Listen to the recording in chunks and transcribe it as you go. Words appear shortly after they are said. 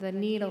The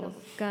Needles,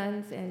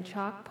 Guns, and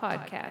Chalk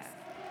Podcast.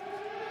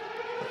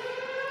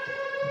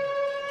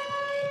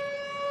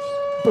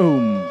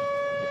 Boom.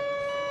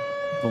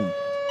 Boom.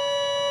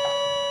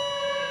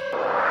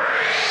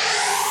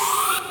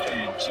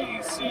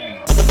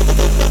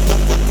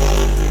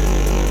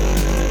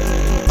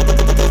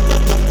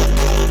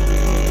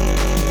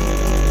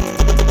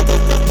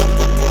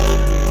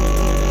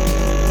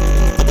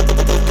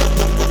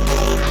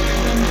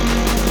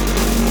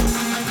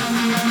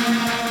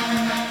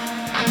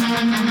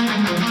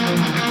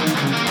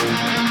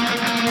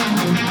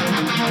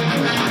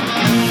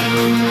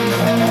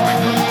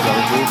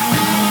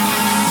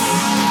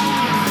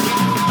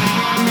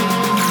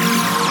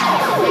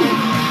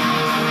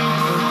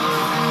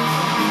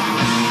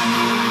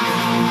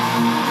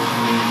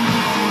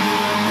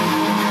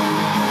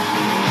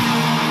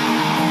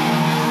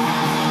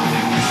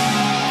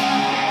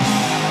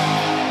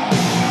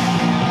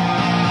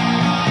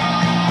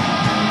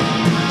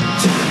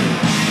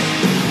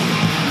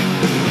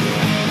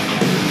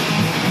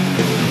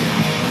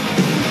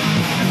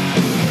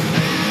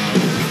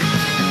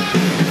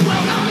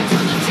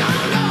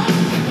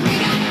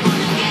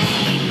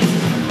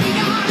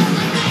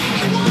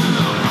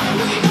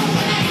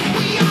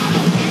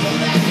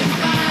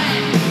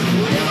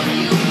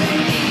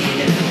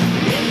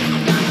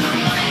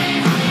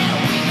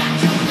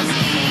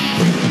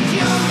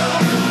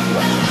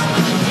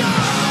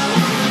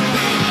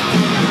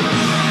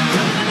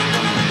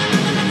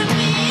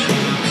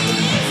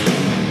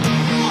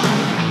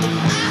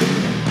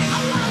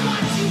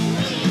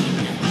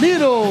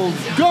 Needles,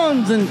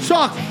 Guns, and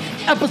Chalk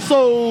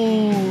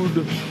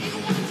episode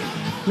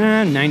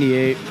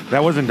 98.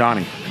 That wasn't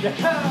Donnie.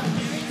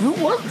 Who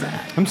was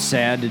that? I'm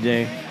sad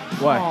today.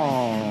 Why?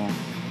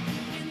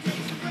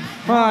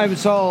 Well, I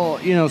was all,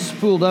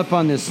 spooled up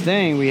on this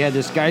thing we had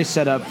this guy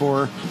set up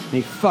for, and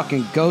he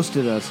fucking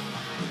ghosted us.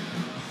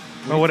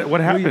 Oh, what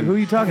happened? Who are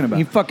you talking about?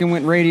 He fucking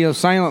went radio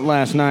silent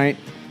last night.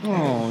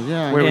 Oh,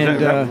 yeah. Wait,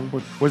 And,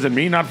 was it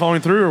me not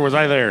following through, or was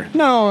I there?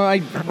 No,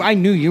 I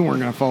knew you weren't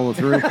going to follow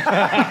through.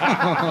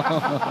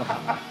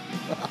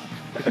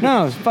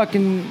 No, it's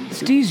fucking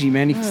Steezy,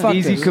 man. He fucked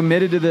Easy us.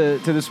 committed to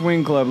the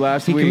swing club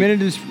last He week. committed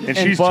to this. And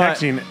she's but-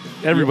 texting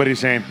everybody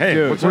saying, "Hey,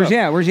 Dude, what's Where's up?" he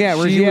at? Where's he at?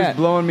 Where's She he was at?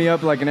 blowing me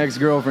up like an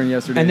ex-girlfriend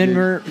yesterday. And then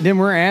dude.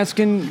 we're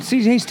asking,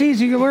 Steezy, hey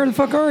Steezy, where the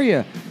fuck are you?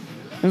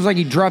 It was like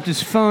he dropped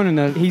his phone in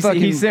the he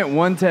fucking... sent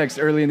one text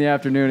early in the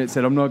afternoon. It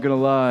said, "I'm not gonna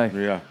lie.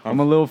 Yeah. I'm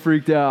a little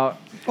freaked out."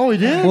 Oh, he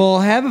did? Well,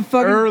 have a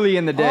fucking... Early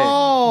in the day.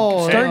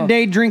 Oh. Start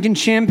day drinking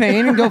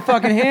champagne and go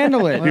fucking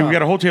handle it. Dude, we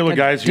got a whole table of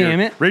guys here. damn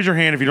it. Raise your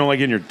hand if you don't like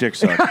getting your dick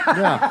sucked.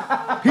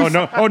 Yeah. Oh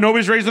no! Oh,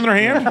 nobody's raising their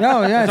hand.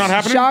 No, yeah, It's not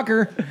it's happening?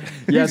 shocker.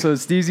 Yeah, so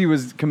Steezy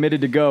was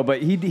committed to go,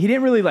 but he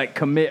didn't really like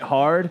commit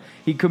hard.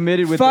 He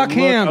committed with Fuck the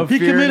look him. of He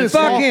fear in committed his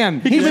Fuck soft. him.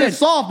 He He committed said-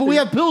 soft, but we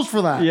have pills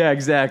for that. Yeah,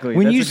 exactly.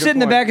 When That's you a good sit in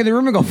the point. back of the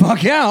room and go,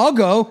 fuck yeah, I'll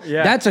go,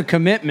 Yeah. that's a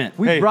commitment.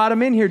 We Hey. brought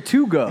him in here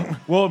to go.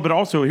 Well, but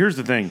also here's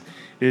the thing: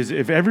 is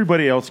if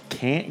everybody else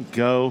can't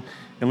go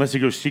unless you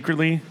go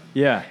secretly.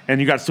 Yeah. And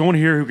you got someone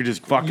here who could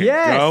just fucking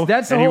Yes, go.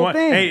 that's the and you whole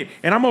thing. Hey,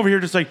 and I'm over here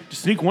just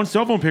sneak one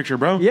cell phone picture,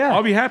 bro. Yeah.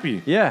 I'll be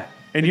happy. Yeah.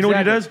 And you know what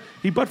he exactly. does?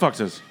 He butt fucks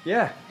us.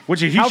 Yeah. Which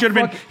he How should have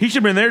been. fuck- He should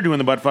have been there doing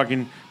the butt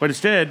fucking, but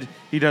instead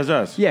he does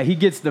us. Yeah, he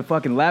gets the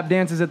fucking lap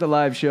dances at the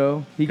live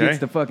show. He Okay. gets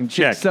the fucking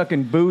chick Check.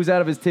 sucking booze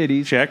out of his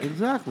titties. Check.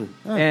 Exactly.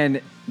 Yeah.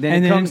 And then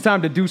And it then comes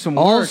time to do some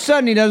All of a work.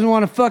 sudden, he doesn't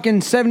want a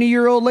fucking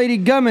 70-year-old lady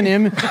gumming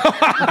him and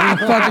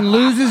he fucking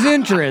loses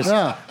interest.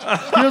 Yeah.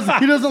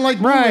 He doesn't like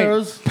blue Right.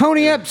 arrows.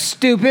 Pony up,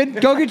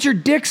 stupid. Go get your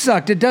dick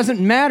sucked. It doesn't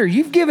matter.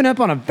 You've given up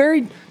on a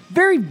very,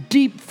 very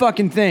deep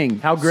fucking thing.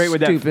 How great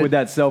would Stupid.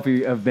 that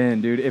selfie have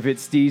been, dude? If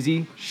it's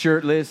Steezy,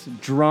 shirtless,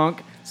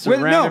 drunk,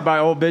 surrounded no. by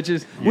old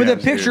bitches. With Yeah, a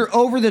picture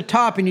over the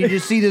top, and you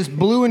just see this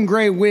blue and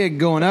gray wig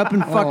going up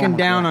and fucking my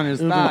down God. on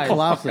his It was a thighs.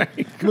 classic.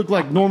 Looked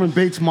like Norman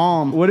Bates'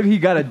 mom. What if he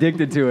got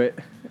addicted to it?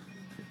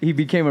 He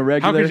became a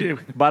regular. could you-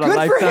 Bought a Good for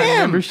lifetime him.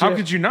 membership. How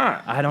could you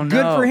not? I don't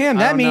know. Good for him.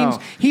 I That don't means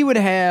know. he would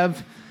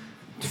have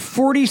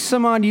 40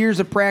 some odd years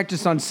of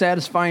practice on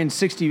satisfying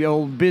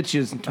 60-year-old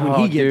bitches when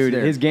Oh, he gets dude,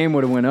 there. his game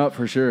would have went up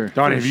for sure.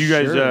 Donnie, have you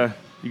guys sure.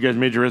 you guys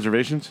made your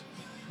reservations?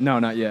 No,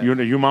 not yet. You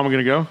and mama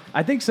gonna go?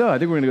 I think so. I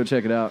think we're gonna go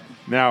check it out.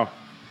 Now,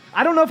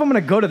 I don't know if I'm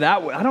gonna go to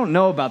that one. I don't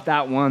know about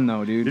that one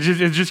though, dude. it's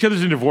just because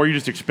it's in Devore, you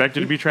just expect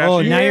it to be trashy.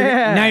 oh, now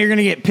Yeah. you're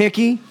gonna get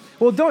picky.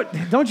 Well,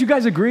 don't you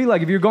guys agree?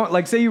 Like, if you're going,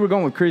 like, say you were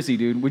going with Chrissy,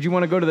 dude, would you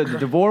want to go to the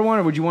Devore one,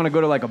 or would you want to go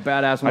to like a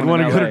badass one? I'd want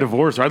to in go to LA?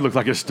 Divorce, so I'd look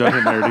like a stud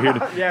in there,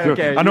 dude. Yeah,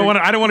 okay. I don't want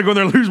to go in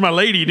there and lose my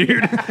lady, dude.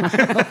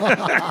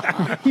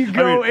 You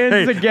go I mean, in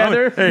hey,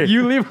 together. hey.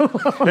 You leave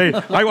alone. Hey,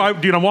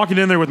 dude, I'm walking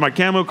in there with my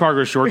camo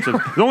cargo shorts.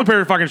 It's the only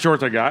pair of fucking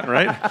shorts I got,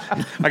 right?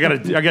 I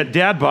got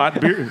dad bod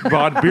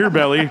beer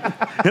belly,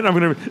 and I'm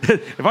gonna.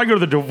 If I go to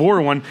the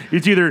Devore one,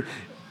 it's either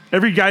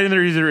every guy in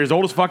there is either as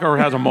old as fuck or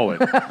has a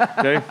mullet.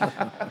 Okay.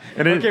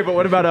 And Okay, but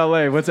what about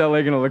LA? What's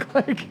LA gonna look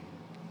like?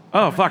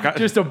 oh fuck,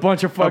 Just a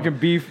bunch of fucking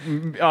beef.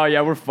 Oh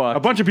yeah, we're a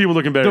fucked. bunch of people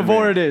looking better.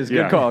 Devore than me. it is. Good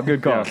Yeah. call.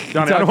 Good call. Yeah.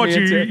 Donnie, I don't want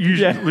you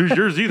Yeah. lose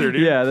yours either,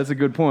 dude. Yeah, that's a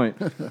good point.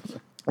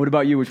 What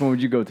about you? Which one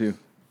would you go to?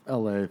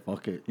 L.A.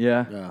 Fuck it.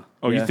 Yeah. Yeah.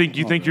 Oh, Yeah.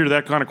 you think you're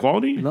that kind of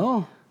quality?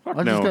 No. Fuck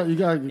I no. just got you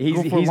got. He's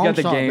go for a got long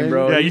the shot, game, baby.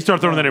 bro. Yeah, you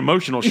start throwing that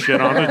emotional shit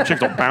on those chicks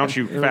will bounce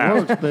you It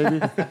fast. works, baby.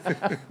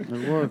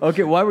 It works.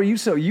 Okay, why were you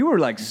so? You were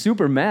like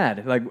super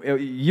mad. Like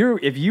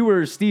if you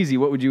were Steezy,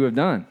 what would you have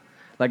done?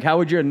 Like how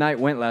would your night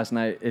went last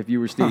night if you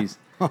were Steez?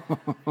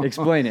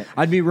 Explain it.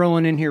 I'd be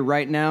rolling in here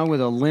right now with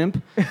a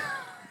limp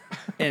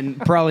and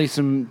probably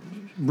some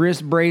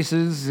wrist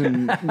braces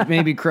and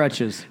maybe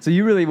crutches. So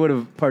you really would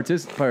have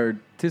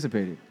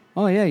participated.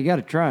 Oh yeah, you got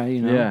to try.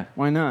 You know, Yeah.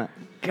 Why not?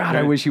 God,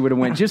 I wish he would have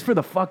went just for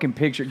the fucking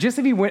picture. Just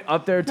if he went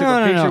up there, took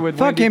No, a picture no. with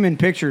Fuck Wendy. him in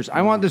pictures.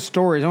 I want the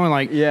stories. I want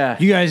like, Yeah.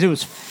 you guys, it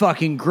was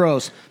fucking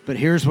gross. But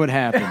here's what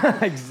happened.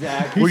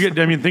 Exactly.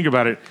 I mean, think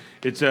about it.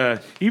 It's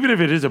even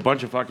if it is a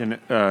bunch of fucking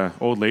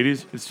old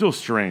ladies, it's still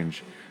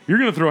strange. You're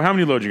gonna throw how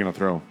many loads? You gonna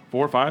throw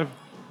 4 or 5?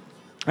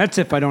 That's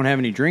if I don't have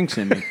any drinks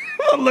in me.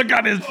 Look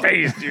on his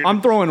face, dude.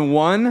 I'm throwing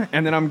one,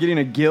 and then I'm getting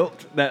a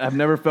guilt that I've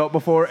never felt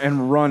before,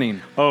 and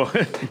running. Oh,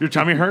 your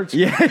tummy hurts?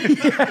 Yeah,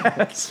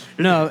 yes.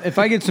 No, if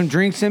I get some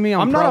drinks in me,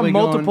 I'm not a probably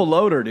multiple going,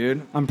 loader,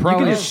 dude. I'm You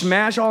probably- can just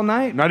smash all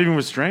night. Not even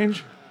with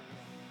strange?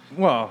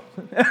 Well,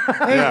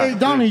 Hey,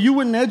 Donnie, you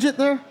wouldn't edge it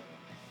there?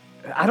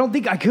 I don't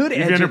think I could.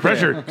 You'd edge be under it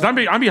pressure. there. 'Cause I'm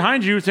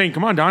behind you saying,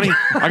 come on, Donnie,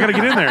 I got to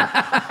get in there.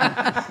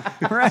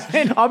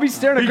 Right. I'll be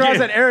staring across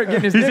at Eric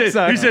getting his dick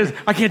sucked. He says,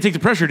 I can't take the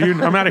pressure,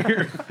 dude. I'm out of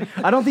here.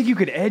 I don't think you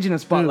could edge in a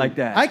spot like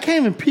that. I can't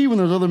even pee when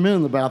there's other men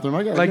in the bathroom.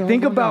 I got Like,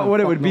 think about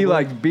what it would be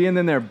like being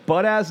in there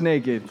butt ass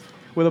naked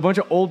with a bunch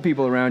of old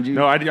people around you.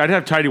 No, I'd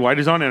have tidy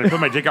whities on and I'd put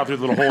my dick out through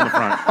the little hole in the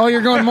front. Oh,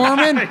 you're going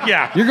Mormon?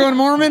 Yeah. You're going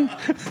Mormon?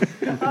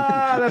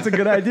 Ah, that's a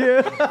good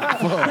idea.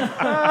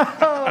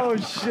 Oh,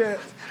 shit.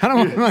 I don't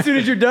want my, As soon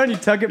as you're done, you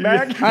tuck it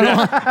back. I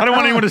don't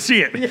want anyone to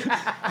see it.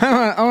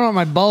 I don't want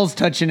my balls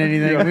touching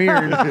anything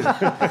weird.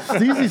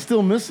 Steezy's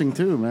still missing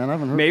too, man. I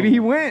haven't heard. Maybe from he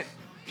him. went.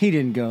 He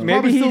didn't go. Maybe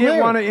Probably he still didn't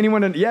there. want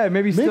anyone to. Yeah,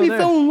 maybe he's Maybe he still there.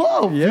 fell in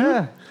love.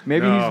 Yeah.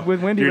 Maybe No. he's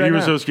with Wendy Dude, right he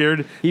was now. so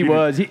scared. He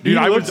was. He Dude,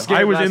 I looked was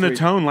scared in last the week.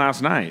 Tone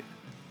last night.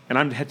 And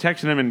I'm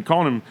texting him and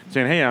calling him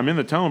saying, hey, I'm in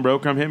the Tone, bro.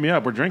 Come hit me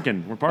up. We're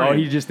drinking. We're partying. Oh,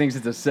 he just thinks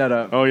it's a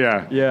setup. Oh,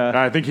 yeah. Yeah.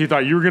 I think he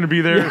thought you were going to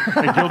be there and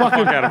killed the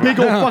fuck out of him. Big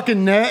old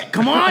fucking net.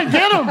 Come on,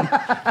 get him.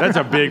 That's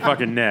a big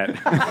fucking net.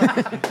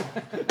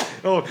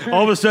 Oh,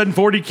 all of a sudden,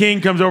 40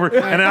 King comes over,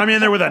 and I'm in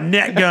there with a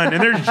net gun,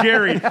 and there's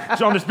Jerry.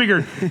 It's on the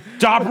speaker.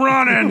 Stop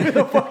running.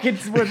 Fucking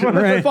with one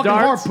of Right. the Fucking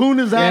darts. harpoon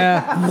his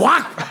ass. Yeah.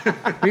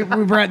 Whack.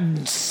 We brought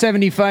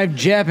 75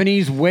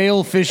 Japanese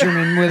whale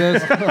fishermen with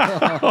us.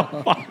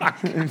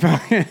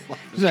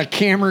 There's a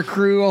camera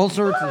crew, all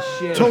sorts of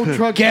shit. Tow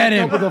truck Get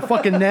him. up with a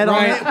fucking net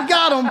Right. on it. We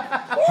got him.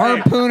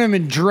 Harpoon him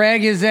and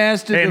drag his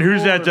ass to And the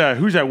who's board. that?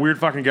 Who's that weird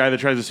fucking guy that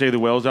tries to save the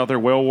whales out there?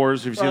 Whale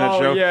Wars. Have you seen that Oh,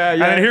 show? yeah, And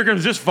yeah. then here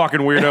comes this fucking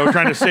weirdo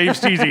trying to save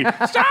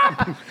Steezy.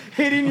 Stop!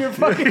 Hitting your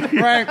fucking.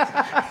 Right.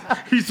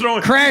 He's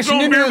throwing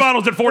Crashing into beer us.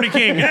 bottles at 40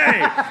 King. Hey!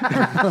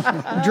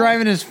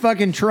 Driving his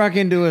fucking truck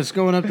into us,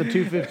 going up to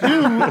 250.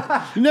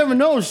 You never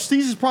know.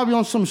 Steezy's probably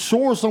on some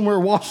shore somewhere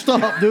washed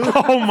up, dude.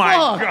 Oh my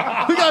Fuck.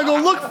 god! We gotta go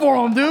look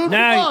for him, dude.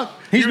 Nah, Fuck.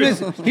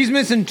 he's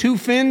missing 2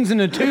 fins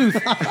and a tooth.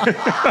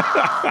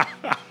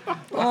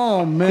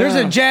 Oh man. There's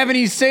a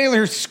Japanese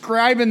sailor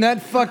scribing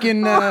that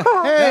fucking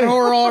that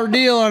whole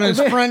ordeal on his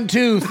front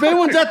tooth. If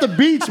anyone's at the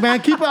beach, man,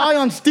 keep an eye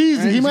on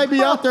Steezy. He might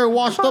be out there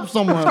washed up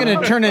somewhere.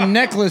 Gonna turn a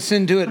necklace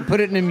into it and put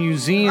it in a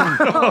museum.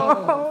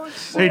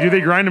 Hey, do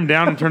they grind him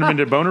down and turn him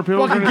into boner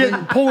pills?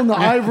 Fucking pulling the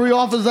ivory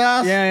off his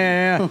ass.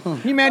 Yeah.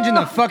 Can you imagine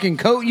the fucking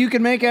coat you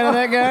could make out of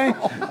that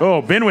guy?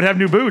 Oh, Ben would have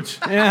new boots.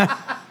 Yeah.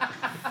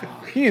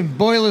 You can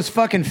boil his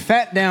fucking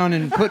fat down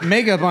and put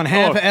makeup on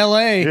half of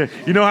L.A. Yeah.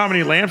 You know how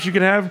many lamps you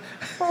could have?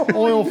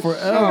 Oil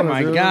forever. Oh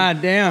my dude. god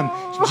damn.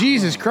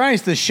 Jesus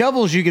Christ, the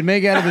shovels you could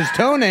make out of his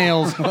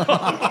toenails.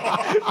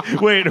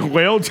 Wait,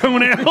 whale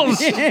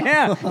toenails?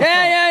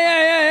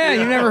 Yeah.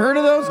 You never heard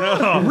of those?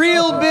 No.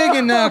 Real big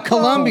in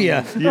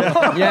Colombia.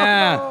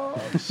 Yeah.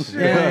 It's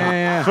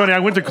funny, I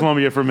went to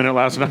Colombia for a minute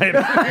last night.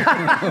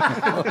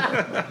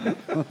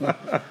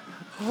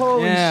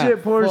 Holy Yeah.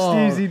 shit, poor Fuck.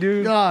 Steezy,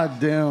 dude. God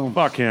damn.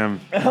 Fuck him.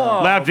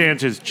 Lap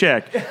dances,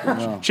 check.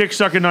 Chick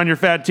sucking on your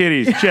fat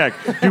titties, check.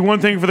 Do one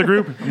thing for the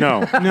group? No.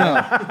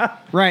 No.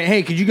 Right.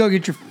 Hey, could you go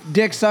get your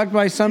dick sucked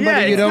by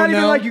somebody Yeah, you it's don't not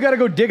even know? like you got to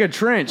go dig a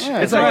trench.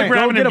 Like It's right. like, go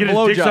having him get a get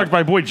his dick sucked blowjob.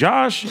 by boy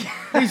Josh.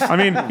 I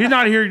mean, he's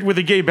not here with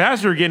a gay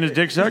bastard getting his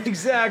dick sucked.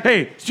 Exactly.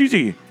 Hey,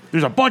 Susie,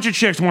 there's a bunch of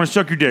chicks want to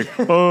suck your dick.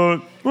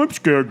 I'm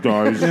scared,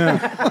 guys.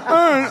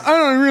 I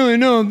don't really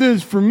know if this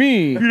is for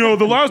me. You know,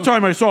 the last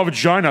time I saw a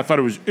vagina, I thought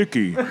it was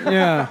icky.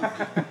 Yeah.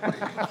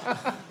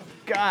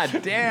 God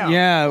damn.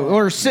 Yeah.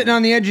 Or sitting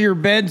on the edge of your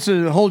bed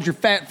so to hold your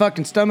fat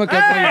fucking stomach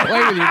up while you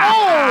play with you.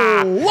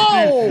 Oh,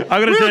 whoa! I'm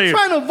gonna we tell were you.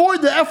 trying to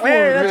avoid the F word.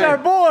 Hey, that's our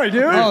boy,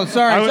 dude. Oh,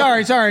 sorry. What are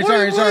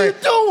you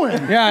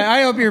doing? Yeah,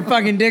 I hope your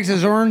fucking dick's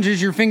as orange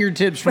as your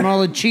fingertips from all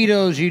the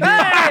Cheetos you do.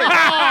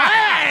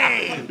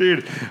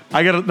 Dude,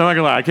 I'm not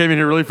gonna lie. I came in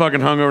here really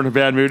fucking hungover in a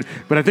bad mood,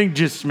 but I think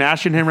just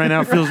smashing him right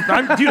now feels.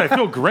 I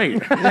feel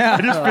great.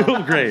 I just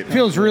feel great.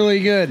 Feels really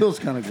good. Feels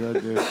kind of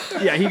good, dude.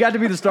 Yeah, he got to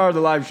be the star of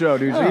the live show,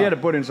 dude. So he had to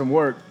put in some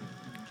work.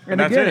 And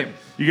that's get it. him.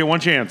 You get one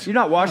chance. You're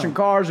not washing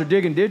cars or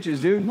digging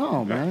ditches, dude.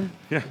 No, man.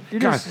 Yeah.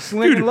 You're just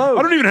slinging dude, loads.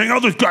 I don't even hang out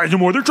with those guys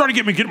anymore. They're trying to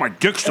get me my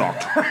dick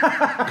sucked.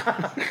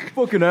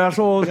 Fucking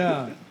assholes.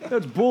 Yeah.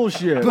 That's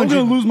bullshit. I'm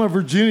gonna lose my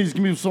virginity. He's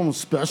gonna be someone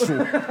special.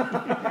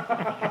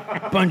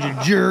 Bunch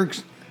of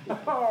jerks.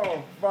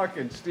 Oh,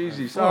 fucking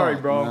Steezy. Sorry,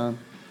 bro. Man.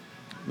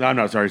 No, I'm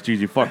not sorry,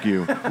 Steezy. Fuck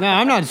you. No,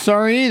 I'm not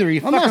sorry either.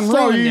 You I'm not fucking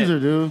sorry ruined either,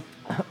 it. dude.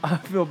 I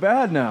feel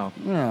bad now.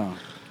 Yeah.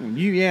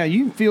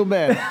 You feel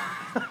bad.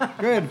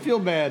 Good, feel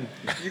bad.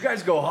 You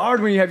guys go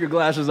hard when you have your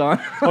glasses on.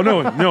 Oh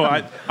no.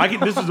 I can.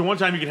 This is the one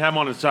time you can have them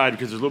on the side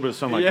because there's a little bit of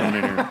sunlight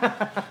coming in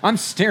here. I'm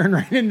staring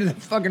right into the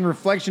fucking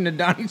reflection of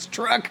Donnie's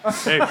truck.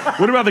 Hey,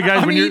 what about the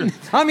guys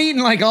I'm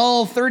eating like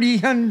all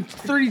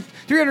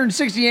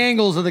 360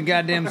 angles of the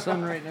goddamn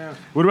sun right now.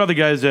 What about the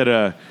guys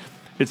that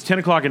it's 10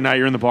 o'clock at night,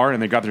 you're in the bar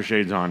and they got their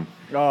shades on,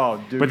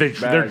 Oh, dude. but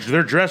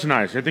they're dressed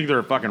nice. I think they're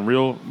a fucking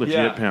real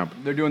legit pimp.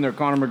 They're doing their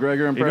Conor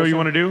McGregor impression. You know what you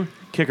want to do?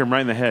 Kick them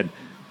right in the head,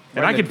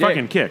 and Right I in can the dick.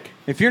 fucking kick.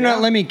 If you're not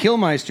Lemmy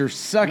Kilmeister,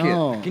 suck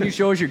No. it. Can you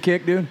show us your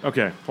kick, dude?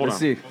 Okay, hold Let's on.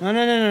 see.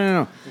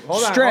 No.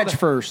 Hold on, Stretch hold on.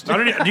 first. I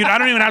don't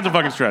even have to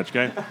fucking stretch.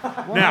 Okay,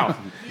 now.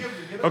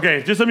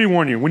 Okay, just let me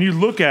warn you. When you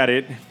look at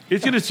it,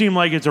 it's going to seem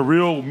like it's a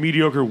real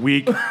mediocre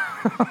week.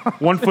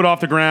 1 foot off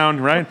the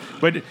ground, right?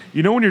 But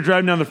you know when you're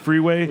driving down the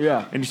freeway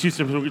Yeah. and you see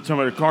some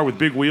a car with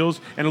big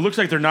wheels and it looks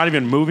like they're not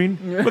even moving,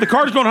 but the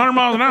car's going 100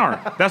 miles an hour.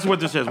 That's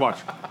what this is. Watch.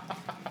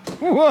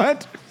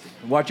 What?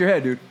 Watch your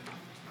head, dude.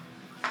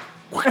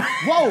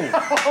 Whoa.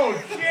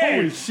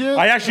 Holy shit.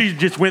 I actually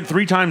just went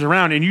 3 times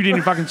around and you didn't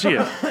even fucking see it.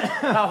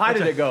 How high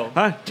did it go?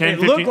 Huh? 10, It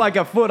 15? looked like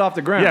a foot off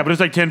the ground. Yeah, but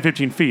it's like 10,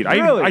 15 feet.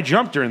 Really? I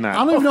jumped during that. I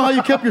don't even know how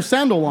you kept your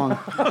sandal on.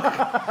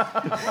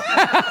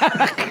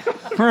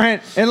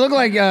 Right. It looked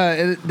like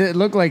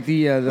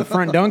the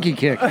front donkey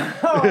kick.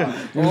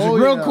 It was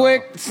real yeah.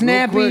 quick,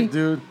 snappy. Real quick,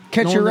 dude.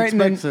 Catch No you one right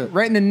expects in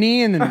it. the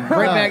knee and then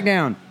right back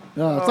down.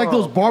 Yeah, it's like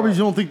those Barbies you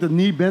don't think the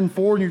knee bend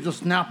forward and you just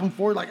snap them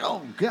forward. Like,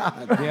 oh,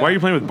 God. Why are you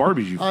playing with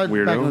Barbies, you Back in the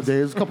weirdo?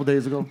 days, a couple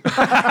days ago.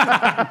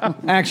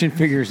 Action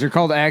figures. They're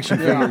called action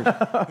figures.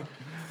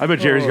 I bet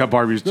Jerry's got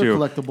Barbies They're too.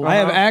 collectible. I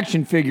have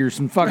action figures.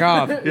 Some fuck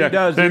off. Yeah,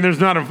 does, then dude. there's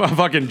not a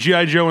fucking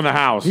G.I. Joe in the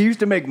house. He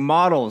used to make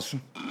models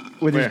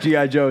with his Wait.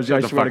 G.I. Joes.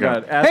 I the swear to fuck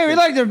God. up. Ask Hey, him. we'd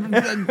like to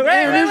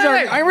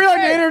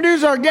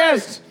introduce our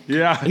guests.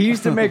 Yeah. He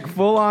used to make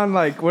full on,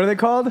 like, what are they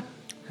called?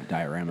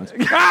 Dioramas.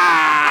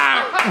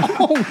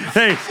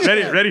 Hey,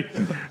 ready?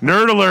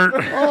 Nerd alert.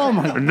 Oh,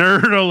 my.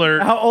 Nerd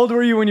alert. How old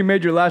were you when you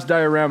made your last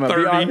diorama? Be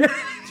 30. honest.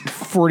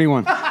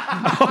 41.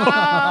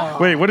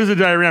 Wait, what is a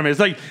diorama? It's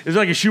like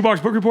a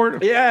shoebox book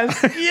report?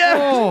 Yes.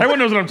 Everyone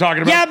knows what I'm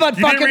talking about. Yeah, but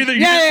you didn't fucking- read the,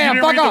 you yeah,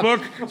 didn't fuck read off. the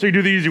book, so you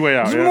do the easy way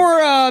out. It's yeah.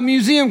 more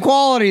museum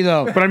quality,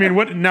 though. But I mean,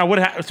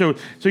 so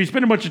you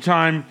spend a bunch of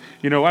time,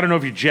 I don't know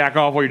if you jack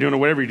off while you're doing it,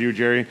 whatever you do,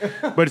 Jerry.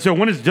 But so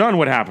when it's done,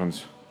 what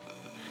happens?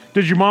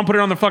 Did your mom put it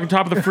on the fucking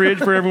top of the fridge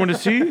for everyone to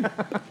see?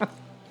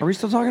 Are we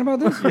still talking about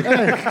this?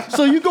 Hey,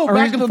 so you go we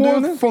back and still doing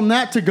forth this? from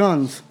that to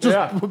guns. Just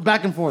Yeah.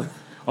 back and forth.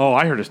 Oh,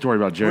 I heard a story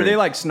about Jerry. Were they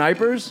like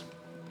snipers?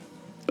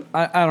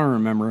 I don't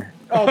remember.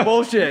 Oh,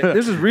 bullshit.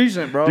 This is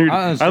recent, bro. Dude,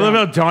 I was I love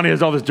how drunk. Donnie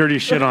has all this dirty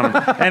shit on him.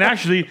 And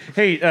actually,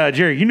 hey,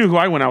 Jerry, you knew who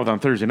I went out with on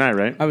Thursday night,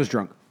 right? I was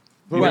drunk.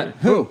 What?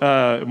 Who?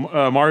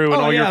 Mario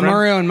and all your friends.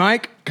 Mario and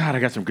Mike. God, I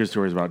got some good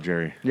stories about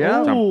Jerry.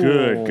 Yeah? Some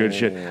good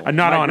shit. Not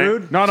Mike on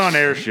Rude? it, not on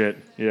air shit.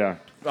 Yeah.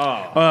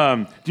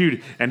 Oh.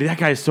 Dude, and that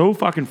guy is so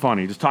fucking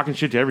funny, just talking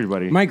shit to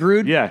everybody. Mike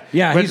Rude? Yeah.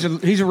 Yeah, But-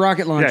 he's a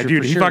rocket launcher. Yeah,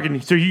 dude, for he sure.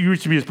 fucking. So you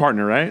used to be his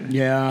partner, right?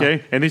 Yeah.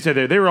 Okay, and they said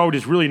that they were always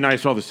just really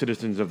nice to all the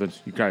citizens of the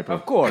Ukaipa.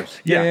 Of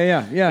course.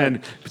 Yeah. And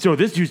so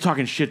this dude's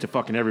talking shit to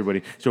fucking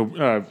everybody.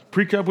 So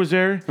Pre-Cup was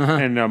there,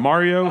 and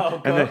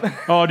Mario, and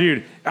then,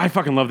 dude, I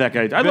fucking love that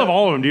guy. I love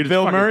all of them, dude. It's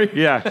Bill fucking- Murray?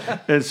 Yeah.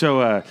 And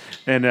so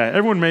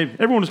everyone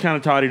was kind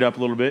of toddied up a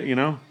little bit,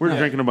 We're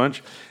drinking a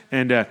bunch,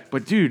 and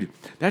but dude,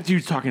 that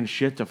dude's talking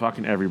shit to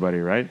fucking everybody,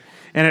 right?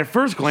 And at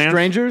first glance,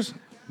 Strangers?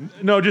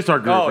 no, just our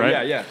group, Oh,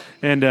 right? yeah.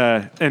 And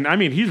I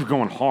mean, he's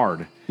going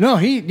hard. No,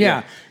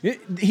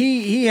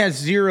 he has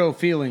zero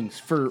feelings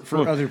for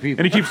other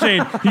people. And he keeps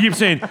saying,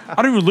 I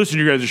don't even listen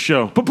to your guys'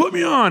 show, but put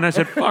me on. I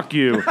said, fuck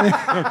you.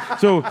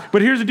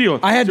 But here's the deal.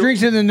 I had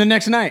drinks with him the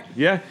next night.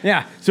 Yeah?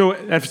 Yeah. So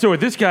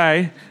this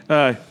guy,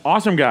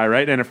 awesome guy,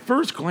 right? And at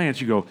first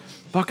glance, you go,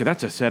 fuck it,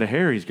 that's a set of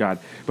hair he's got.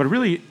 But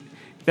really,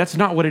 that's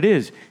not what it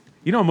is.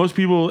 Most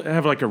people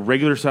have like a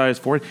regular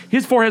sized forehead.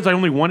 His forehead's like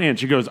only 1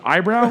 inch. He goes,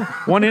 eyebrow,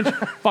 1 inch,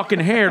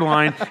 fucking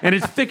hairline, and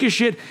it's thick as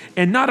shit,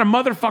 and not a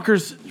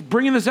motherfucker's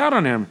bringing this out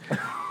on him.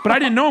 But I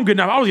didn't know him good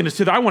enough. I was going to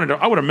sit there. I would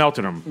have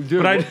melted him.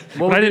 Dude, but I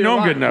what would didn't be know your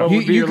him good line? enough. What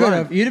would be You your could line?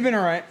 have. You'd have been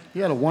all right. He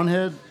had a one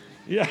head.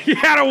 Yeah, he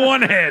had a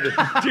one head,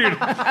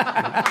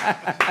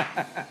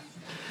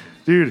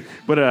 dude.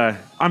 But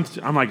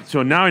I'm like,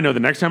 so now I know the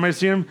next time I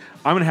see him,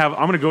 I'm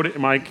gonna go to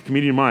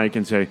comedian Mike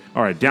and say,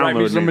 all right, Write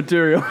me download some me.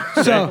 material.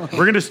 So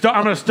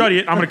I'm gonna study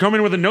it. I'm gonna come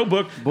in with a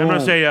notebook. I'm gonna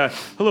say,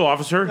 hello,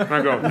 officer. And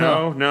I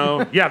go,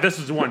 no, yeah, this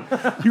is the one.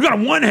 You got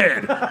a one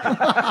head.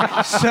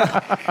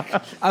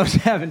 I was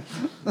having.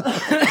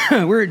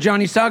 we were at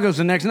Johnny Sago's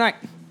the next night,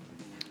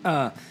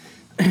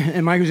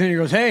 and Mike was in here.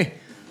 He goes, "Hey,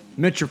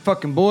 met your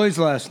fucking boys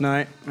last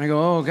night. I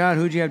go, oh, God,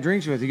 who'd you have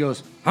drinks with? He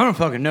goes, I don't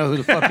fucking know who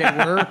the fuck they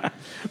were.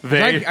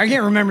 I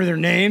can't remember their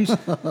names.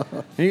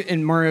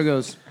 And Mario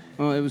goes,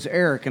 well, it was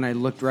Eric. And I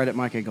looked right at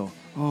Mike. I go,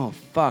 oh,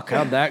 fuck,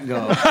 how'd that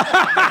go?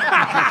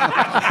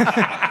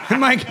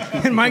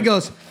 and Mike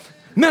goes,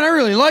 man, I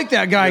really like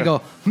that guy. I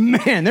go,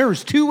 man, there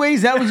was 2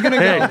 ways that was going to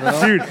go.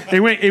 Hey, dude, it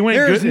went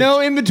There's good. no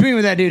in between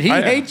with that dude. He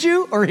hates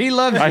you or he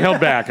loves you. I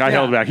held back. I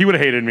held back. He would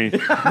have hated me.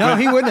 No,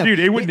 he wouldn't have.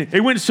 Dude, it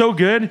went so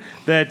good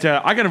that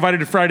I got invited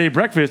to Friday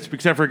breakfast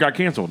except for it got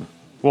canceled.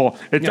 Well,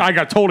 I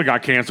got told it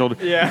got canceled,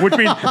 which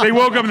means they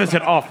woke up and they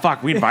said, oh,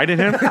 fuck, we invited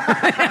him?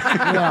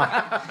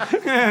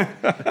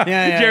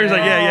 Jerry's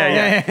like,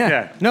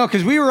 yeah. No,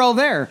 because we were all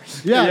there.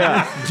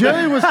 Yeah.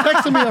 Jerry was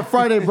texting me at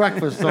Friday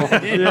breakfast, so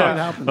it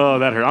happened. Oh,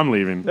 that hurt. I'm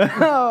leaving.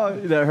 Oh,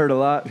 that hurt a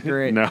lot.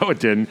 Great. No, it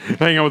didn't.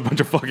 Hanging out with a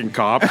bunch of fucking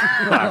cops.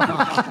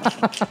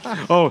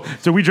 Oh,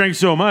 so we drank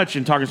so much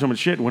and talking so much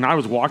shit. When I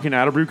was walking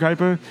out of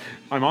Brewkaipa,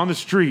 I'm on the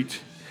street.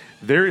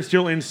 They're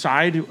still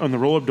inside on the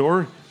roll-up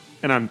door.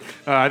 And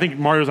I think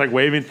Mario's like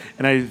waving,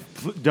 and I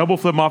double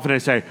flip him off, and I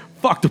say,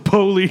 "Fuck the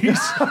police."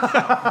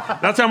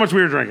 That's how much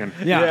we were drinking.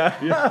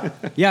 Yeah,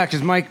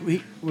 because Mike,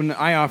 when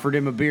I offered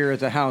him a beer at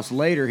the house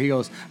later, he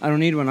goes, "I don't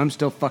need one. I'm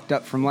still fucked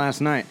up from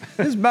last night."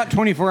 This is about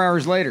 24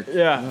 hours later.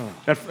 Yeah.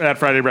 At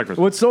Friday breakfast.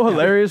 What's so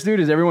hilarious, dude,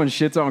 is everyone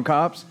shits on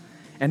cops,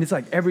 and it's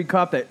like every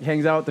cop that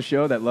hangs out at the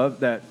show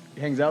that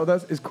hangs out with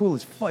us is cool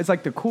as fuck. It's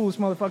like the coolest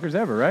motherfuckers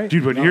ever, right?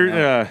 Dude, but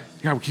here,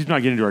 he's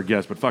not getting to our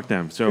guests, but fuck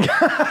them. So,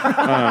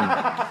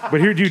 but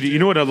here, dude, you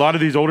know what? A lot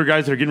of these older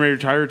guys that are getting ready to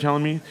retire are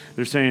telling me?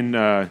 They're saying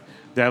that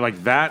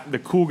the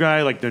cool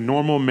guy, like the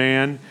normal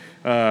man,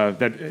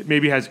 that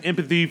maybe has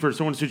empathy for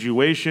someone's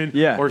situation,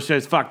 or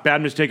says, "Fuck,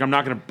 bad mistake. I'm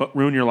not going to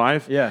ruin your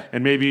life." Yeah,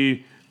 and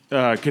maybe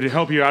could it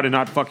help you out and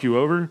not fuck you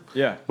over?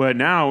 Yeah. But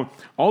now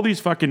all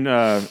these fucking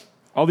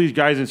all these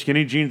guys in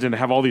skinny jeans and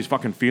have all these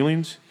fucking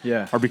feelings,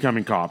 are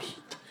becoming cops.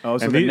 Oh,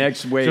 so the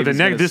next wave. So they're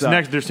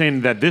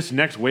saying that this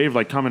next wave,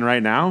 like coming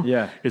right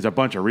now, is a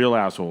bunch of real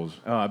assholes.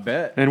 Oh, I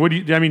bet.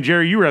 And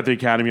Jerry, you were at the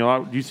academy a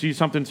lot. Do you see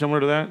something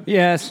similar to that?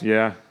 Yes.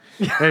 Yeah.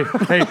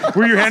 hey,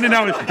 were you handing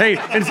out? Hey,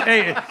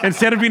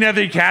 instead of being at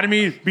the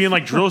academy, being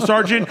like drill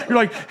sergeant, you're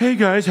like, hey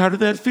guys, how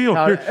did that feel?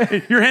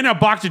 You're handing out a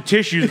box of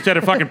tissues instead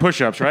of fucking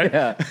push-ups, right?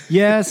 Yeah.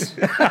 Yes.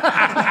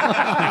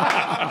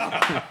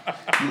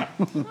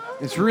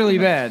 It's really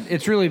bad.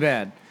 It's really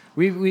bad.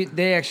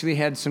 They actually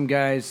had some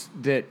guys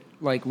that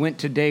like went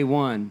to day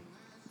one,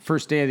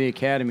 first day of the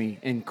academy,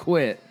 and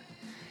quit.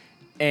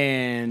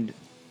 And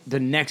the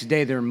next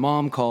day, their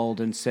mom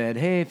called and said,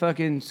 "Hey,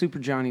 fucking Super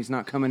Johnny's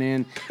not coming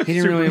in. He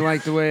didn't really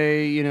like the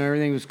way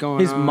everything was going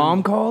on." His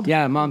mom called?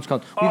 Yeah, mom's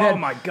called.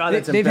 My God,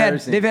 that's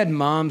embarrassing. They've had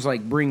moms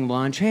like bring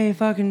lunch. Hey,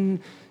 fucking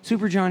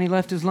Super Johnny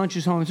left his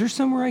lunches home. Is there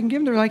somewhere I can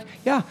give him? They're like,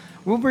 yeah,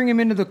 we'll bring him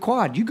into the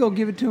quad. You go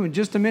give it to him in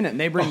just a minute. And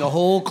they bring the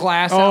whole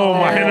class out. Oh,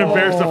 my, and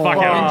embarrass the fuck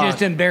out of And him.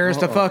 just embarrass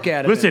the fuck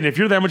out of Listen, if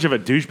you're that much of a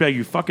douchebag,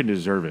 you fucking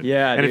deserve it.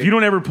 Yeah, and dude. if you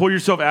don't ever pull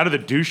yourself out of the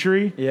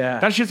douchery,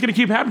 that shit's gonna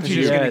keep happening to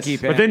you. just gonna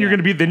keep But then you're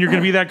gonna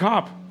be that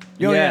cop.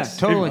 Yes,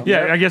 totally.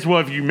 Yeah, I guess. Well,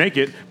 if you make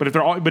it, but if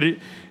they're all,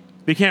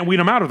 they can't weed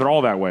them out if they're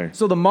all that way.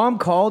 So the mom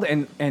called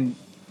and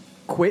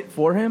quit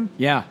for him?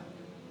 Yeah.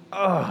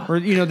 Or,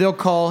 they'll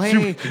call,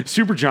 hey.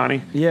 Super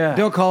Johnny. Yeah.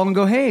 They'll call and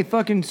go, hey,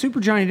 fucking Super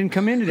Johnny didn't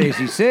come in today. Is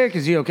he sick?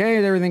 Is he okay?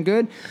 Is everything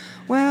good?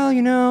 Well,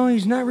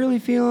 he's not really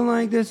feeling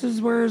like this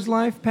is where his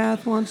life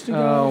path wants to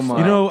go. Oh,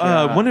 my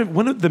God.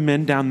 One of the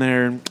men down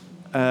there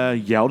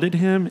yelled at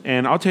him,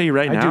 and I'll tell you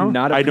right now,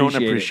 I don't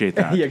appreciate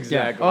that. Yeah,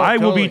 exactly. I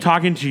will be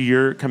talking to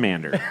your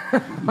commander.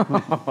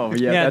 Oh,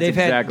 yeah, that's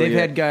they've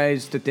had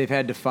guys that they've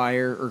had to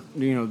fire, or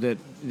that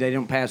they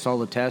don't pass all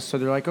the tests, so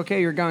they're like,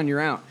 okay, you're gone, you're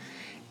out.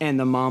 And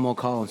the mom will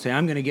call and say,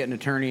 I'm going to get an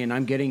attorney, and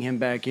I'm getting him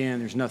back in.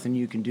 There's nothing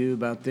you can do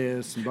about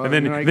this. And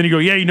then you go,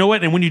 yeah, you know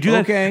what? And when you do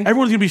that,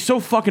 everyone's going to be so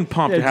fucking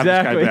pumped to have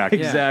this guy back.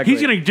 Exactly.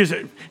 He's going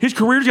to his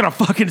career's going to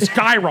fucking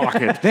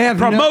skyrocket. They have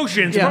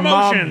promotions.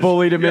 Mom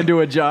bullied him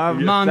into a job.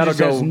 Mom That'll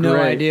just has no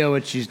great. idea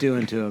what she's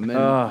doing to him.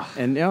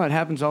 And it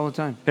happens all the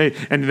time. Hey,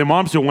 and the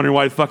mom's still wondering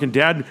why fucking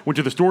dad went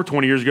to the store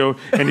 20 years ago,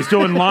 and he's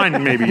still in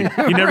line, maybe.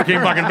 He never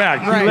came fucking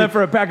back. He left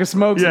for a pack of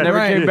smokes and never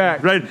came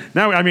back. Right.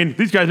 Now,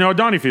 these guys know how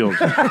Donnie feels.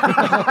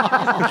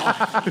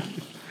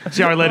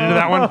 See how I led into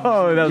that one?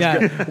 Oh, that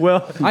was good.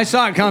 Well, I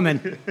saw it coming.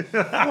 though.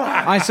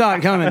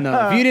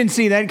 If you didn't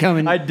see that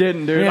coming. I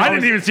didn't, dude. I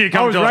didn't even see it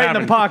coming. I was right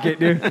in the pocket,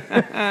 dude. Oh,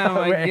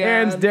 my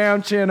Hands God.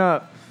 down, chin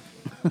up.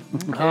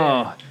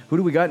 Oh, who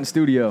do we got in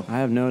studio? I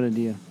have no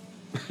idea.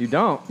 You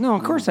don't? No,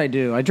 of course I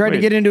do. I tried to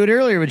get into it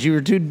earlier, but you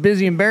were too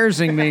busy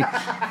embarrassing me.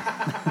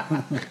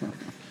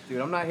 Dude,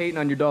 I'm not hating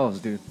on your dolls,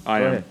 dude. I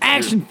Go am. ahead.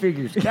 Action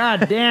figures.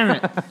 God damn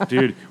it.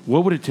 Dude,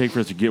 what would it take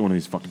for us to get one of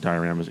these fucking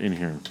dioramas in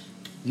here?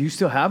 You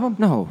still have them?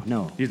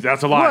 No.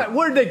 That's a lot.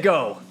 Where'd they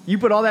go? You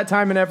put all that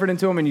time and effort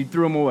into them and you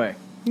threw them away.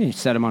 You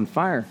set them on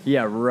fire.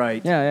 Yeah,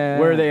 right. Yeah.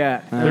 Where are they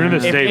at? They're in the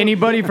If safe.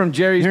 anybody from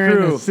Jerry's They're in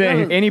crew, the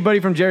safe. anybody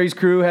from Jerry's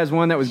crew has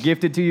one that was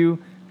gifted to you,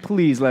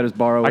 please let us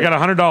borrow it. I got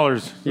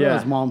 $100. Yeah.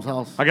 His mom's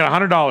house. I got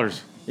 $100.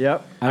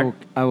 Yep.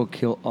 I will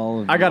kill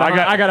all of you. I got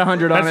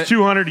 100 on That's it.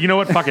 200. You know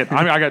what? Fuck it.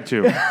 I got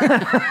 2.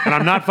 And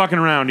I'm not fucking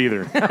around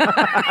either.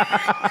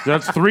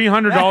 That's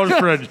 $300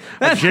 for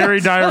a Jerry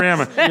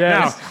diorama.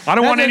 Now, I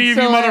don't want That's any of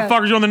you so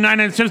motherfuckers going to the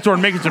 99-cent store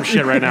and making some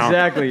shit right now.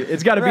 Exactly.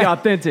 It's got to be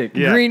authentic.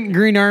 Yeah.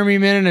 Green Army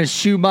men in a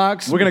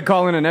shoebox. We're gonna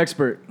call in an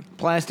expert.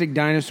 Plastic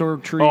dinosaur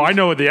tree. Oh, I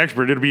know what the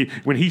expert. It'll be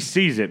when he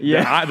sees it.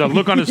 Yeah. The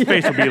look on his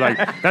face will be like,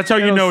 that's how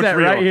you It'll know it's set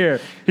real. right here.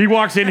 He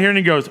walks in here and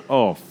he goes,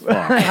 oh,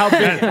 fuck.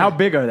 How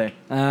big are they?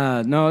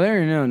 No,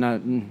 there, no,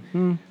 not. I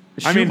mean-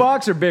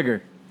 Shoebox or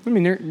bigger? I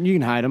mean, you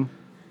can hide them.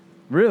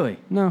 Really?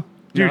 No.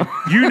 Dude,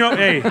 you know,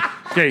 hey,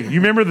 okay,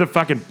 you remember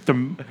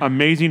the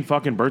amazing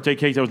fucking birthday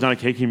cake that was not a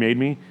cake he made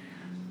me?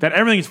 That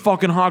everything's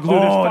fucking hot glued. Oh,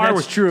 There's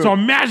fireworks. that's true. So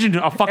imagine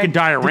a fucking And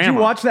diorama. Did you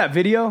watch that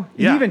video?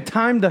 Yeah. He even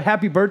timed the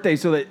happy birthday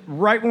so that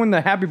right when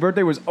the happy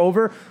birthday was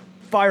over,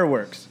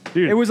 fireworks.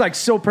 Dude. It was like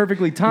so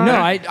perfectly timed. No,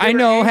 I They were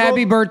know angled.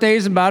 Happy Birthday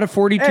is about a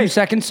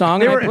 42-second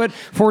song, they and were- I put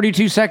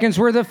 42 seconds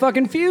worth of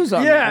fucking fuse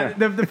on Yeah,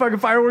 there. the fucking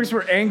fireworks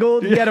were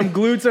angled. You had them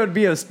glued so it'd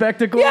be a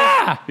spectacle.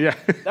 Yeah! Yeah.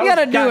 You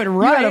gotta do it You had a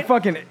right.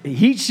 fucking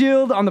heat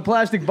shield on the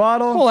plastic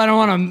bottle. Well, I don't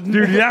want to.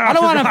 Dude, yeah, I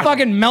don't want to forgot.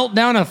 fucking melt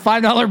down a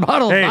 $5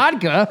 bottle Hey, of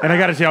vodka. And I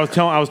got to say,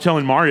 I was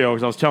telling Mario,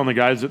 because I was telling the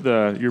guys,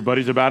 your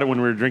buddies about it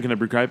when we were drinking the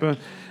Brucaipa,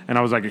 and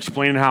I was like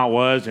explaining how it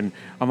was, and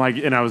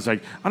I was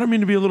like, I don't mean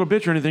to be a little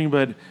bitch or anything,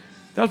 but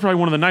that was probably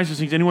one of the nicest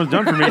things anyone's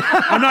done for me.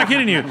 I'm not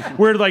kidding you.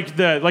 Where like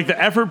the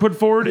effort put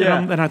forward, Yeah.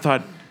 and I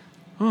thought,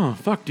 oh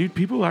fuck, dude,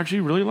 people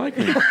actually really like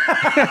me.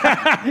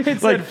 It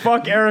said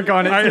 "fuck Eric"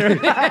 on it too.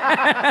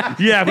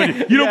 Yeah,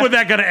 but you don't put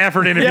that kind of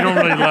effort in if you don't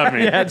really love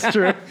me. Yeah, it's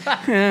true.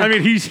 I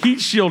mean, he's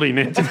heat shielding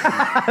it.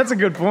 That's a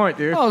good point,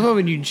 dude. I was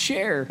hoping you'd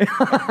share.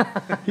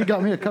 He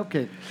got me a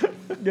cupcake.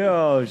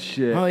 Oh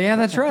shit. Oh, yeah,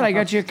 that's right. I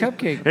got you a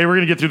cupcake. Hey, we're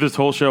gonna get through this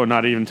whole show and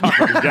not even talk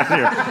about this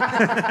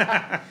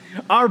guy here.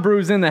 Our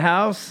brew's in the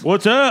house.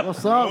 What's up?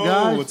 What's up,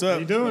 guys? What's up? How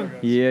you doing?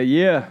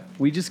 Yeah.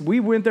 We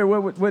went there.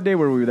 What day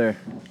were we there?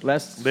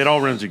 They'd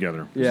all run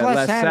together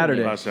Last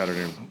Saturday last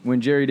Saturday.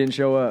 when Jerry didn't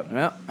show up.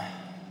 Well,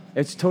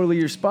 It's totally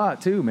your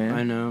spot too, man.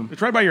 I know.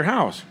 It's right by your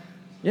house.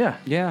 Yeah,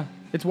 Yeah,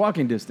 it's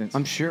walking distance.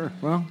 I'm sure.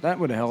 Well, that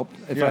would have helped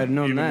if Yeah, I had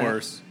known Even that.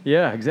 worse.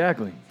 Yeah,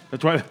 exactly.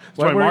 That's why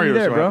Why were you Mario's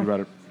there, so bro? happy about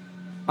it.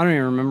 I don't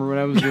even remember what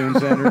I was doing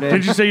Saturday.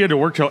 Did you say you had to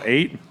work till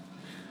 8?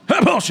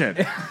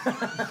 Bullshit.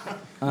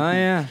 Oh,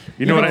 yeah.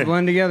 You know what I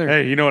blend together.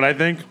 Hey, you know what I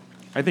think?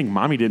 I think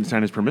Mommy didn't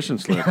sign his permission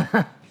slip.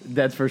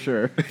 That's for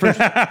sure.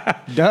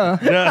 Duh.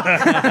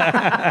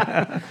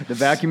 The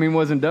vacuuming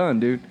wasn't done,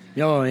 dude.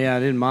 Oh, yeah, I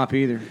didn't mop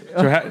either.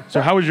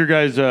 So how was your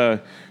guys? So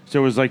it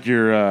was like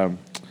your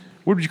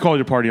what would you call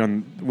your party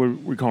on? What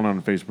we call it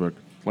on Facebook?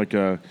 Like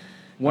It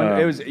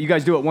was. You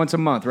guys do it once a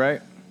month,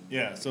 right?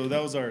 Yeah, so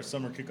that was our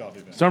summer kickoff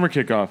event. summer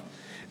kickoff,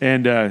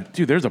 and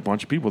dude, there's a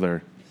bunch of people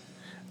there.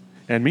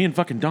 And me and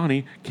fucking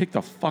Donnie kicked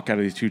the fuck out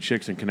of these two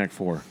chicks in Connect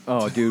 4.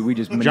 Oh, dude, we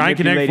just Giant Connect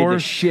manipulated 4. the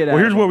shit out. Well,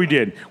 here's of what them. we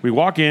did. We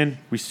walk in,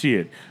 we see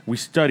it, we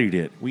studied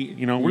it. We're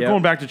Yep.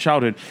 going back to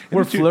childhood. And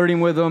We're these two- flirting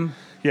with them.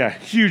 Yeah,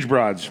 huge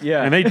broads.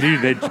 Yeah. And they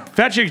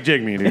fat chicks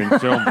dig me, dude.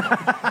 So,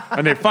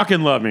 and they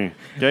fucking love me.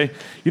 Okay.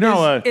 You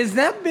know, Is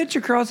that bitch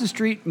across the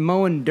street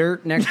mowing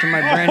dirt next to my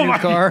brand new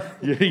car?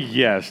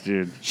 yes,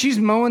 dude. She's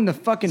mowing the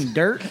fucking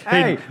dirt.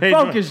 Hey,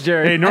 focus,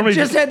 Jerry. Hey, I normally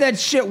just had that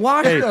shit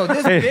washed, though.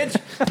 This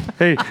bitch.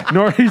 Hey,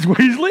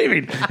 he's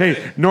leaving.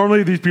 Hey,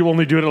 normally these people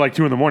only do it at like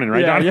 2 a.m, right,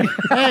 Yeah, Donnie?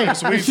 yeah. Hey,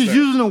 Sweet she's stuff.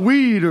 using a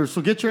weed eater,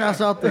 so get your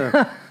ass out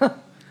there.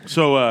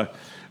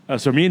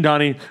 So me and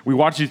Donnie, we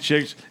watch these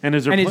chicks, and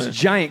as they're And play- it's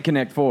giant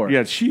Connect 4. yeah,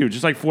 it's huge.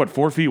 It's like what,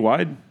 4 feet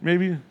wide,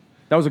 maybe.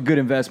 That was a good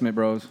investment,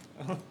 bros.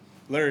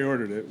 Larry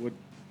ordered it. What?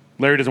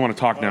 Larry doesn't want to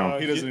talk now.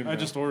 He doesn't even I know.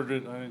 just ordered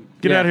it. I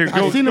didn't. Get Yeah. out of here.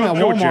 Go, I've seen him go, at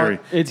go, Walmart. Jerry.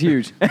 It's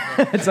huge.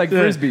 It's like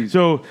frisbees.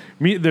 So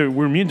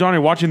we're me and Donnie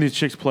watching these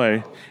chicks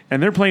play,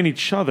 and they're playing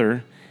each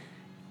other,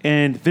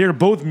 and they're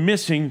both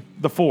missing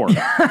the 4.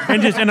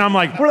 and I'm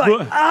like, We're like,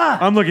 look-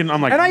 I'm looking,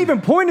 I'm like, And I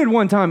even pointed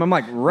one time. I'm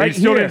like, right They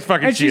still here. didn't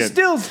fucking and see she it.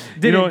 still you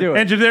didn't know, do it.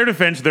 and to their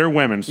defense, they're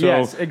women, so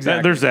yes,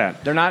 exactly. there's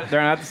that. They're not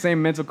the same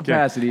mental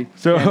capacity.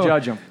 So Can't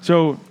judge them.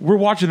 So we're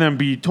watching them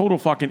be total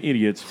fucking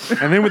idiots,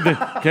 and then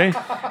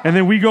and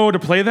then we go to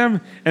play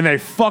them, and they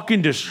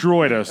fucking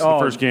destroyed us the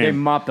first They game,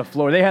 mopped the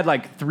floor. They had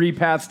like 3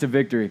 paths to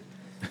victory.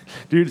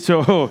 dude.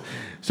 So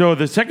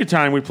the second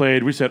time we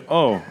played, we said,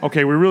 "Oh,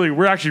 okay,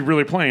 we're actually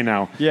really playing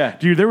now." Yeah.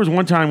 dude. There was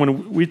one time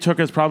when we took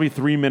us probably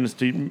 3 minutes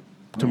to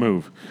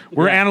move.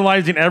 We're Yeah.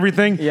 analyzing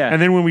everything, Yeah.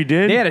 and then when we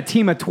did, They had a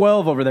team of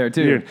 12 over there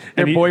too. Dude,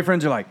 Their and he-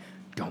 boyfriends are like,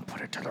 don't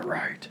put it to the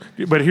right.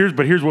 But here's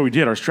what we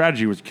did. Our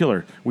strategy was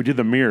killer. We did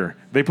the mirror.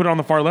 They put it on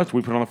the far left.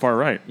 We put it on the far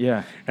right.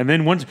 Yeah. And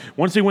then once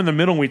they went in the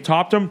middle and we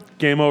topped them,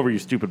 game over. You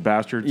stupid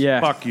bastards.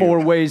 Yeah. Fuck you.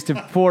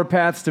 4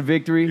 paths to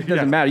victory. Doesn't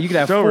Yeah. matter. You could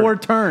have It's over. 4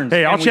 turns.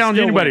 Hey, I'll and we challenge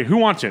still anybody. win. Who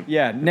wants it?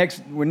 Yeah.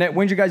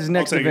 When's your guys'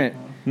 next take it. event?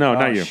 No, Oh,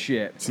 not you.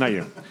 Shit. It's not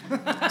you.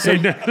 Hey,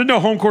 there's no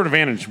home court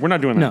advantage. We're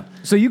not doing that. No.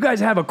 So you guys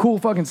have a cool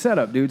fucking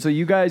setup, dude. So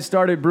you guys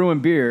started brewing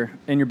beer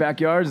in your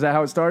backyard. Is that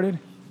how it started?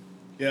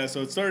 Yeah,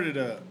 so it started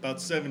about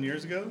 7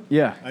 years ago.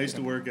 Yeah. I used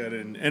to work at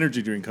an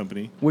energy drink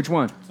company. Which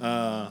one?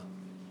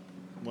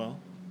 Well,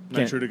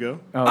 Nitro to Go.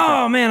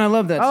 Oh man, I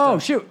love that. Oh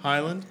stuff. shoot!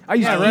 Highland. I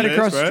used to right eat,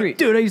 across the right? street.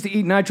 dude. I used to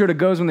eat Nitro to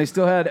Goes when they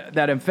still had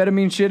that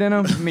amphetamine shit in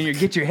them. I mean, you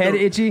get your head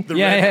itchy. The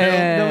Yeah, red yeah, pill.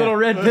 yeah, The little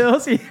red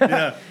pills. Yeah.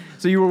 Yeah.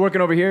 So you were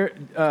working over here.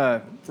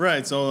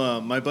 Right. So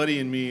my buddy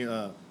and me,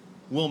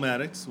 Will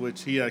Maddox,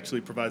 which he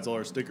actually provides all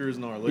our stickers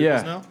and all our labels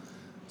Yeah. now.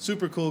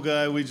 Super cool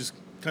guy. We just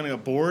kind of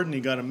got bored, and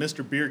he got a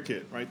Mr. Beer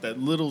kit, right? That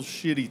little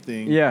shitty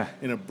thing. Yeah.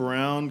 In a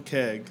brown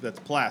keg that's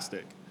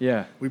plastic.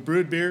 Yeah. We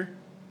brewed beer.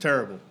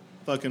 Terrible.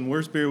 Fucking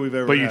worst beer we've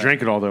ever But had. you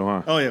drank it all though,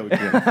 huh? Oh yeah, we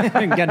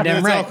did. Goddamn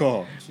It's right.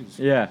 alcohol.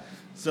 Yeah.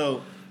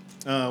 So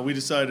we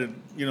decided,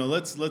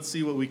 let's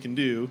see what we can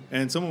do.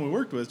 And someone we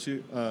worked with,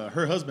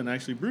 her husband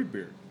actually brewed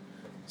beer.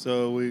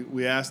 So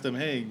we asked him,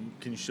 hey,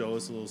 can you show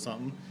us a little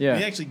something? Yeah. And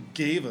he actually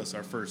gave us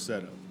our first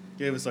setup.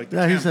 Gave us like the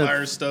Yeah, he said,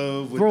 campfire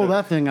stove. With Throw the,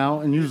 that thing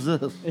out and use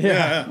this.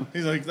 Yeah.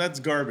 He's like, that's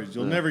garbage.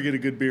 You'll never get a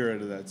good beer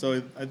out of that.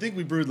 So I think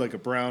we brewed like a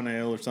brown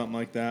ale or something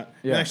like that.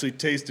 Yeah. It actually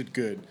tasted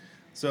good.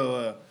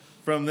 So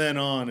from then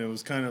on, it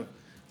was kind of,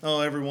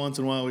 every once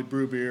in a while we'd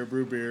brew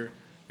beer.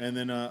 And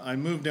then I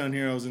moved down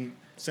here. I was in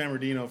San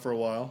Bernardino for a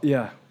while.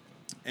 Yeah.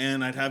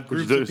 And I'd have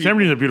groups of San people.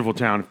 Bernardino's a beautiful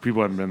town. If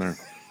people haven't been there,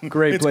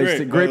 Great It's place. great,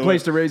 to, by great the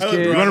place way. to raise I live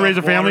kids. you right want to off raise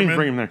a family? Waterman.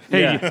 Bring them there.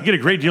 Hey, Yeah. you get a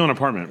great deal in an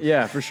apartment.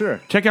 Yeah, for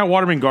sure. Check out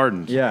Waterman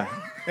Gardens. Yeah.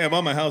 Hey, I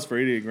bought my house for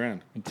 $88,000.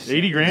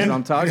 80 That's grand. what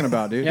I'm talking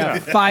about, dude. Yeah,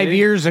 5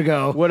 years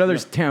ago. What other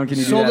town can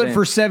you Sold do it that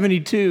for in?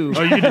 72.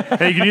 Oh, you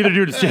can either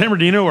do it at San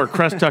Bernardino or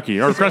Crestucky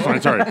or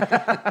Crestline.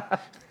 Sorry.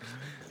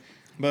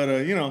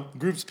 But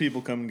groups of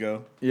people come and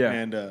go. Yeah.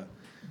 And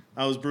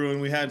I was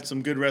brewing. We had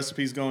some good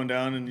recipes going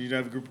down, and you'd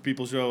have a group of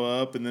people show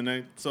up, and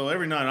then so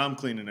every night I'm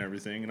cleaning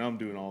everything and I'm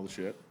doing all the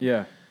shit.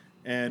 Yeah.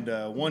 And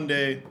one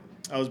day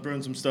I was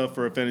brewing some stuff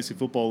for a fantasy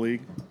football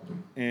league,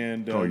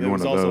 and Oh, you're there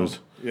was one of also those.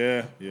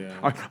 yeah.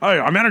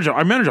 I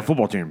manage a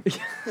football team.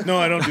 No,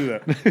 I don't do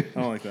that. I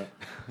don't like that.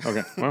 Okay.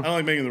 I don't Well,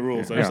 like making the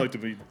rules. I just like to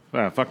be.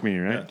 fuck me,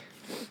 right?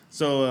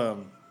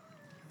 So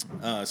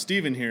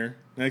Steven here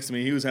next to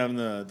me, he was having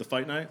the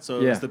fight night. So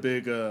it Yeah. was the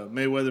big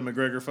Mayweather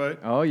McGregor fight.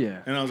 Oh yeah.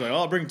 And I was like,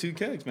 I'll bring 2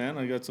 kegs, man.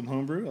 I got some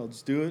homebrew. I'll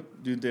just do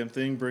it. Do the damn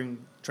thing. Bring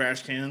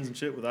trash cans and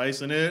shit with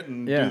ice in it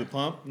and Yeah. do the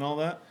pump and all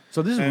that.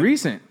 So this is And-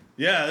 recent.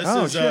 Yeah, this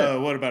Oh, is, shit.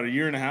 about a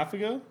year and a half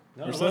ago?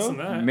 No, or less so? than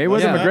that.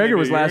 Mayweather Yeah, McGregor maybe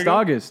was a year last ago.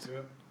 August.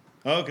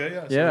 Okay,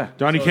 yeah. so- Yeah.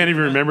 Donnie can't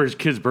even remember his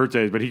kids'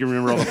 birthdays, but he can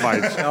remember all the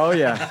fights. Oh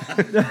yeah.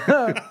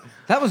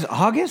 That was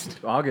August?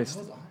 August.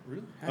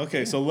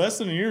 Okay, so less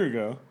than a year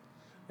ago.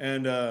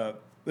 And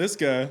this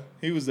guy,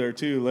 he was there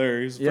too,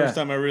 Larry. It's the Yeah. first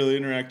time I really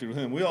interacted with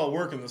him. We all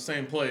work in the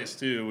same place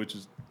too, which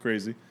is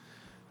crazy.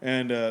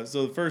 And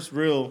so the first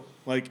real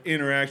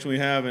interaction we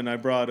have, and I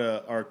brought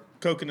our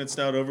coconut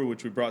stout over,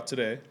 which we brought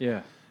today.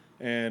 Yeah.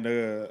 And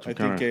I think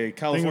kinda- a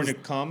California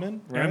Common,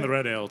 right? And the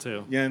red ale,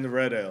 too. Yeah, and the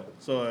red ale.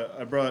 So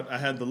I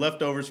had the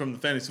leftovers from the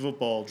fantasy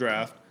football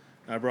draft.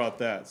 I brought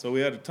that. So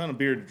we had a ton of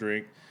beer to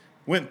drink.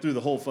 Went through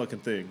the whole fucking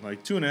thing,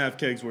 like 2.5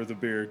 kegs worth of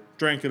beer.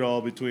 Drank it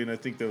all between, I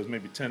think there was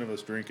maybe 10 of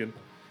us drinking.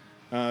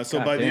 So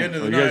God by the damn. end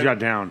of Oh, the you night, guys got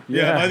down.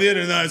 yeah, Yeah. by the end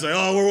of the night, it's like,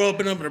 oh, we're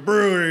opening up a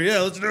brewery.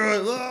 Yeah, let's do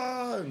it.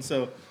 Ah! And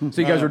so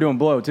So you guys were doing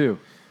blow too.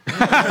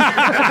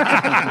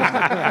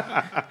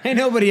 Ain't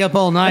nobody up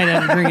all night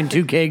after drinking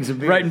 2 kegs of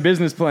beer. Writing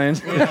business plans.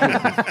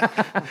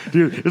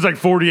 Dude, it's like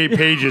 48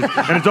 pages,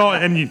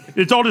 and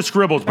it's all just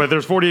scribbles, but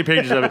there's 48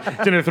 pages of it.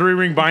 It's in a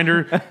 3-ring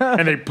binder,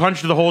 and they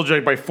punched the hole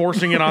by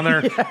forcing it on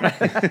there.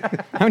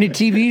 How many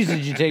TVs did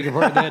you take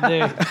apart that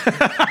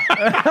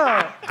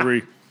day?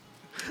 3.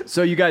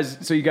 So you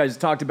guys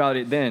talked about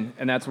it then,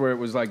 and that's where it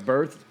was like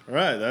birthed. All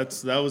right,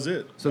 that was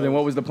it. So then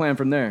what was the plan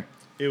from there?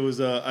 It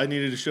was I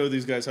needed to show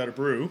these guys how to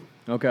brew.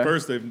 Okay.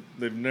 First,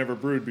 they've never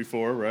brewed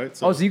before, right?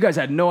 Oh, so you guys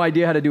had no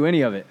idea how to do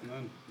any of it.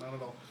 Not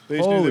at all. they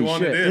just knew holy they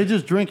wanted shit. They in.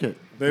 just drink it.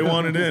 They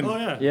wanted in. Oh,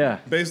 yeah. Yeah.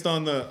 Based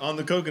on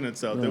the coconut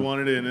stout, they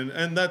wanted in,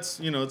 and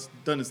that's it's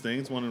done its thing.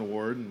 It's won an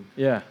award, and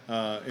Yeah.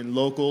 in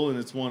local, and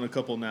it's won a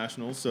couple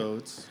nationals. So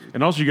it's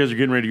And also, you guys are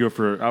getting ready to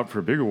go out for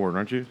a big award,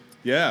 aren't you?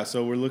 yeah.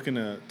 So we're looking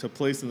to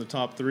place in the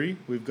top 3.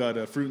 We've got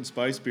a fruit and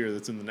spice beer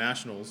that's in the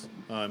nationals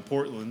in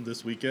Portland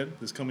this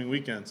coming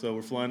weekend. So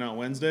we're flying out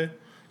Wednesday.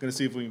 Gonna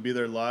see if we can be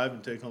there live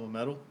and take home a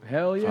medal.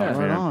 Hell yeah.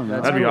 Right on,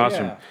 man. That'd be cool.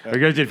 awesome. You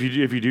guys, if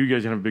you do, you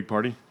guys gonna have a big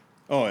party.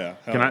 Oh yeah.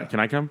 Hell Can I yeah. can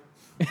I come?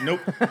 Nope.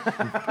 But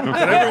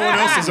everyone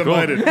else is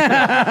invited.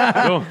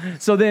 Cool.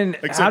 So then,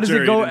 Except how does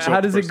Jerry, it go? you didn't show How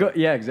up does the it go? first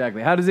Yeah,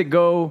 exactly. How does it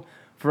go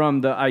from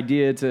the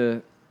idea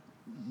to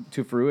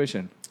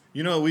fruition?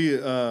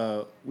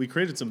 We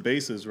created some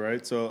bases,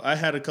 right? So I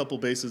had a couple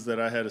bases that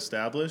I had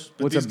established.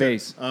 but What's a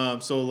these base?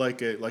 So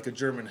like a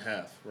German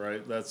Hef,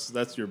 right?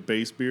 That's your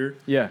base beer.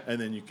 Yeah. And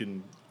then you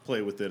can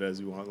play with it as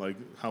you want, like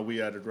how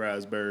we added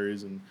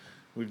raspberries, and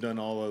we've done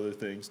all other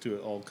things to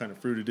it, all kind of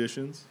fruit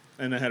additions.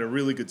 And I had a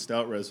really good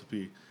stout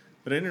recipe,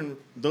 but I didn't.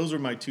 Those are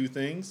my 2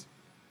 things,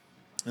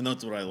 and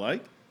that's what I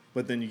like.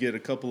 But then you get a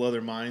couple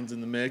other minds in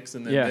the mix,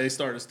 and then Yeah. they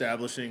start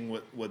establishing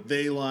what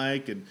they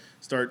like and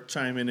start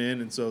chiming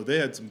in. And so they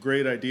had some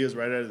great ideas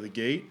right out of the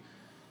gate.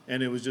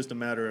 And it was just a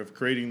matter of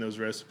creating those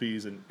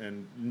recipes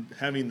and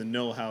having the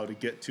know-how to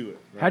get to it.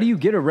 Right? How do you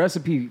get a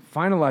recipe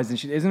finalized and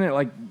shit? Isn't it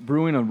like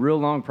brewing a real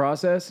long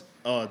process?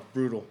 Oh, it's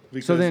brutal.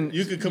 Because So then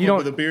you could come you up don't-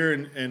 with a beer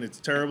and it's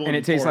terrible. And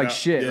it tastes pour like out.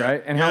 shit, Yeah.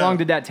 right? And how Yeah. long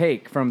did that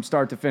take from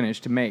start to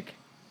finish to make?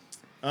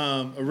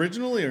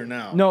 Originally or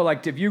now? No,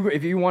 like if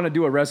you want to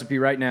do a recipe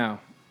right now,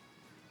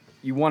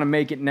 you want to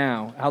make it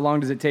now. How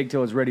long does it take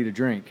till it's ready to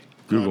drink?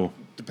 Google.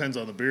 Depends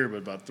on the beer, but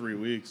about 3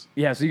 weeks.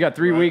 Yeah, so you got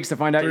 3 Right. weeks to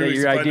find out 3 that weeks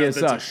your to find idea out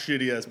that's sucks. a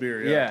shitty ass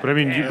beer. Yeah. But I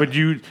mean,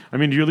 do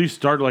you at least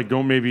start like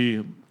don't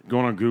maybe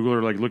going on Google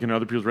or like looking at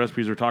other people's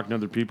recipes or talking to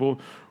other people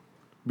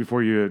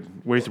before you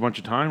waste a bunch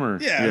of time or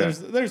Yeah,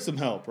 there's some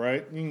help,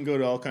 right? You can go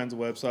to all kinds of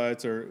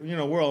websites, or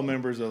we're all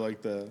members of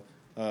like the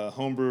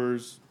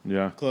homebrewers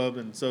club,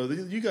 and so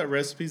you got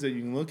recipes that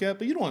you can look at,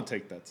 but you don't want to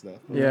take that stuff.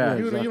 Yeah,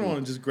 you exactly. don't want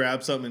to just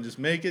grab something and just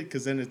make it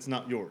because then it's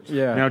not yours.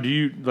 Yeah. Now, do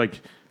you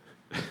like?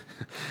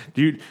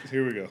 Do you?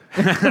 Here we go.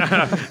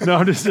 No,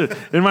 I'm just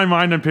in my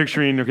mind. I'm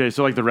picturing. Okay,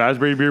 so like the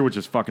raspberry beer, which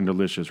is fucking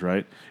delicious,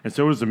 right? And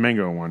so is the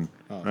mango one,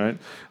 right?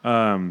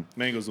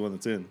 Mango's the one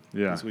that's in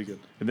this weekend.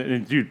 And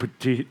then, dude, put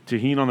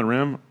tahini on the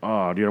rim.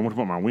 Oh, dude, I want to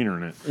put my wiener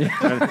in it.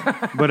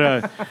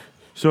 But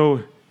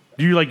so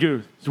do you like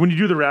do? So when you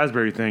do the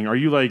raspberry thing, are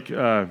you like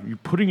you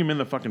putting them in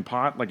the fucking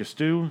pot like a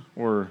stew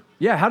or?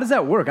 Yeah, how does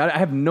that work? I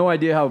have no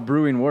idea how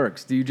brewing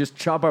works. Do you just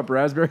chop up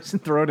raspberries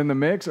and throw it in the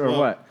mix, or Well,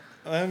 what?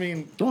 I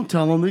mean, Don't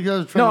tell them. These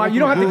guys are trying No, to you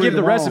don't have to open a give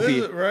the brewery recipe.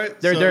 Is it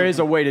right? There So is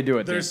a way to do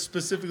it. there's Then.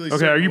 specifically Okay, are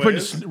certain you putting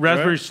ways,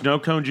 raspberry right? snow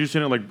cone juice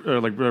in it like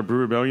Brew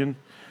Rebellion,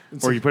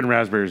 or are you putting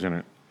raspberries in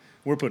it?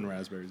 We're putting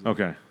raspberries in.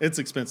 Okay, It's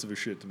expensive as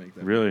shit to make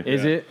that. really?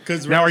 Is it?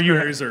 Because Now, are you-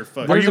 raspberries are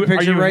fucking. There's you- a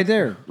picture you- right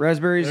there.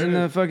 Raspberries There in it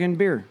the is. fucking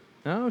beer.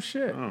 Oh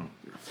shit.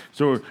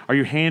 So are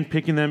you hand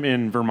picking them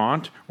in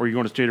Vermont, or are you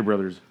going to Stater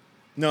Brothers?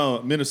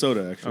 No,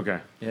 Minnesota, actually. Okay.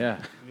 Yeah.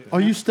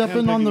 Are you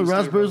stepping on the picking the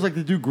raspberries like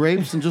they do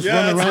grapes and just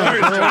Yeah, run that's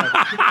around? Larry's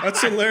job.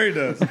 That's what Larry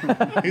does.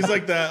 He's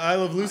like that I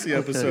Love Lucy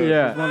episode.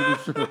 Yeah.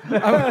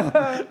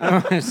 I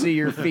want to see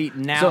your feet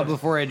now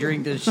before I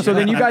drink this shit. So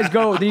then you guys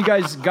go. Then you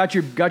guys got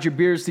your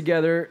beers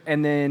together,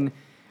 and then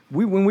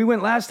when we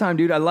went last time,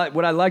 dude.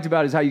 What I liked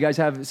about it is how you guys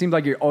have. It seems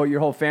like your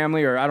whole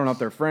family, or I don't know if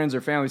they're friends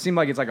or family. It seemed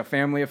like it's like a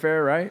family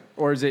affair, right?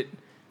 Or is it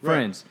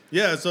friends?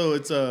 Yeah, so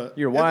it's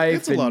Your wife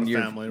It's a lot and of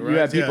your- family, you right?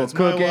 have people yeah, it's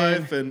cooking. My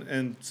wife,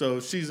 and so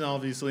she's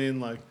obviously in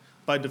like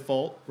by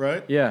default,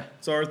 right? Yeah.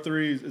 It's our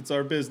three. It's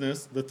our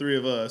business, the three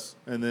of us,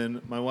 and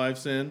then my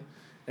wife's in,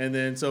 and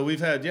then so we've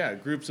had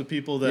groups of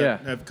people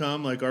that have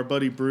come, like our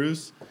buddy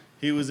Bruce.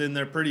 He was in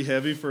there pretty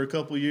heavy for a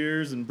couple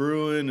years and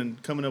brewing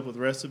and coming up with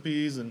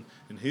recipes, and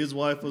his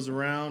wife was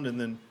around,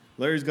 and then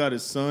Larry's got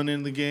his son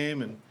in the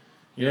game, and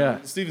you know,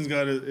 Steven's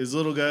got his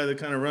little guy that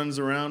kind of runs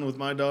around with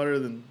my daughter,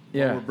 then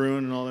while we're brewing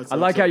and all that I stuff.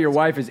 like So how your it's-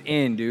 wife is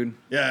in, dude.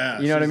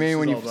 Yeah, You know what I mean?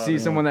 When you see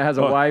someone that has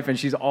a wife and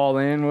she's all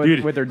in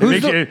with her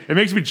dude. It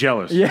makes me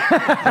jealous. Yeah.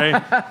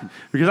 Okay?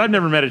 Because I've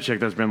never met a chick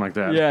that's been like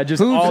that. Yeah,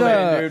 just who's all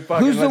in, dude.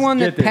 Fucking who's the let's one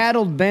get that this.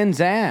 paddled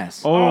Ben's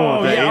ass?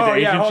 Oh, the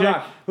Asian hold chick?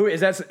 on. Who is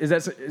that? Is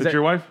That's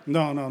your wife?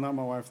 No, not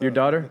my wife. Your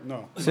daughter?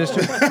 No.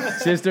 Sister,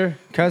 Sister?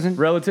 cousin.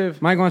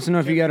 Relative? Mike wants to know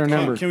if you got her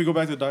number. Can we go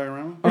back to the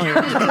diorama?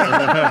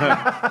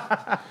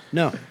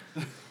 No.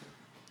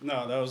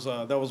 No,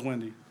 that was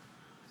Wendy.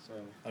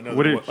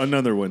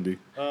 Another Wendy.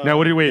 Now,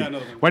 wait. yeah,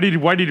 another one. Why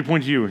did you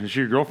point to you? Is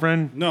she your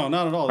girlfriend? No,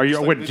 not at all. Are you?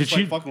 Just Wait, they did just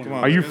she? fucking with me.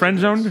 Are you friend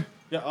zoned?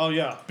 Yeah. Oh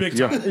yeah. Big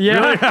time.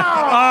 Yeah.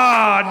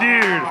 Ah,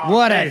 dude.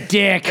 What a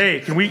dick. Hey,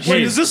 can we? Wait,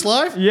 Hey, is this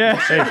live? Yeah.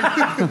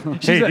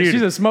 hey, dude.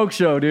 She's a smoke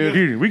show, dude.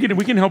 Dude, we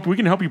can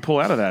help you pull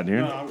out of that, dude.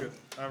 No, I'm good.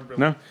 I'm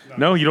good.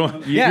 No, you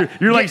don't. Yeah.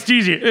 You're like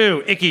Steezy.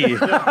 Ooh, icky.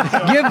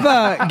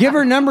 Give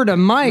her number to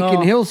Mike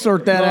and he'll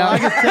sort that I out.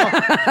 could tell.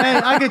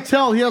 Hey, I could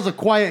tell he has a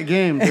quiet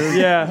game, dude.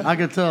 Yeah. I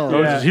could tell.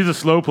 Oh, he's a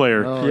slow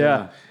player.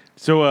 Yeah.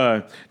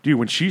 So, dude,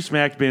 when she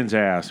smacked Ben's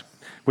ass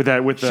with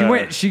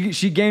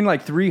She gained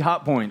like 3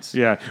 hot points.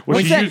 yeah. Well,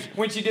 What's she that? used,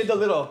 When she did the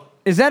little.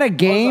 Is that a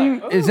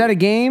game? Is that a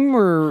game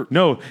or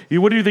no.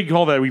 What do you think you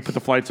call that? We put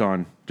the flights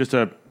on. Just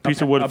a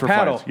piece of wood a for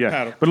paddle. flights. Yeah.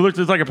 Paddle. But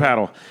it's like a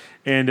paddle.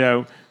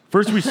 And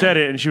first we said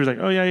it, and she was like,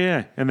 "Oh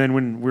yeah." And then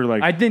when we were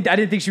like, I didn't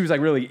think she was like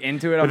really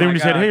into it. but then when we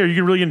said, "Hey, are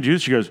you really gonna do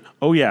this?" She goes,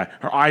 "Oh yeah."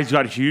 Her eyes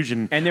got huge,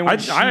 and then I when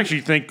she-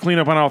 actually think clean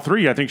up on all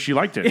 3. I think she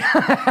liked it.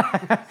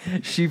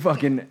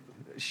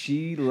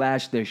 she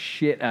lashed the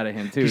shit out of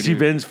him too. You see dude.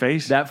 Ben's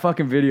face? That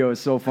fucking video is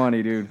so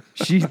funny, dude.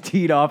 She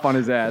teed off on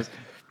his ass.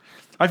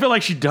 I feel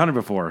like she'd done it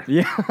before.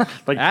 Yeah.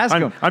 Like Ask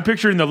I'm, him. I'm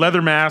picturing the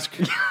leather mask.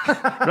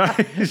 Right?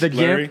 The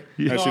Larry,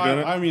 gimp. has No, she done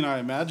it? I mean, I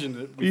imagined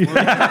it. Before.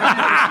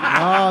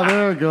 Oh,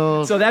 there it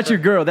goes. So that's your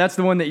girl. That's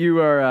the one that you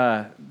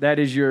are. That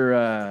is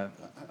your.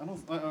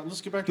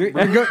 Let's get back to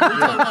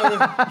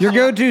the your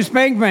go-to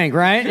spank bank,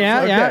 right?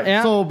 Yeah,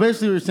 yeah. So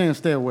basically, you're saying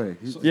stay away.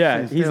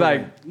 Yeah, he's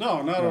like.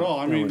 No, not at all.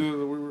 I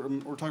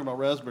mean, we're talking about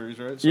raspberries,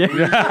 right? So Yeah.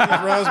 we're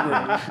talking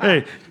raspberries.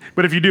 Hey,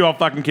 but if you do, I'll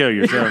fucking kill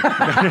you. So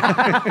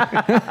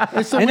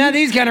And not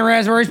these kind of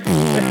raspberries.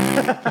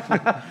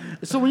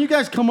 So when you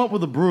guys come up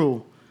with a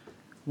brew,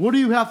 what do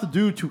you have to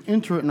do to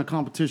enter it in a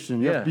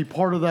competition? You have to Yeah. be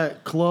part of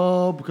that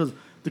club because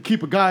to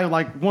keep a guy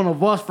like one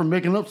of us from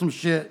making up some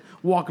shit,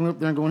 walking up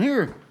there and going,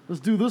 here,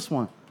 let's do this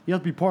one. You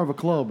have to be part of a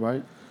club,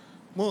 right?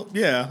 Well,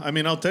 yeah. I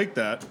mean, I'll take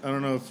that. I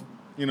don't know if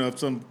if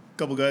some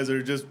couple guys that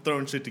are just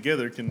throwing shit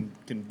together can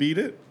beat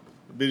it.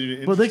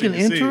 But they can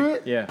enter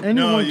it. Yeah. Anyone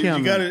No, can.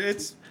 you got it.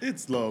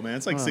 It's low, man.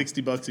 It's like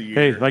 $60 a year.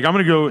 Hey, like I'm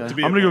gonna go. To I'm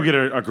be a gonna go part.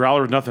 get a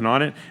growler with nothing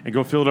on it and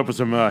go fill it up with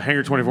some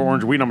Hanger 24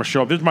 orange weed. And I'm gonna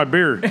show up. This is my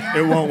beer.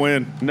 It won't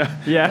win.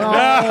 Yeah.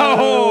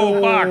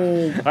 Oh,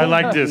 fuck! I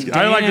like this.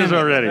 I like this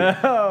already.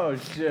 Oh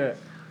shit.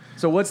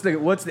 So what's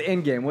the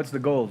end game? What's the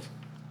goals?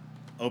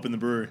 Open the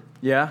brewery.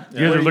 Yeah.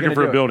 You guys are looking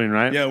for a building,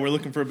 right? Yeah, we're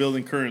looking for a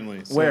building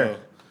currently. So, Where?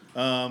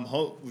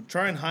 we're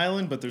trying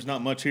Highland, but there's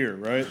not much here,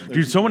 right?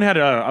 Dude, someone had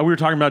we were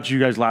talking about you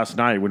guys last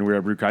night when we were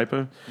at Brew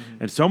Kaipa,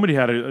 and somebody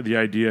had the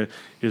idea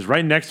is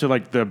right next to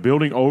like the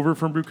building over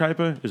from Brew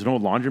Kaipa is an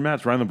old laundromat.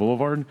 It's right on the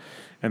boulevard,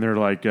 and they're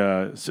like,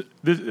 I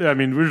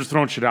mean, we're just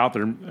throwing shit out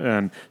there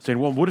and saying,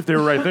 well, what if they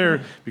were right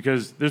there?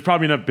 Because there's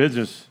probably enough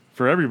business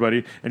for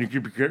everybody, and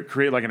you could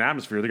create like an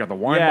atmosphere. They got the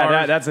wine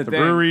bars, that's the the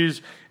thing.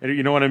 breweries, and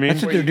you know what I mean.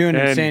 That's what they're doing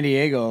in And- San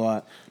Diego a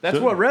lot. That's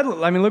what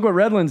Redlands. I mean, look what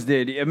Redlands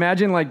did.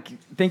 Imagine like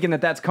thinking that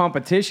that's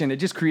competition. It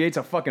just creates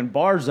a fucking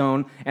bar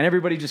zone, and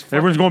everybody just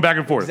Everyone's going back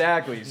and forth.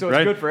 exactly. So it's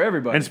Right? good for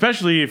everybody. And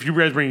especially if you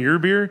guys bring your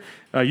beer,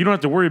 you don't have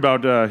to worry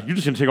about. You're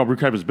just gonna take all Brew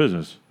Kaipa's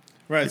business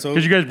right. So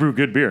because you guys brew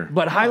good beer.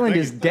 but Highland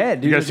thank is you.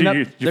 dead, dude. You guys see, There's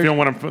you there's- feeling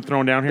what I'm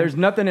throwing down here? There's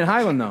nothing in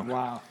Highland though.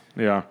 Wow.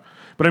 Yeah,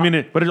 but I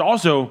mean, but it's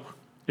also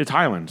it's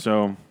Highland,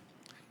 so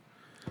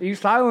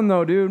East Highland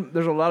though, dude.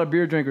 There's a lot of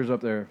beer drinkers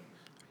up there.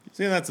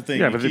 see, that's the thing.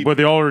 yeah, but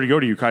they already go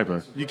to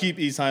Ukaipa. you keep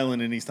East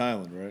Highland in East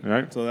Highland, right?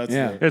 Right. So that's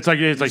Yeah. It's like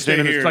stay staying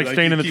in the, here, it's like like,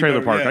 staying you in the keep trailer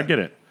every- park. yeah. I get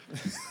it.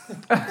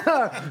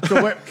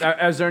 So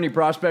is there any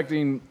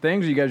prospecting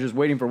things? Or you guys just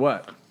waiting for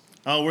what?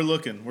 Oh, we're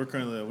looking. We're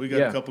currently. We got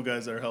Yeah. a couple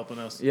guys that are helping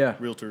us. Yeah.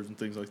 Realtors and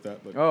things like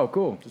that. But Oh,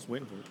 cool. just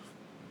waiting for it.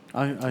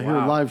 I hear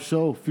live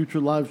show, future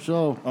live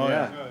show. Oh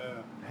yeah.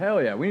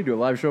 Hell yeah, we need to do a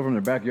live show from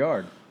their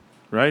backyard.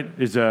 Right?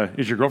 Is your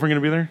girlfriend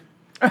gonna be there?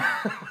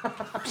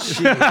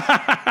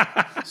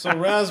 So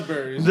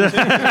raspberries.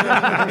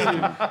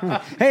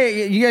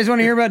 Hey, you guys want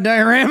to hear about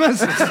dioramas?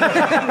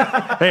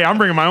 Hey, I'm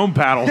bringing my own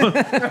paddle.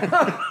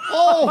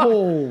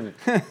 Oh!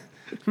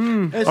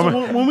 Hey,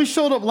 so when we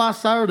showed up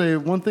last Saturday,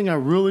 one thing I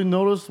really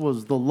noticed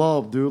was the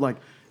love, dude. Like,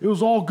 it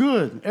was all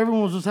good.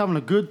 Everyone was just having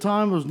a good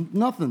time. There was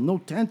nothing, no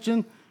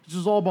tension. It's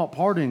just all about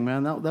partying,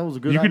 man. That was a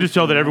good You could just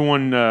tell that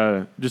atmosphere,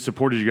 everyone just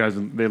supported you guys,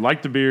 and they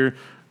liked the beer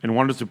and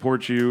wanted to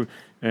support you.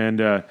 And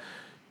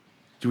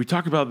do we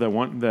talk about that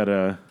one? That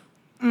I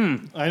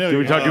know. did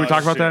we talk? Did we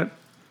talk about shit. that?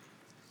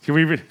 Can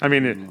we? I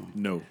mean,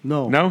 No.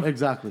 No, No?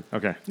 exactly.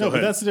 okay. No, but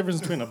ahead. that's the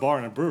difference between a bar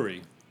and a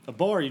brewery. A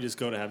bar, you just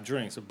go to have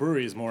drinks. A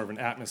brewery is more of an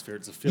atmosphere.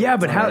 It's a feeling. Yeah,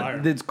 It's but an how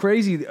environment. it's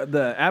crazy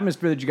the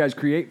atmosphere that you guys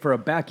create for a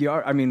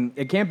backyard. I mean,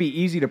 it can't be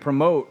easy to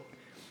promote.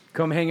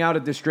 Come hang out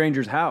at this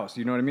stranger's house.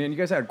 You know what I mean? You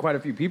guys had quite a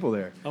few people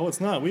there. Oh,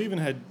 it's not. We even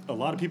had a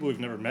lot of people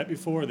we've never met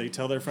before. They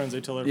tell their friends. They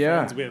tell their Yeah.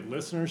 friends. We had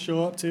listeners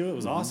show up too. It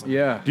was awesome.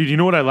 Yeah. Dude, you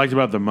know what I liked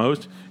about it the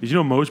most? Is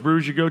most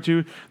breweries you go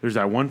to, there's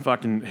that one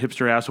fucking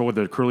hipster asshole with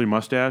a curly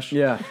mustache.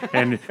 Yeah.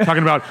 And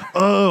talking about,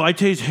 oh, I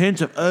taste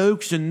hints of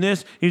oaks and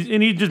this. He's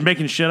just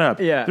making shit up.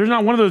 Yeah. There's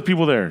not one of those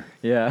people there.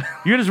 Yeah.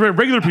 You just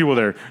regular people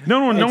there. No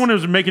one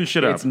is making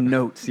shit up. It's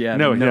notes. Yeah.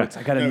 No, yeah. notes.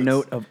 I got a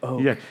note of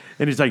oak. Yeah.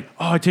 And he's like,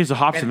 oh, I taste the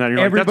hops in that. And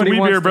you're like, that's a everybody wheat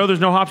wants beer, to- bro. There's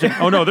no hops in it.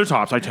 Oh, no, there's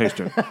hops. I taste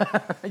it.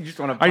 You just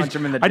want to punch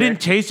him in the I dick.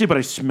 didn't taste it, but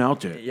I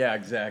smelt it. Yeah,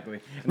 exactly.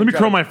 Let me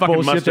curl my fucking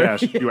bullshit there.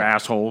 mustache, you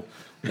asshole.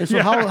 Hey,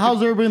 so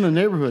how's everybody in the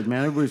neighborhood,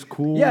 man? Everybody's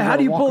cool. Yeah, how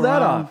do you walk pull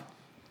that around. off?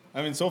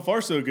 I mean, so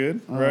far so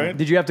good, right?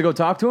 Did you have to go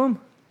talk to him?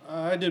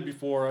 I did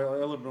before.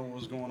 I let them know what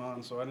was going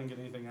on, so I didn't get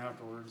anything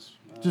afterwards.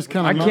 Just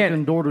kind I of can't-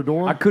 knocking door to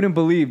door. I couldn't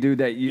believe, dude,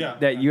 that you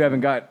Yeah. you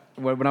haven't got.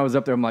 When I was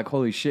up there, I'm like,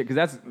 holy shit, because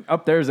that's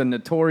up there is a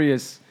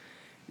notorious,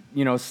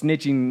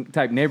 snitching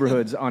type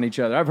neighborhoods on each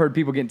other. I've heard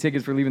people getting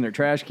tickets for leaving their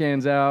trash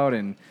cans out,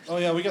 and Oh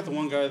yeah, we got the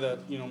one guy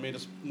that made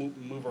us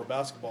move our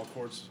basketball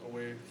courts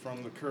away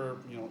from the curb,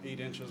 8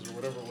 inches or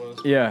whatever it was.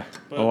 yeah,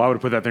 But, Oh, I would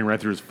have put that thing right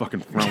through his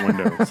fucking front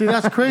window. See,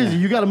 that's crazy.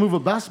 You got to move a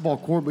basketball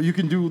court, but you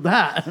can do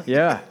that.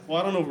 yeah, well,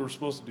 I don't know if we were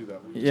supposed to do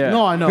that. We just- yeah.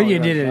 No, I know. But you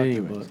yeah, did it exactly,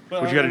 anyway.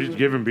 But But you got to just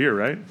give him beer,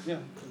 right? Yeah.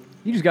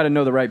 You just got to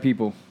know the right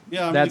people.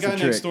 Yeah, I mean, That's the guy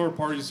the next trick. door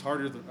parties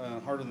harder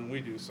than we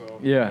do. So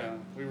Yeah.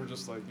 we were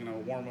just like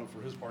warm up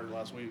for his party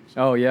last week.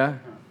 So, Oh yeah,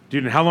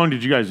 Dude, and how long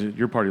did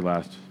your party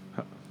last?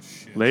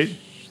 Late?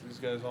 these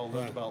guys all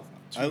left about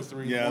 2 I- or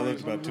 3. yeah, I in the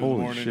left morning, about 2 something. in the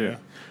Holy morning, shit. yeah.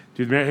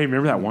 Dude, man, hey,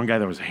 remember that one guy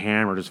that was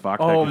hammered as fuck?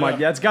 oh That my, guy-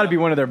 that's got to be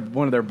one of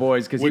their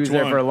boys because he Which was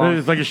there one? for a long.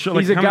 It's like a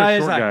He's a kind of guy a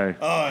short that's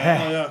guy. Oh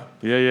yeah.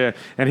 Yeah, yeah.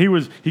 And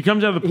he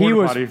comes out of the He porta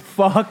was potty.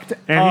 fucked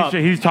And up.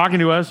 he's talking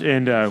to us,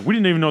 and we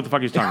didn't even know what the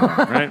fuck he's talking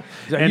about, right?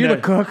 He's like, and, you the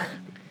cook?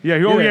 Yeah,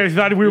 You're he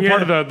thought we were you're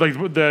part of the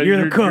you're the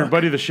your cook.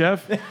 buddy the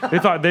chef.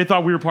 They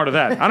thought we were part of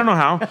that. I don't know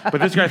how, but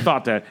this guy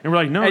thought that, and we're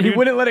like, no, And dude. he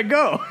wouldn't let it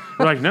go.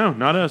 We're like, no,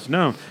 not us,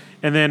 no.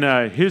 And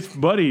then his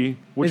buddy,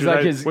 which He's is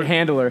like his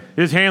handler.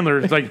 his handler,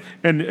 is like,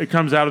 and it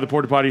comes out of the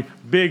porta potty,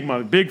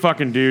 big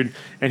fucking dude,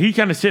 and he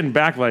kind of sitting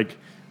back like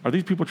are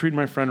these people treating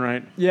my friend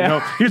right? Yeah. You know,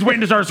 he's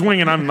waiting to start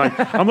swinging. I'm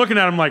looking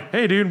at him like,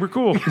 hey, dude, we're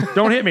cool.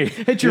 Don't hit me.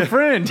 Hit your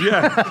friend.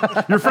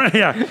 Yeah, your friend.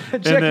 Yeah,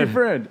 Check your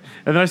friend.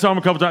 And then I saw him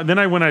a couple times.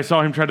 Then when I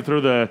saw him try to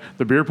throw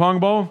the beer pong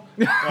ball,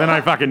 then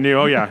I fucking knew.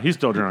 Oh yeah, he's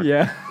still drunk.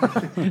 Yeah.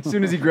 As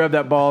soon as he grabbed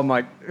that ball, I'm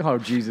like, oh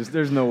Jesus,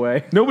 there's no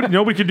way.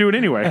 Nobody could do it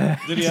anyway.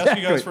 Did he ask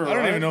you guys for a I don't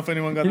ride? even know if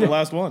anyone got the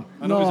last one.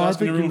 I know No, I he's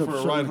asking think he everyone ended for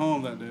up a ride showing.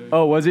 home that day.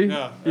 Oh, was he?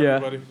 Yeah,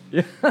 everybody.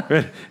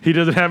 He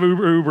doesn't have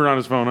Uber on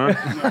his phone,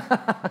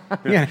 huh?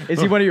 Yeah.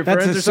 Is he one of your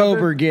That's friends a or something?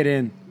 sober get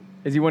in.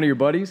 Is he one of your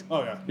buddies?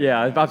 Oh, yeah.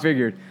 Yeah, I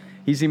figured.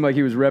 He seemed like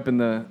he was repping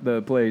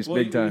the place Well,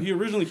 big time. He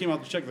originally came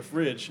out to check the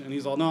fridge, and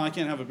he's all, "No, I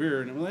can't have a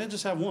beer." And I'm like,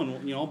 "Just have one.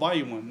 You know, I'll buy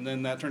you one." And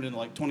then that turned into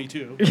like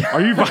 22. Are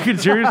you fucking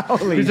serious?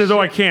 Holy He says, "Oh,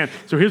 I can't."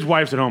 So his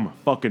wife's at home,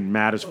 fucking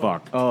mad as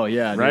fuck. Oh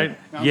yeah, dude. Right? I'm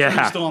sure he's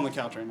Yeah. still on the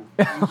couch right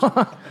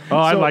now. Oh,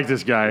 I like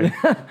this guy.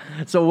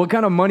 So what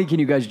kind of money can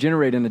you guys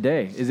generate in a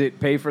day? Is it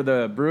pay for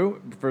the brew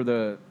for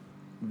the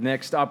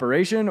next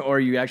operation, or are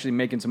you actually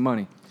making some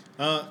money?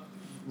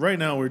 Right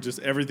now, we're just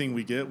everything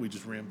we get, we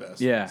just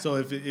reinvest. Yeah. So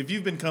if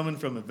you've been coming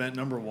from event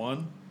number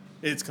 1,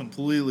 it's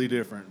completely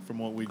different from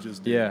what we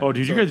just did. Yeah. Oh,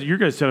 dude, your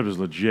guys' setup is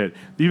legit.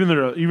 Even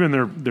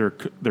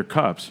their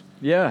cups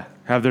Yeah.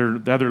 have their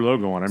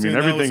logo on. I mean, And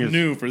everything that was is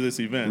new for this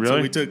event. So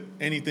Really? we took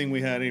anything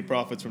we had, any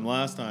profits from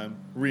last time,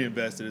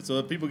 reinvested it, so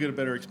that people get a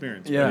better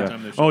experience. Yeah. Every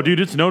time they show Oh, up. dude,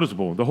 it's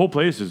noticeable. The whole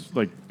place is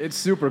like It's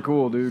super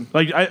cool, dude.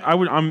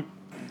 I'm.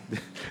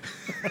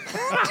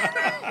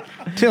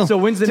 Tilt. So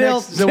when's the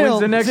tilt, next? So when's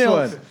the next tilt,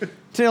 one?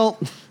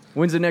 Tilt.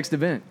 When's the next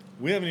event?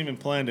 We haven't even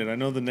planned it. I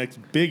know the next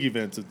big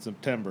event's in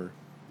September.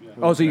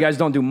 Oh, so you guys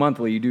don't do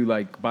monthly? You do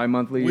like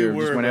bi-monthly or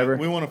just whenever?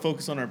 We want to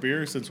focus on our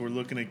beer since we're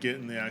looking at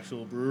getting the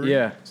actual brewery.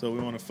 Yeah. So we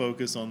want to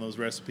focus on those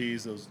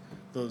recipes,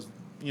 those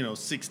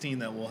 16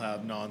 that we'll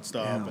have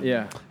nonstop. and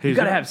Yeah. Hey, You is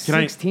gotta that- have can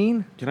I-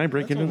 16. Can I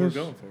break That's into what this?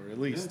 we're going for, at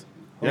least.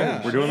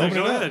 Yeah, we're doing Open this.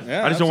 it up.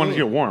 Yeah, I just don't want it to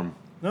get absolutely. warm.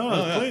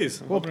 No,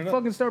 please. Well, Open it up.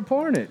 fucking start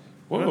pouring it.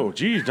 Whoa,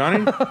 geez,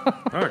 Johnny.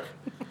 Fuck.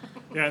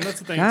 Yeah, and that's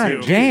the thing God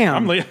too. damn.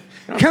 I'm late.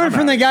 Coming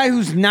from the guy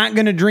who's not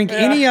going to drink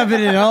any of it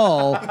at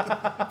all.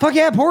 Fuck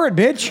yeah, pour it,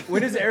 bitch.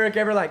 When is Eric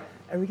ever like,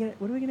 what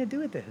are we gonna do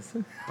with this?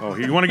 Oh,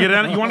 you want to get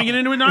in? You want to get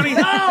into it, Donnie?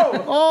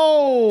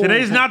 Oh!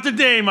 Today's not the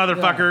day,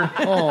 motherfucker.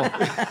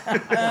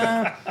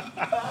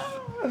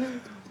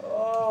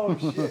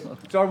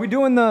 So are we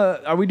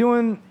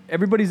doing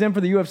everybody's in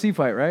for the UFC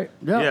fight, right?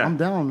 Yeah, I'm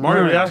down. man.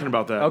 Mario was asking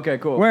about that. Okay,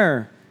 cool.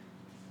 Where?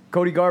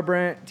 Cody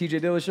Garbrandt,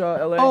 TJ Dillashaw,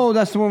 LA. Oh,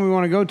 that's the one we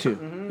want to go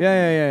to.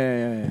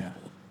 Yeah.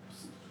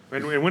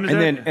 And when is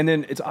and that?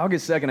 then it's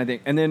August 2nd, I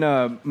think. And then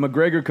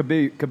McGregor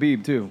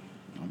Khabib too.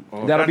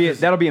 Oh,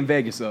 that'll be in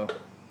Vegas though.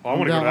 Oh, I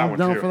want to go to that I'm one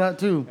down too. for that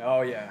too.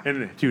 Oh yeah.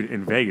 And dude,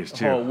 in Vegas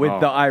too. Oh, with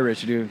the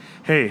Irish dude.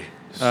 Hey.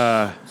 Sons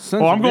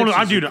I'm of going. bitches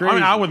I'm are dude. I'm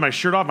crazy. out with my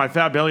shirt off, my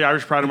fat belly,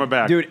 Irish pride on my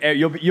back. Dude,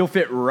 you'll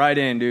fit right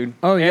in, dude.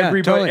 Oh, yeah,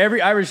 Everybody, totally.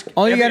 every Irish.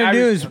 All you every got to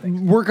do Irish- is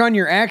work on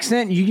your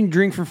accent. You can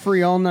drink for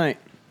free all night.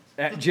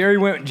 Jerry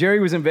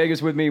was in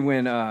Vegas with me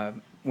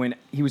when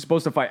he was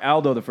supposed to fight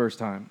Aldo the first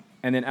time,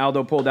 and then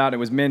Aldo pulled out. It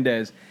was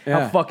Mendez.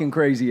 Yeah. How fucking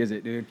crazy is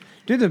it, dude?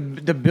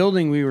 Dude, the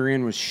building we were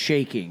in was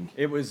shaking.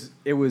 It was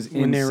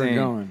insane. When they were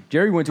going.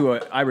 Jerry went to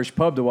an Irish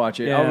pub to watch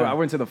it. Yeah. I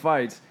went to the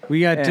fights.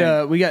 We got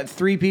And- we got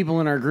 3 people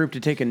in our group to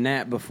take a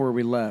nap before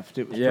we left.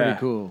 It was pretty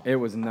cool. It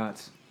was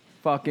nuts.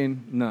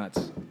 Fucking nuts.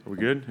 Are we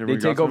good? They Everybody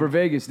got take over some?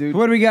 Vegas, dude.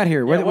 What do we got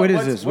here? Yeah, What is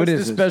what's- this? What What's is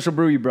this this? special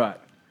brew you brought?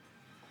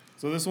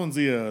 So this one's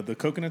the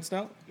coconut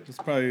stout. It's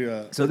probably. So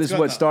it's this is got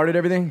what the- started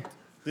everything?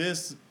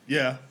 This,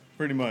 yeah,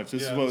 pretty much.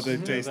 This is what they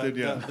tasted.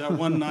 That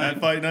one night.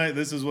 That fight night.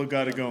 This is what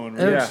got it going.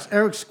 Right?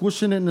 Eric's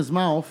squishing it in his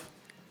mouth.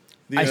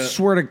 The, I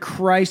swear to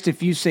Christ,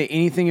 if you say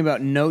anything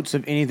about notes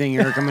of anything,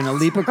 Eric, I'm going to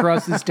leap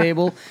across this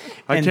table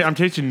and, I'm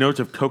tasting notes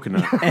of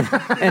coconut.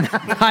 and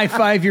high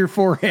five your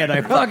forehead.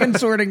 I fucking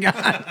swear to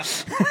God.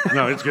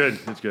 No, it's good.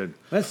 It's good.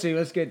 Let's see.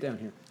 Let's get down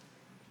here.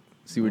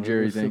 See what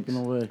Jerry thinks.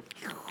 Sipping away.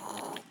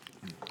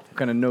 What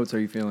kind of notes are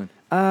you feeling?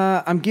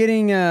 I'm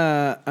getting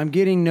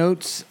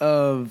notes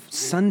of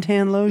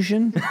suntan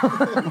lotion,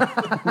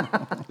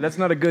 That's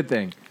not a good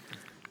thing.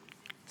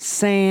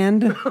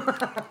 sand.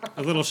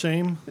 A little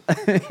shame.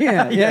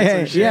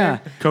 Yeah.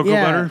 Cocoa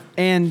butter?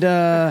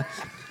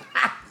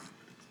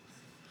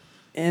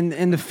 And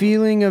and the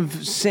feeling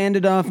of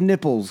sanded off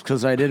nipples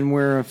because I didn't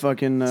wear a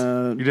fucking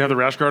You didn't have the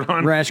rash guard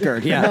on? rash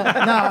guard. Yeah.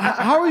 Now,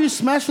 how are you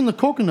smashing the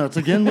coconuts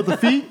again with the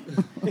feet?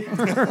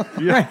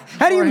 Right.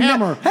 How do you Or a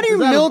hammer. How do you Is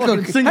that a milk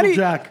fucking single how do you,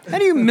 jack? How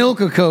do you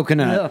milk a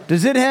coconut? Yeah.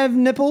 Does it have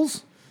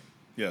nipples?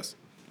 yes,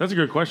 That's a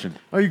good question.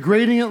 Are you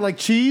grating it like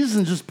cheese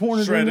and just pouring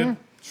it in shredded, there?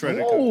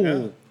 shredded.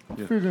 Oh,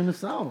 Yeah. figuring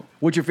this out.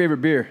 What's your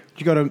favorite beer? Did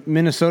you go to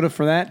Minnesota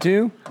for that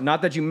too?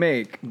 Not that you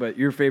make, but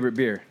your favorite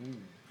beer.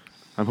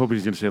 I'm hoping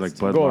he's going to say like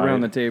Bud Go Light.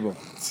 around the table.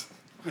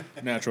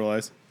 Natural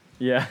ice.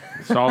 Yeah.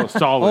 Solid.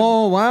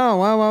 Oh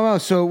wow!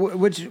 So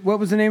what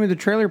was the name of the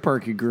trailer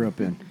park you grew up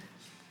in?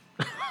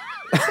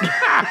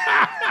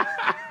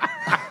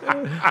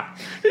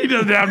 He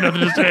doesn't have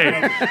nothing to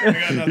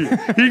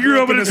say. He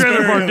grew up in a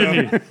trailer park,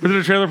 didn't he? Was it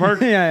a trailer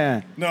park?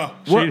 Yeah, No,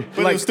 What?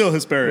 but it was still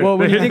Hesperian. Well,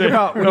 when you think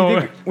about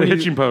The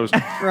hitching post.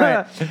 yeah.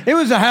 Right. It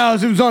was a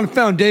house. It was on a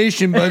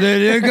foundation, but they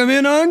didn't come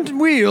in on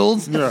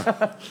wheels.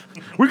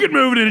 We could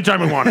move it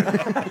anytime we wanted.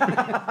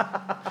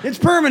 It's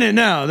permanent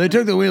now. They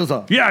took the wheels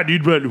off. Yeah,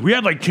 dude, but we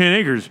had like 10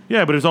 acres.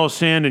 Yeah, but it's all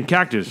sand and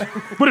cactus.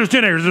 But it was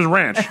 10 acres. It was a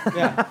ranch.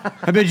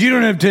 I bet you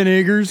don't have 10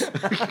 acres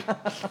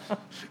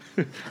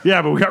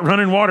Yeah, but we got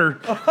running water.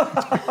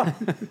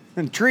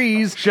 and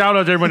trees. Shout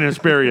out to everybody in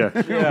Hesperia.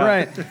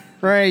 Right.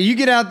 Right. You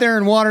get out there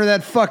and water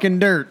that fucking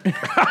dirt.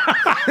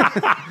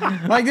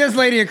 Like this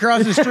lady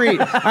across the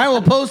street. I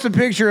will post a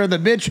picture of the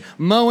bitch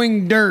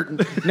mowing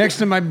dirt next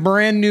to my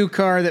brand new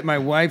car that my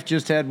wife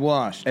just had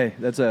washed. Hey,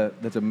 that's a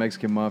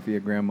Mexican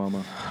mafia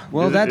grandmama.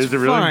 Well, Is it- that's is it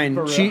really?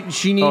 fine.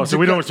 She needs Oh, so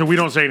we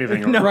don't say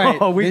anything. No, Right.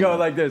 we go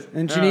like this.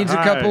 and she needs a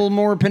Hi. couple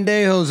more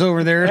pendejos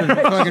over there to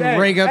fucking Hey,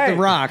 rake up hey. the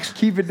rocks.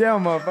 Keep it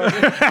down, motherfucker.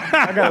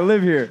 I gotta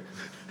live here.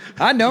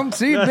 I don't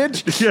see it,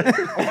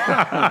 bitch.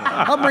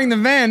 I'll bring the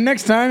van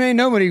next time. Ain't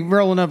nobody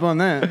rolling up on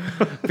that.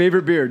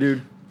 Favorite beer,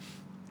 dude.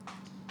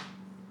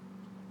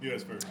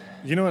 U.S. first.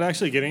 You know what?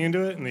 Actually, getting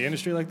into it in the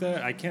industry like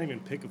that, I can't even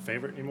pick a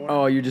favorite anymore.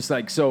 Oh, you're just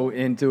like so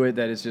into it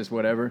that it's just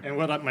whatever. And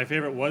my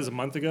favorite was a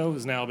month ago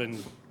has now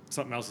been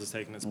something else has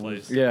taken its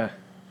place. Yeah.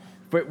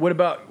 But what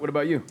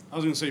about you? I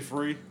was gonna say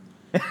free.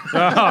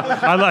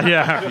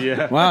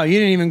 Yeah. Wow, you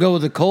didn't even go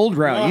with the cold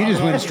route. You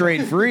just went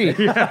straight free.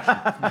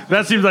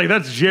 That seems like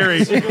that's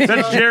Jerry.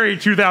 That's Jerry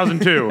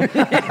 2002.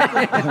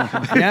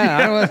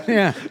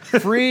 Yeah.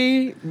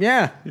 Free.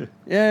 Yeah.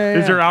 Yeah.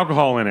 Is there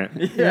alcohol in it?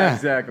 Yeah.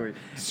 Exactly.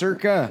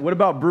 Circa. What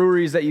about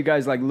breweries that you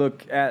guys like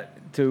look at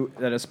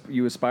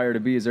you aspire to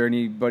be? Is there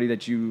anybody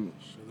that you?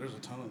 There's a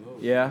ton of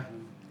those. Yeah.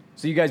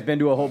 So you guys been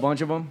to a whole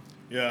bunch of them?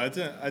 Yeah,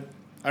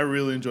 I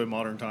really enjoy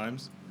Modern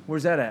Times.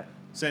 Where's that at?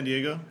 San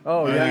Diego.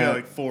 Oh, yeah. They got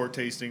like 4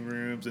 tasting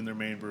rooms in their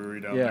main brewery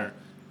down Yeah. there,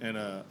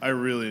 and I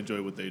really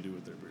enjoy what they do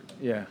with their beer.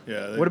 Yeah.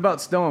 Yeah, What about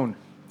Stone?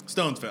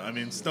 Stone's? I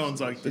mean, Stone's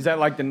like Is that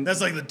like the?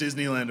 that's like the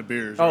Disneyland of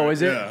beers. Oh, right?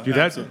 is it? Yeah, Dude,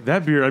 absolutely.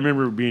 that beer, I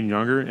remember being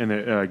younger and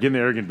getting the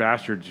Arrogant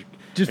Bastards.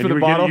 Just and for the you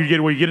would bottle?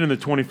 You get in the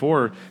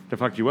 24 to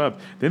fuck you up.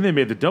 Then they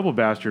made the Double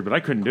Bastard, but I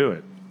couldn't do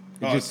it.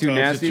 Oh, just it's too tough.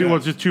 nasty? Too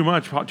much, just too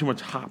much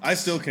hops. I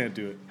still can't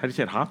do it. How do you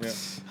say it?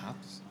 Hops? Yeah.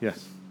 Hops.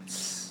 Yes.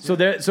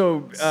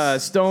 So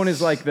Stone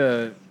is like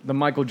the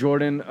Michael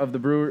Jordan of the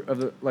brewer of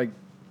the like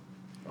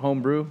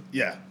home brew.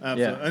 Yeah,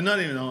 absolutely. Yeah. And not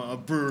even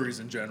breweries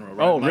in general,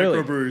 right? Oh, really?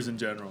 Microbreweries in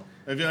general.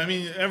 I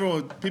mean,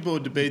 people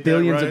would debate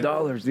Billions that, right? of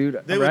dollars,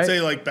 dude. They right? would say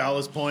like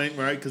Ballast Point,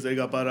 right? Because they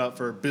got bought out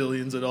for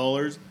billions of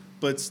dollars.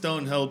 But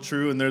Stone held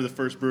true, and they're the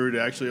first brewery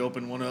to actually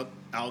open one up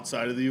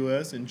outside of the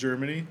U.S. in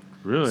Germany.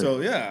 Really?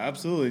 So yeah,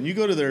 absolutely. And you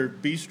go to their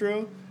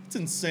bistro, it's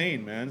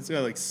insane, man. It's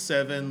got like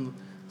seven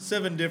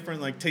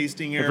different like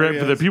tasting areas.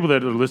 For the people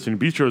that are listening,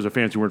 bistro is a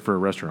fancy word for a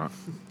restaurant.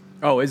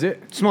 Oh, is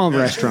it? Small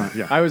restaurant.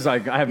 Yeah. I was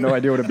like, I have no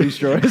idea what a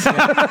bistro is.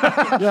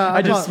 Yeah,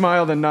 I just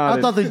smiled and nodded.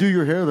 I thought they do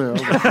your hair there.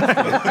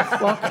 I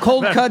was like,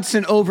 Cold cuts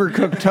and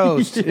overcooked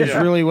toast is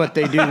really what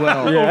they do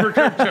well.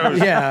 Overcooked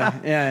toast. Yeah.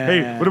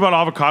 Hey, what about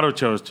avocado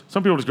toast?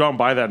 Some people just go out and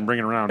buy that and bring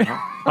it around.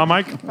 Huh,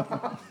 Mike?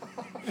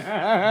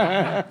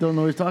 don't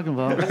know what he's talking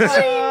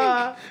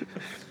about.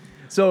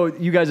 So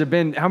you guys have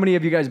been? How many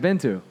have you guys been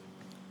to?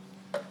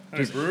 How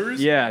many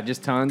breweries? Yeah,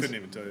 just tons. Couldn't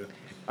even tell you.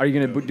 Are you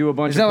gonna do a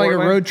bunch? Is that of like a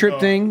Portland? road trip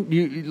thing?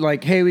 You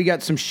like, hey, we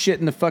got some shit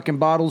in the fucking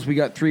bottles. We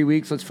got 3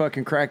 weeks. Let's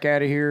fucking crack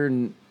out of here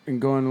and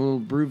go on a little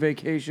brew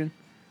vacation.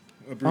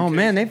 Oh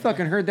man, they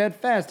fucking heard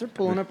that fast. They're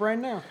pulling up right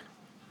now.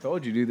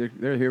 Told you, dude.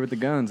 They're here with the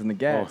guns and the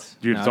gats.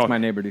 dude, Nah, it's that's all- my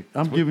neighbor, dude.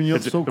 I'm giving you up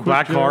It's so a quick.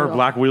 black car, Jared.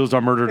 black wheels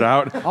are murdered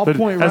out. I'll But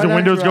point as right the at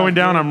window's you going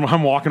out down,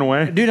 I'm walking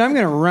away. Dude, I'm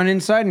gonna run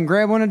inside and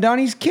grab one of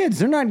Donnie's kids.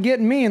 They're not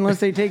getting me unless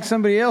they take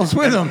somebody else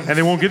with them. And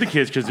they won't get the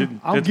kids because I'm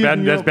that's giving bad.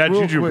 you that's up bad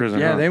real juju in quick. prison.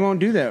 Yeah, huh? they won't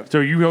do that.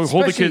 So you hold the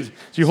Especially- kids.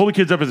 So you hold the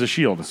kids up as a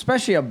shield,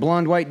 Especially a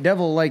blonde white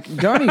devil like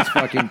Donnie's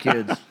fucking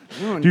kids.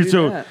 We won't dude. do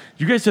So that.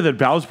 you guys said that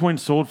Ballast Point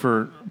sold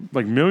for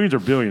like millions or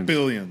billions?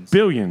 Billions.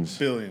 Billions.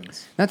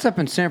 Billions. That's up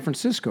in San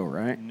Francisco,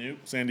 right? Nope.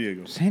 San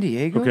Diego. San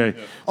Diego. Okay.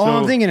 Oh, So-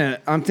 I'm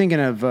thinking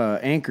of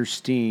Anchor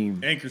Steam.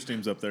 Anchor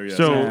Steam's up there, yeah.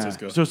 So, San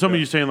Francisco. so some Yeah. of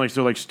you saying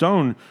like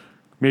Stone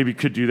maybe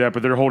could do that,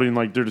 but they're holding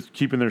like they're just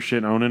keeping their shit,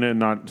 and owning it, and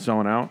not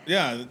selling out.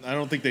 Yeah, I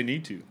don't think they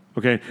need to.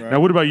 Okay. Now,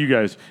 what about you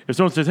guys? If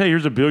someone says, "Hey,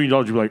 here's $1 billion,"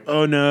 you'd be like,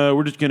 "Oh no,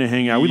 we're just gonna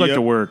hang out. We'd like Yep.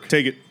 to work."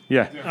 Take it.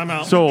 Yeah. I'm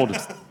out. Sold.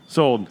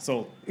 Sold.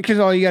 Sold. Because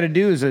all you got to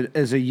do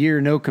is a year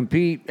no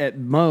compete at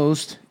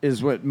most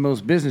is what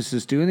most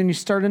businesses do, and then you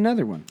start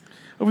another one.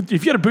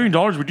 If you had $1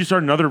 billion, would you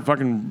start another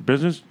fucking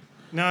business?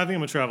 No, I think I'm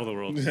gonna travel the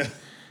world.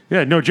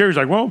 Yeah. No. Jerry's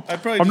like, well,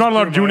 I'd probably I'm not just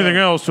allowed to brew do my anything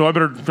own. else, so I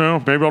better,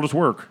 maybe I'll just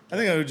work. I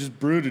think I would just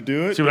brew to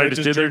do it. See what but I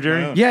just did there, drink my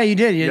Jerry? own. Yeah, you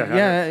did.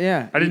 Yeah,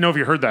 Yeah. I didn't know if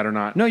you heard that or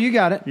not. No, you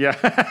got it. Yeah.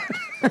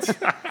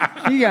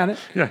 You got it.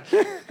 Yeah.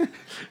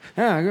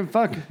 Yeah, good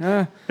fuck.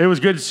 It was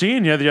good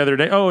seeing you the other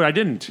day. Oh, I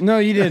didn't. No,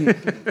 you didn't.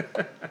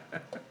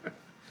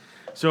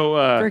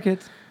 So,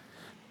 Crickets.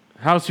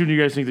 how soon do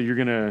you guys think that you're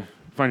gonna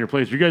find your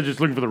place? You guys just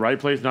looking for the right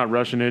place, not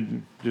rushing it.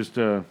 Just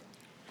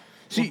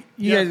So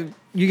you guys,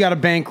 you got a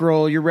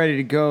bankroll. You're ready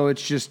to go.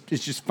 It's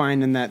just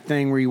finding that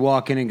thing where you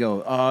walk in and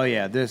go, oh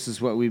yeah, this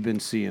is what we've been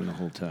seeing the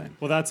whole time.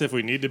 Well, that's if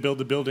we need to build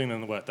the building,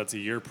 and that's a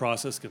year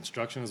process.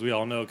 Construction, as we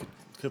all know,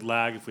 could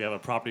lag. If we have a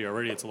property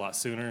already, it's a lot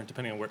sooner,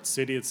 depending on what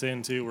city it's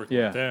into, working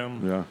with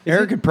them. Yeah.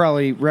 Eric could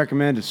probably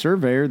recommend a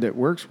surveyor that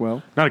works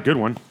well. Not a good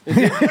one.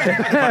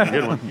 Not a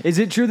good one. Is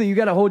it true that you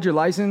got to hold your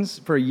license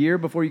for a year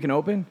before you can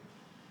open?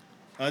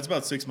 It's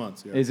about 6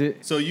 months. Yeah. Is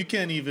it? So you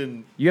can't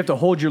even. You have to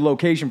hold your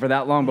location for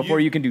that long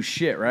before you can do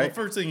shit, right?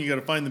 Well, first thing you got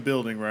to find the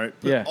building, right?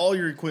 Put all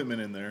your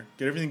equipment in there,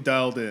 get everything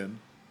dialed in,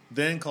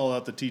 then call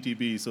out the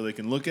TTB so they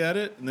can look at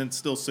it, and then it's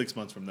still 6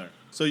 months from there.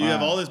 So you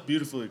have all this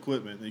beautiful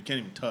equipment that you can't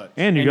even touch.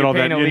 And you got all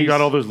that. And you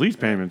got all those lease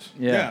payments.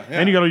 Yeah.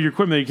 And you got all your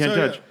equipment that you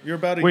can't touch. You're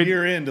about a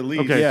year in to lease.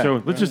 Okay,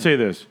 so let's just say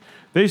this.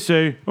 They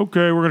say,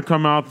 okay, we're going to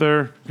come out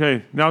there.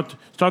 Okay, now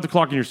start the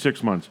clock in your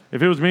 6 months.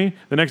 If it was me,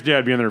 the next day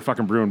I'd be in there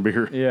fucking brewing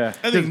beer. Yeah.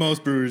 I think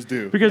most brewers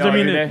do. Because,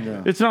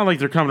 it's not like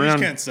they're coming You around.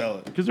 just can't sell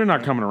it. Because they're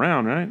not coming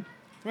around, right?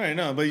 Right,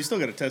 no, but you still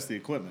got to test the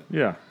equipment.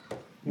 Yeah.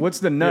 What's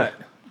the nut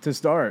to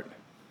start?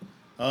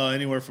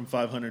 Anywhere from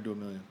 500 to $1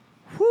 million.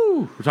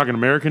 Whew. We're talking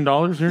American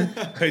dollars here?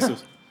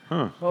 Pesos.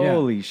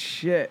 Holy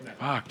shit.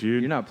 Fuck,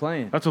 dude. You're not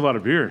playing. That's a lot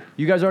of beer.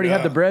 You guys already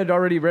have Yeah. the bread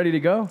already ready to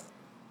go?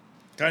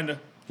 Kinda.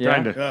 Yeah.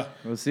 Kinda. Yeah.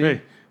 We'll see.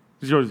 Hey,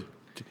 it's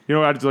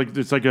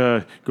like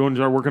go and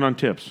start working on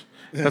tips.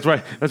 That's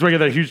why I got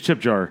that huge tip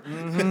jar.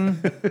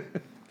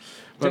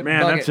 But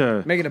man, Bucket.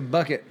 that's Make it a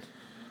bucket.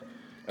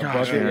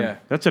 gosh, man, yeah.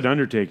 that's an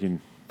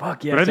undertaking.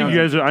 Fuck yeah. But I think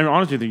sounds- you guys, I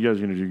honestly think you guys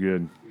are gonna do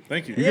good.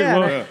 Thank you.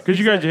 Yeah. Because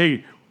you guys,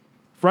 hey,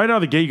 right out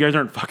of the gate, you guys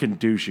aren't fucking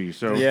douchey.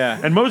 So Yeah.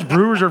 and most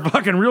brewers are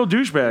fucking real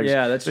douchebags.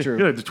 Yeah, that's true.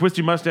 You know, the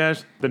twisty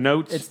mustache, the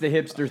notes. It's the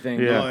hipster thing.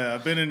 Yeah. Oh, yeah.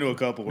 I've been into a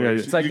couple where Yeah, you,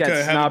 it's like you that kind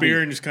of have a snobby-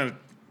 beer and just kind of,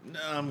 no,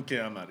 I'm okay,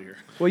 I'm out of here.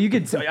 Well, you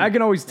could. I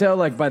can always tell,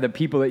 like, by the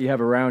people that you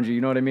have around you. You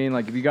know what I mean?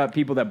 Like, if you got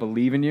people that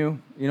believe in you,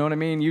 you know what I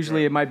mean?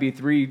 Usually, it might be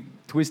 3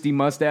 twisty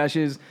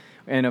mustaches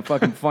and a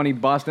fucking funny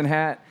Boston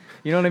hat.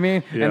 You know what I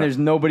mean? Yeah. And there's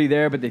nobody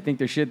there, but they think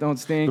their shit don't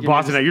stink. The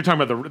Boston hat. You're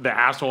talking about the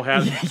asshole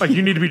hat. Like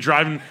you need to be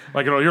driving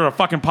like you're a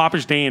fucking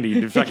popish dandy.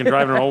 You're fucking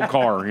driving an old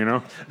car. You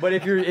know. But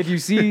if you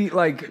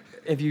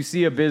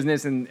see a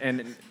business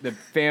and the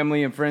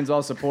family and friends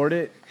all support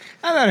it,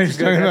 I thought he was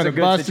good- talking that's about a a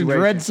good Boston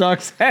situation. Red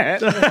Sox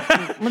hat.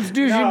 What's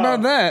douchey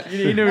about that?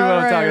 you knew what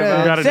I'm talking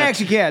about. Got it.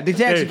 Taxi cab, the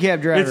taxi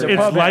cab driver. It's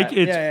pub like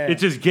hat.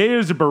 it's as gay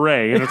as a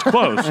beret, and it's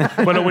close.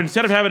 But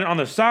instead of having it on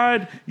the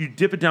side, you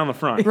dip it down the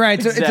front.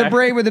 Right, so it's a Exactly.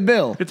 beret with a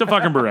bill. It's a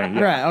fucking beret.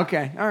 Yeah. Right,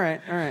 okay, all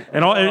right.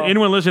 And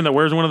anyone listening that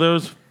wears one of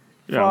those,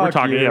 yeah, we're Fuck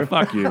talking. you. Yeah,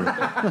 fuck you.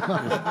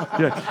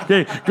 Yeah.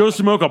 Hey, go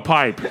smoke a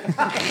pipe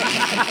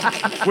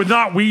with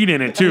not weed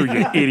in it too,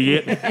 you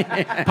idiot.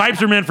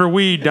 Pipes are meant for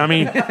weed,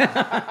 dummy.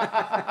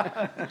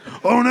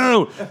 Oh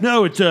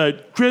no, it's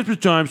Christmas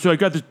time, so I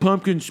got this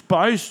pumpkin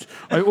spice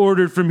I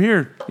ordered from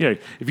here. Yeah,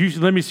 if you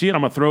let me see it,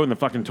 I'm gonna throw it in the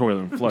fucking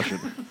toilet and flush it.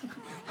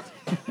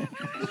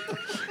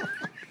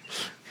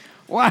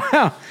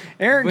 Wow,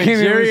 Eric When came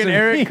in Jerry with and some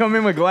Eric heat. come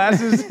in with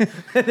glasses,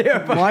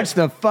 Watch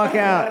the fuck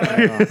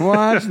out.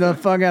 Watch the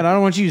fuck out. I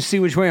don't want you to see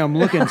which way I'm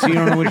looking, so you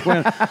don't know which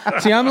way.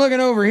 See, I'm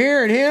looking over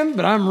here at him,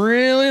 but I'm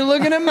really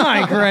looking at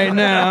Mike right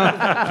now.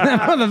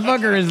 That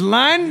motherfucker is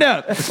lined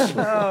up.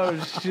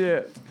 oh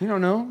shit! You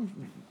don't know?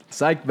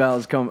 Psych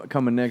Val's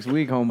coming next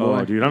week,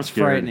 homeboy. Oh, dude, I'm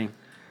scared. Frightening.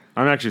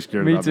 I'm actually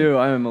scared. Me about too.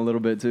 I am a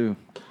little bit too.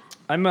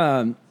 I'm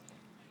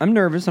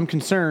nervous. I'm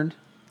concerned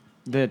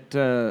that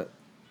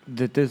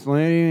this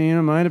lady,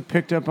 might have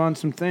picked up on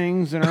some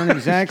things that aren't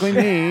exactly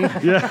me.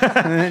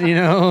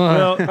 Yeah.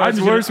 Well, It's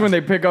worse when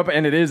they pick up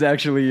and it is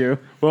actually you.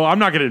 Well, I'm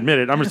not going to admit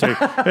it. I'm going to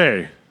say,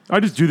 hey, I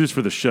just do this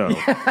for the show.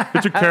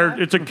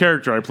 It's a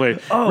character I play.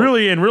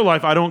 Really, in real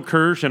life, I don't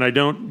curse and I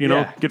don't,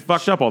 Yeah. get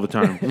fucked up all the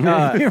time.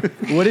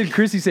 What did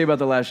Chrissy say about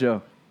the last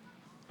show?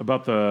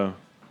 About the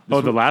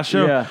last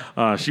show?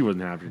 Yeah. She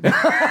wasn't happy.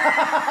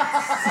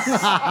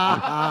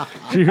 How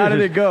did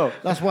it go?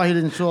 That's why he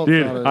didn't show up.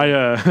 Dude,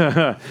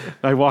 Saturday.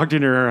 I walked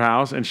into her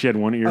house and she had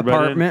one earbud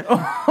Apartment.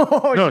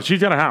 in. No, she's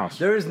got a house.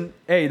 There's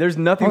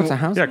nothing. Oh, it's a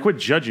house? Yeah, quit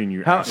judging,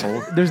 you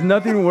asshole. There's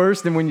nothing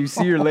worse than when you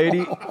see your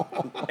lady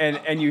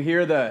and you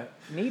hear the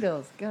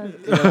Needles, guns.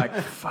 you're like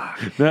fuck,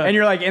 and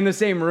you're like in the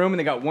same room and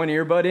they got one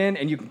earbud in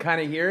and you can kind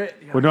of hear it.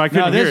 You're Well, no, I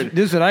couldn't No, hear this, it.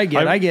 this is what I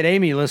get. I- I get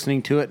Amy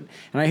listening to it,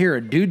 and I hear a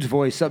dude's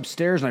voice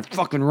upstairs, and I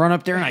fucking run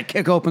up there, and I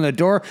kick open the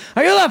door.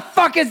 Who the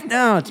fuck is...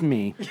 No, it's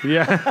me.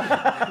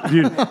 Yeah.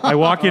 Dude, I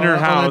walk in her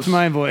house. That's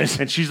my voice.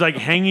 And she's like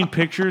hanging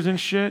pictures and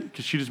shit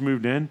because she just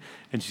moved in.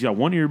 And she's got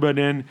one earbud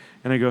in.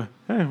 And I go,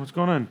 hey, what's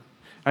going on?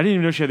 I didn't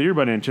even know she had the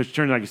earbud in. So she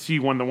turns and I can see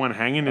the one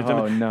hanging. It's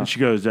Oh, in, no. And she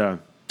goes,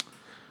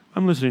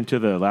 I'm listening to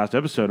the last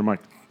episode. I'm like,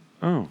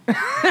 oh.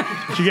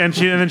 and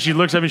then she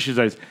looks at me and she's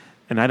like,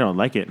 and I don't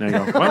like it. And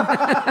I go,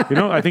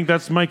 well, I think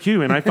that's my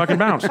cue. And I fucking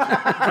bounced.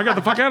 I got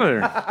the fuck out of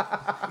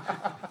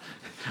there.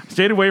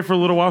 Stayed away for a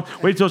little while.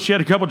 Wait till she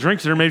had a couple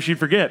drinks in her. Maybe she'd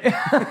forget.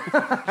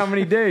 How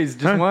many days?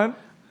 Just one?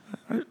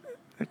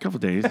 A couple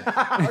days. A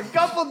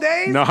couple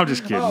days? No, I'm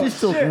just kidding. He's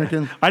still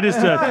drinking. I just,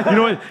 you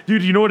know what,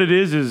 dude? You know what it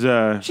is?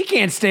 She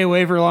can't stay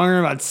away for longer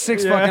than about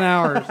 6 fucking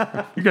hours.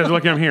 You guys are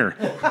lucky I'm here.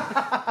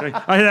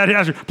 I had to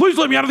ask her, please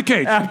let me out of the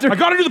cage. I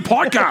got to do the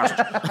podcast.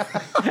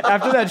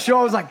 After that show,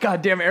 I was like,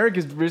 God damn, Eric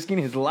is risking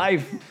his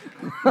life.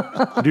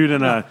 Dude,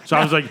 and so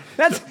I was like,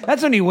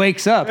 That's when he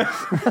wakes up.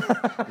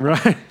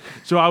 right?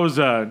 So I was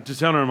just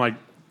telling her, I'm like,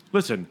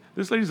 listen,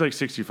 this lady's like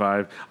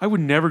 65. I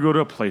would never go to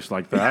a place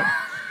like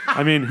that.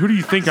 I mean, who do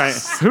you think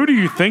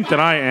that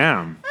I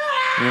am?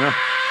 You know?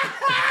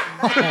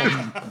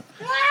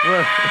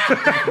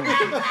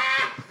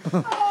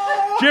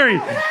 Jerry,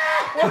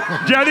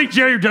 I think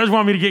Jerry does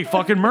want me to get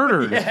fucking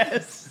murdered.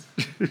 Yes.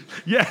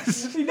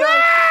 Yes. He does.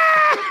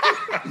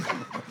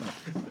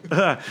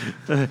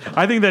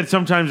 I think that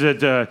sometimes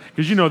because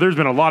there's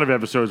been a lot of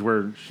episodes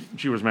where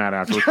she was mad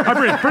afterwards.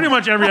 Pretty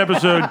much every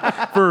episode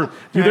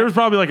there was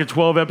probably like a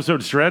 12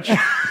 episode stretch.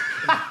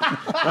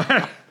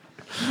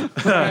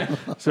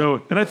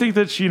 So, and I think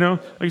that she, like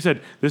I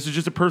said, this is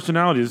just a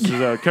personality. This is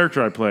a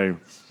character I play.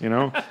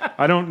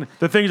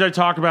 The things I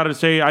talk about and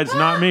say, it's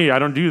not me. I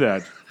don't do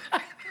that.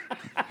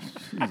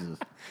 Jesus.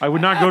 I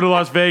would not go to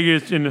Las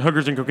Vegas in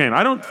hookers and cocaine.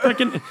 I don't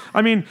fucking.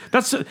 I mean,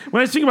 that's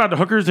when I think about the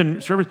hookers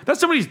and strippers. That's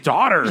somebody's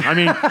daughter. I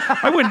mean,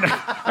 I wouldn't.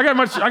 I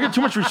got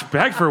too much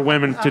respect for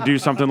women to do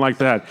something like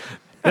that.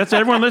 That's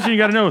everyone listening. You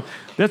got to know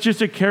that's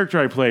just a character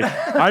I play.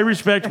 I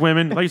respect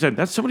women. Like I said,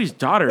 that's somebody's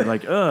daughter.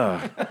 Like,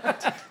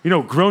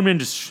 grown men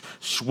just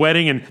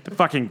sweating and the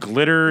fucking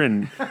glitter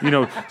and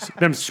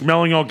them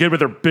smelling all good with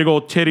their big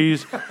old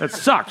titties. That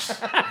sucks.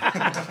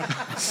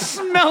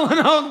 Smelling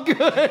all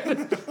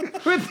good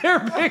with their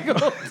big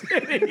old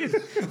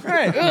titties.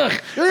 Right. Ugh.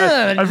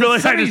 I feel like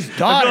somebody's I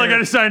daughter.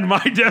 just signed my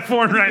death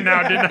warrant right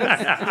now, didn't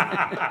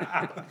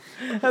I?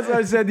 That's why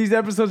I said these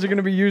episodes are going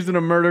to be used in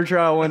a murder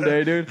trial one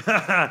day, dude.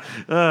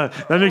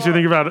 That makes me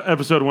think about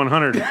episode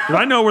 100. 'Cause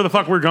I know where the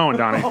fuck we're going,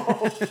 Donnie.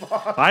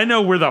 I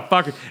know where the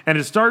fuck. And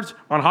it starts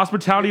on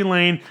Hospitality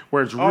Lane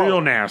where it's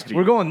real nasty.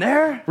 We're going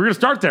there? We're going to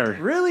start there.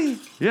 Really?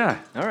 Yeah.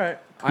 All right.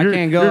 I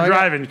can't go. You're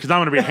driving because I'm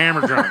going to be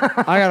hammer drunk.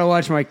 I gotta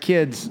watch my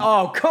kids.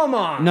 Oh, come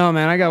on. No,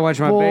 man, I gotta watch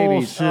my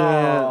babies.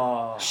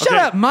 Shut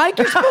up, Mike.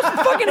 You're supposed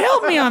to fucking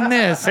help me on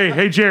this.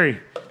 Hey, Jerry.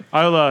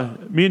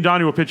 Me and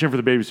Donnie will pitch in for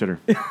the babysitter.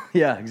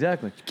 Yeah,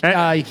 exactly.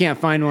 You can't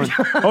find one.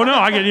 Oh no,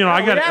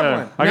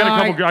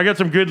 I got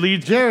some good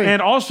leads. Jerry,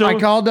 and also I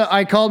called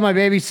my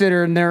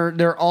babysitter, and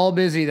they're all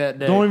busy that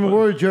day. Don't even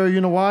worry, Jerry. You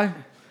know why?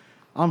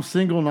 I'm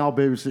single and I'll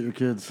babysit your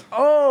kids.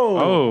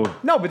 Oh.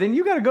 No, but then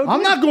you got to go.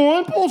 I'm not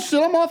going.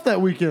 Bullshit. I'm off that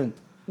weekend.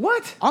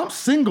 What? I'm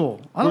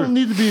single. I don't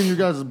need to be in your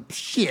guys'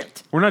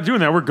 shit. We're not doing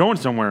that. We're going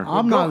somewhere.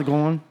 I'm not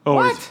going. Oh,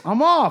 What?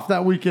 I'm off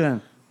that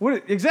weekend.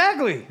 What?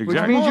 Exactly. Which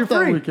Exactly. means I'm you're off that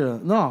free.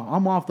 weekend. No,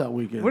 I'm off that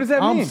weekend. What does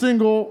that mean? I'm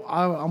single.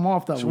 I'm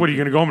off that weekend. What are you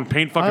going to go home and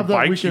paint I fucking have that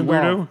bikes, you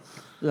weekend weirdo? off.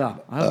 Yeah,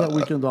 I have that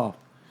weekend off.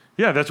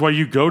 Yeah, that's why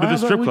you go to I the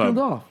have that strip weekend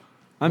club. off.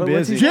 I'm But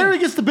what's busy. he- Jerry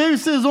gets to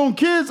babysit his own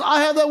kids.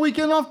 I have that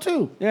weekend off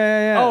too.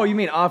 Yeah. Oh, you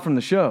mean off from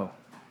the show?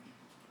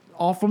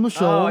 Off from the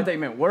show. Oh, I thought you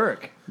meant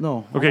work.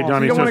 No. I'm Okay, off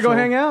Donnie, You don't so- want to go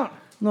hang out?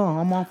 No,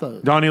 I'm off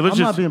that. Donnie, let's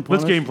I'm not being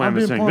punished. game plan I'm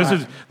this being thing. This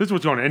punished. is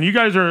what's going on, and you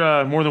guys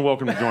are more than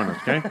welcome to join us.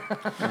 Okay,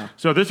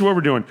 so this is what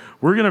we're doing.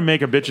 We're gonna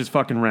make a bitch's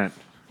fucking rent.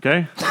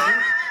 Okay,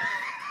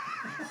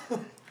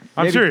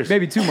 I'm serious,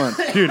 Maybe 2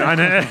 months. dude.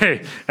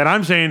 And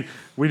I'm saying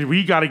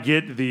we got to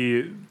get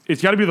the.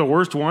 It's got to be the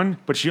worst one,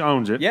 but she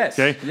owns it. Yes,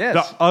 Okay. yes.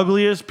 The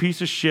ugliest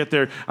piece of shit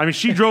there. I mean,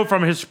 she drove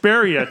from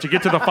Hesperia to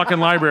get to the fucking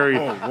library.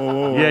 Yeah.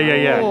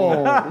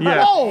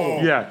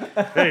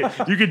 Yeah. Hey,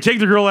 you can take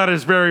the girl out of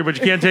Hesperia, but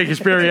you can't take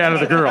Hesperia out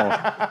of the girl.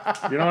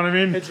 You know what I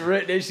mean? It's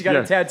written. She's got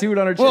Yeah. it tattooed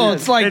on her chest. Well,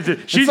 it's like She's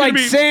gonna it's like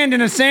be- sand in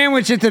a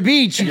sandwich at the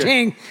beach. You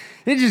can't.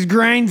 It just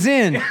grinds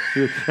in.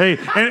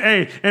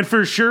 And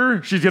for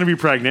sure, she's gonna be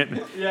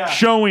pregnant. Yeah.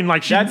 Showing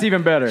like she. That's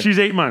even better. She's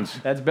 8 months.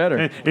 That's better.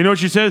 And you know what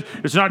she says?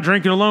 It's not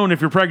drinking alone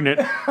if you're pregnant.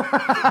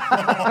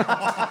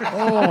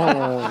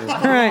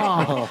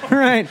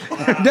 Right.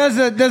 Does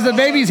the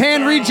baby's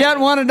hand reach out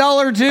and want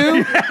 $1 too?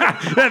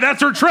 Yeah,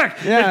 that's her trick.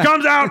 Yeah. It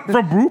comes out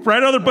from whoop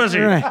right out of the pussy.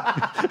 Right.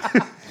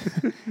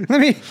 Let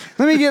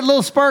me get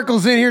little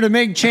Sparkles in here to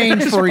make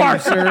change for you,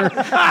 sir. You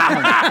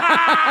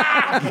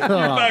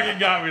fucking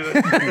got me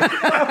there.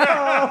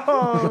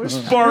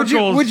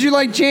 Sparkles. Would you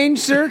like change,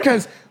 sir?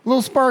 Because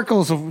little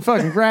Sparkles will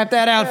fucking grab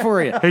that out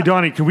for you. Hey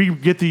Donnie, can we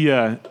get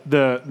the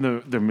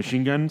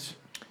machine guns?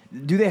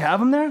 Do they have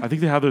them there? I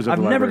think they have those at I've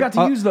the never library.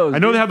 got to use those. I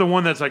know dude. they have the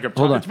one that's like a.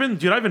 Hold on. It's been,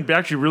 dude. I haven't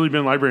actually really been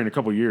in the library in a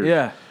couple years.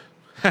 Yeah.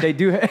 They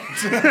do.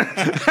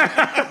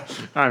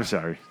 I'm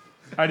sorry.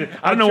 I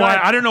don't know why.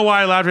 I don't know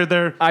why I laughed right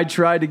there. I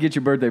tried to get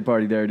your birthday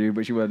party there, dude,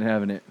 but she wasn't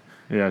having it.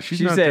 Yeah,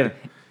 She not said, there.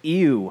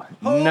 "Ew,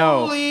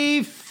 no."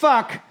 Holy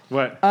fuck.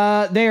 What?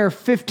 They are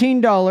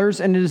 $15,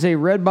 and it is a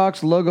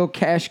Redbox logo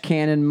cash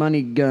cannon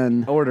money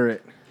gun. Order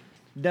it.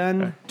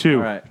 Done. Two.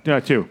 all right. Yeah,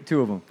 two.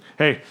 2 of them.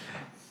 Hey,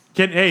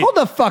 Hold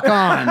the fuck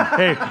on.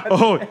 hey,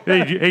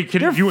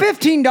 can They're you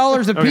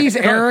 $15 a piece,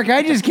 Eric.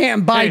 I just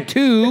can't buy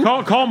two.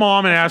 call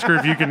mom and ask her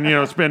if you can,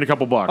 spend a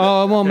couple bucks.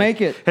 Oh, I won't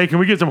make it. Hey, can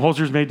we get some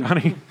holsters made,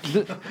 Donnie?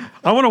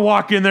 I want to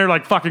walk in there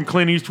like fucking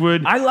Clint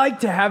Eastwood. I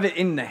like to have it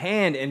in the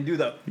hand and do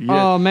the.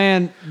 Oh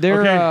man,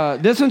 they're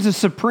Okay. this one's a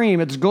Supreme.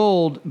 It's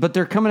gold, but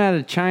they're coming out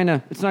of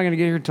China. It's not going to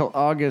get here till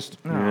August.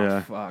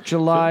 Yeah. Fuck.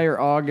 July or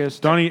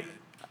August. Donnie,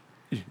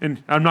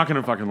 and I'm not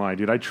gonna fucking lie,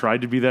 dude. I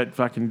tried to be that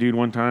fucking dude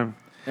one time.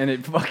 And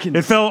it fucking.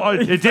 It fell. It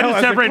fell didn't as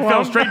a separate. It fell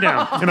clump. straight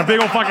down in a big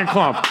old fucking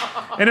clump.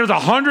 And it was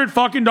 $100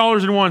 fucking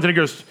in ones. And it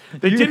goes.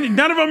 They didn't.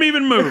 None of them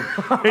even moved.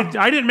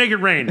 I didn't make it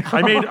rain.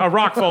 I made a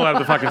rock fall out of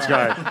the fucking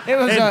sky.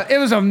 It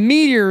was a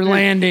meteor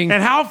landing.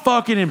 And how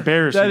fucking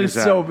embarrassing That is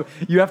that? so.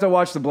 You have to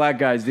watch the black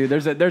guys, dude.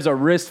 There's a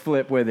wrist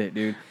flip with it,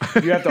 dude.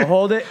 You have to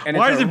hold it, and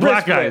Why is it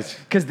black guys?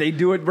 Because they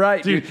do it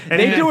right, dude. and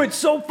They then- do it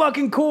so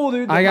fucking cool,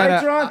 dude. The I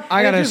lights are on, got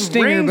and it a just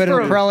stinger, rains but for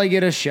it'll probably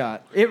get a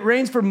shot. It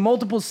rains for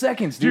multiple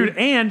seconds, dude. Dude,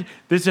 and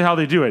this is how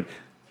they do it.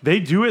 They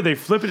do it, they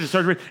flip it, it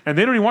starts raining, and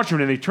they don't even watch them,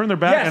 and they turn their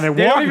back, Yes, and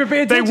they walk. don't even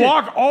pay They attention.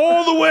 walk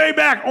all the way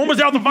back, almost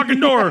out the fucking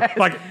door.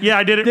 Like, yeah,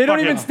 I did it. They don't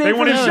fuck even it. stay They for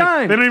won't the even-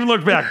 shine. They don't even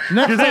look back.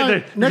 Next Because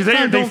time- next they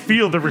time don't-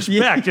 feel the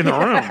respect in the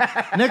room.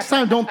 Next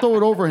time, don't throw it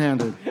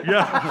overhanded. Yeah.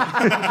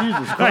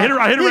 Jesus I hit it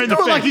right He in the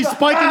threw it face. like he's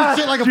spiking the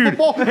shit like a Dude,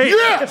 football. hey.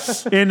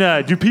 Yes!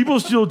 And do people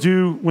still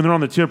do, when they're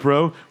on the tip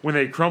row, when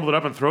they crumble it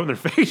up and throw it in their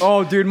face?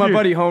 Oh, dude, my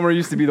buddy Homer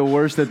used to be the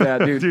worst at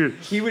that, dude. Dude.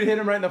 He would hit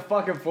him right in the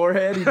fucking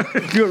forehead.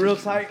 He'd do it real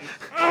tight.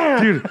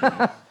 Dude,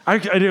 I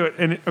do it.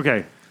 And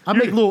okay. I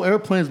make little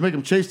airplanes, make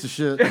them chase the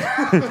shit.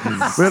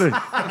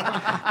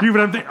 Dude,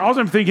 but all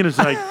I'm thinking is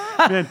like,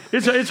 man,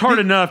 it's hard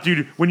enough,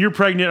 dude, when you're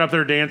pregnant up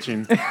there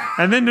dancing,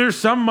 and then there's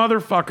some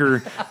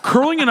motherfucker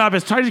curling it up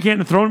as tight as he can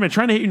and throwing it and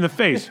trying to hit you in the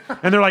face,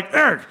 and they're like,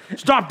 Eric,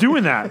 stop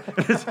doing that.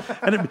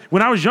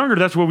 When I was younger,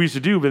 that's what we used to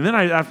do, but then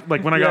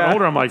when I got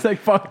older, I'm like, it's like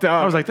fucked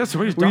up. I was like, that's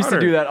somebody's we used to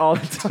daughter. do that all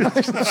the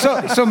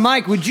time. So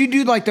Mike, would you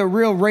do like the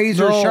real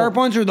razor No. sharp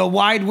ones or the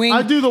wide wing?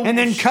 I do the and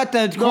then cut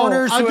the No,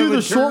 corners. I so it do the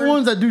would short turn?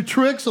 ones that do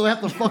tricks, so they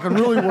have to fucking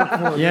really work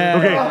for it.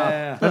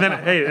 Yeah.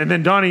 Okay, and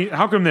then Donnie,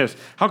 how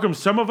come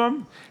some of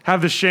them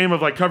have the shame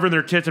of like covering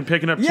their tits and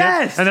picking up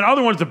Yes! tits, and then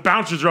other ones, the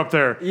bouncers are up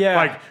there, Yeah.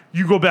 like,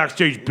 you go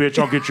backstage, bitch,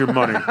 I'll get your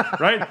money,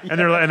 right? And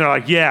they're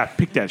like, yeah,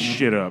 pick that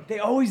shit up. They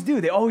always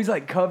do. They always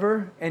like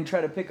cover and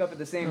try to pick up at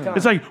the same time.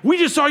 It's like, we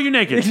just saw you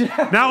naked.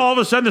 Now all of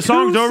a sudden the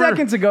song's 2 over.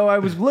 seconds ago, I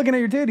was looking at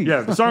your titties.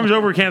 Yeah, the song's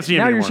over. Can't see him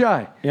Now you're anymore.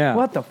 shy. Yeah.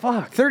 What the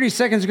fuck? 30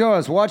 seconds ago, I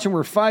was watching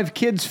where 5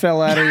 kids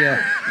fell out of you.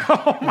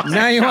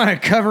 Now you want to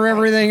cover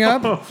everything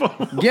up?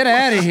 Get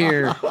out of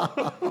here.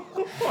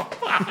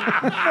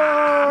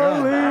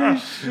 Holy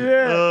shit.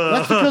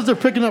 That's because they're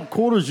picking up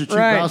quarters, you cheap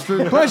Right.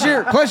 bastard.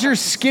 Plus your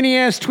skinny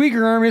ass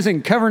tweaker arm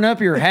isn't covering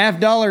up your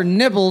 $50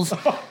 nipples.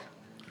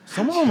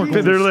 Some of them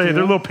are They're a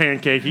little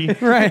pancakey.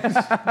 Right.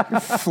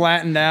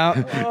 Flattened out.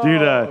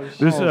 Dude,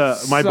 my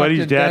sucked buddy's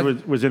to dad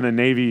death. was in the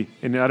Navy,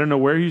 and I don't know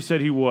where he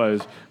said he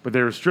was, but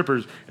they were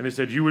strippers, and they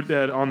said you would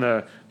on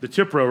the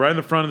tip row, right in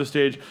the front of the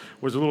stage,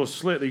 was a little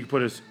slit that you could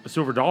put a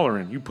silver dollar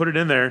in. You put it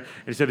in there, and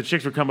he said the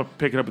chicks would come up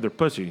pick it up with their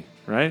pussy,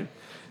 right?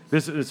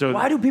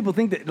 Why do people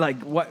think that, like,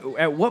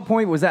 at what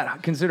point was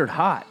that considered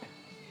hot?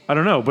 I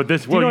don't know, but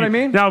this. you know what I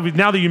mean? Now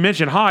that you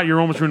mention hot, you're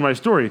almost ruined my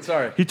story.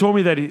 Sorry. He told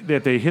me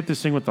that they hit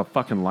this thing with a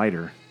fucking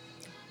lighter.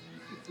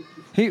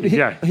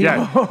 Yeah.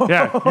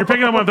 You're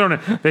picking up what I'm throwing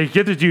it. They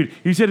get this dude.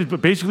 He said it's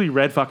basically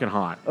red fucking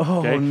hot. Oh,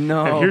 okay?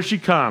 no. And here she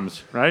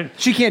comes, right?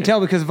 She can't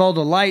tell because of all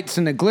the lights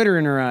and the glitter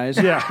in her eyes.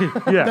 Yeah.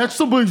 That's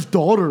somebody's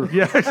daughter.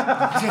 Yes.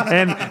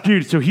 And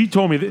dude, so he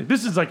told me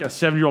this is like a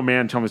 7-year-old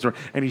man telling me the story,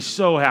 and he's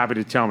so happy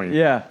to tell me.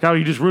 Yeah. How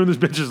he just ruined this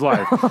bitch's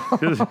life.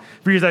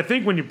 Because I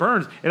think when you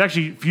burns, it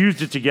actually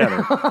fused it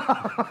together.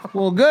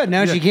 Well, good.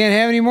 Now she can't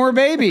have any more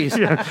babies.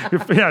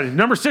 Yeah.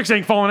 Number 6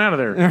 ain't falling out of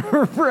there.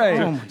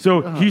 Right.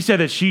 So he said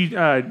that she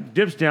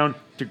dips down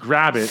to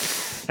grab it,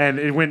 and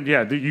it went.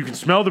 Yeah, you can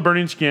smell the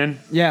burning skin.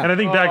 Yeah. And I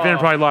think back then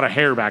probably a lot of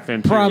hair back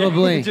then too.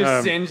 Probably.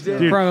 Just singed it.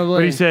 Dude, Probably.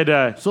 But he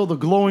said, So the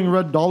glowing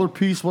red dollar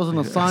piece wasn't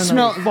a sign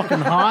Smell- that it was fucking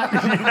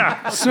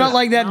hot? Smelled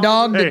like that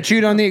dog Hey. that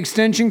chewed on the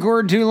extension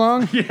cord too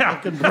long.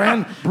 yeah.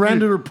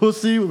 Branded her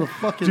pussy with a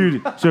fucking...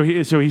 Dude, so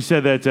he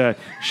said that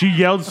she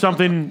yelled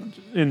something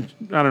in,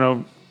 I don't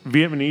know,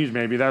 Vietnamese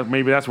maybe.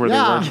 Maybe that's where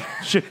Yeah.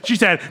 they were. She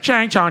said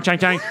chang chong chang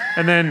chang,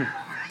 and then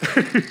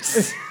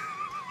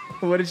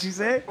What did she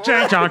say?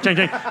 chang chong chang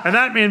chang, and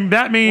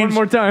that means One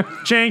more time.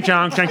 chang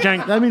chong chang chang.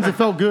 That means it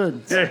felt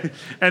good. Yeah.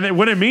 And then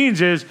what it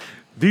means is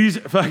these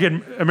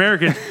fucking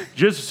Americans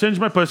just singe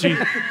my pussy,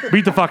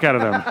 beat the fuck out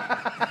of them.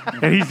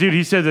 And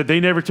he said that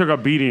they never took a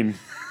beating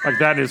like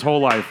that in his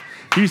whole life.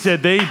 He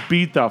said they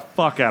beat the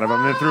fuck out of him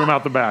and then threw him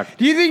out the back.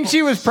 Do you think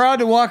she was proud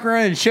to walk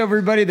around and show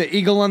everybody the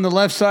eagle on the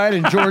left side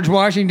and George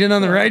Washington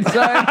on the right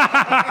side?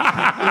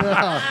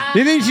 Do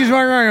you think she's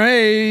walking around going,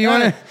 hey, you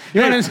want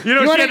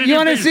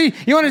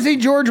to see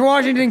George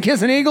Washington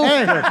kiss an eagle?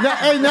 Hey,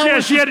 now Yeah,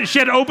 when she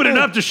had to open it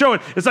up to show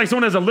it. It's like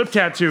someone has a lip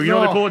tattoo. You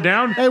know, they pull it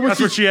down. Hey, when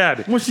That's what she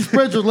had. When she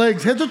spreads her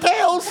legs, heads or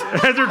tails?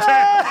 Heads or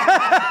tails.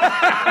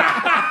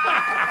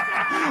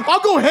 I'll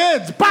go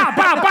heads. Pow,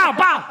 pow, pow,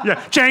 pow.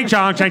 Yeah, chang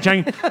chong, chang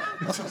chang.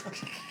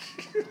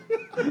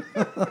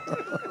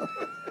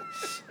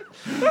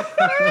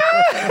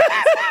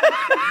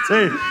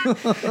 Hey,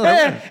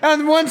 Hey,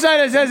 on one side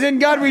it says "In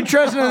God We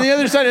Trust," and on the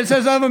other side it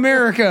says "Of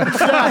America."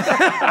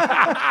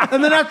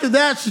 And then after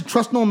that, she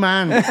trusts no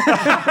man.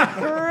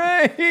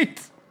 Right.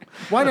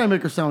 Why did I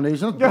make her sound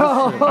Asian? That's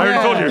bullshit. I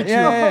already told you.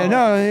 Yeah,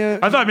 no. Yeah.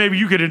 I thought maybe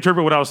you could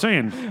interpret what I was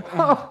saying.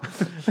 I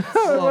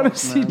want to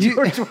see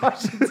George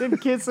Washington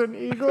kiss an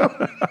eagle.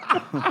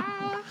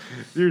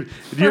 Dude,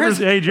 do you ever,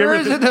 hey, do you Where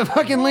ever is it? The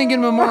fucking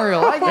Lincoln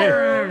Memorial. I can't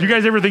remember. do you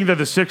guys ever think that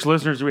the 6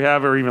 listeners we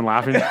have are even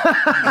laughing?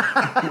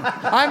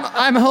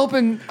 I'm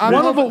hoping.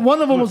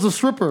 One of them was a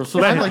stripper.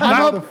 So I'm like,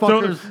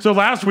 motherfuckers. So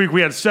last week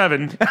we had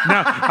 7.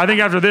 Now I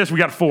think after this we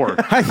got 4.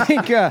 I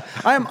think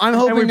I'm And we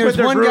hoping put there's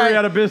their one brewery guy.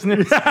 out of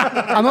business.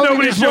 I'm hoping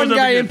Nobody there's shows one up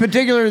guy again. in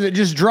particular that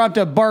just dropped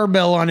a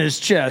barbell on his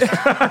chest.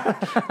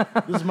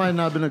 This might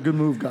not have been a good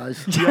move,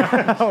 guys.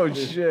 Oh,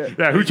 shit.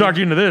 Yeah, who talked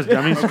you into this,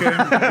 dummies?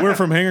 We're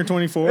from Hangar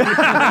 24.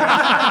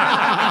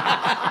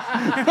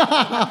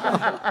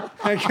 I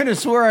could have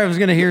swore I was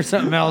going to hear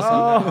something else.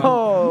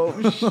 Oh,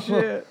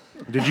 shit.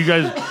 Did you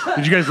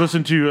guys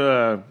listen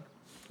to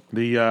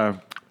the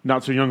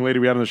not so young lady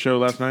we had on the show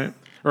last night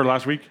or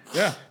last week?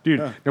 Yeah. Dude,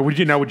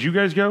 now would you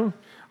guys go?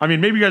 I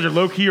mean, maybe you guys are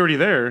low key already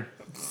there.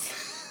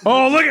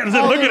 Oh, look at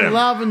him.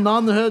 Laughing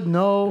on the head.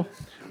 No.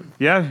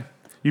 Yeah,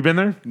 you been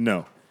there?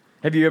 No.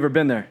 Have you ever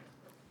been there?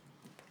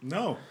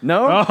 No.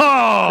 No?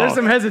 Oh, There's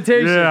some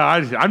hesitation. yeah.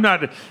 I'm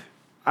not.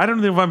 I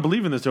don't know if I'm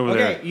believing this over Okay,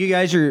 there. you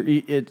guys are.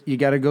 You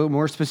got to go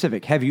more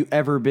specific. Have you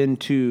ever been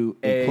to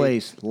a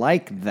place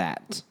like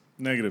that?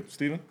 Negative.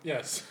 Steven?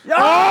 Yes.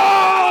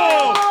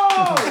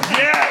 Oh,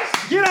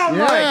 yes. Get on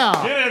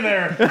Yeah. Get in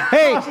there.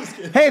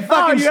 Hey,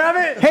 fucking! you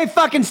haven't? Hey,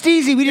 fucking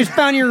Steezy, we just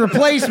found your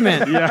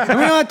replacement. And we don't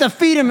have to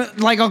feed him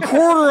like a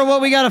quarter of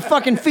what we got to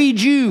fucking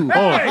feed you.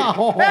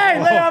 Oh, Hey,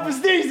 lay off his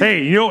knees.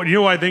 hey, you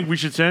know what I think we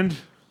should send?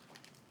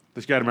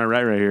 This guy to my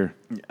right here.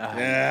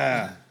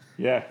 Yeah.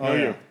 Yeah. Oh,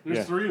 yeah. There's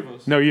Yeah. 3 of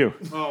us. No, you.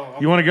 Oh,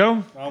 You want to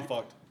go? I'm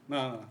fucked.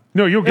 No.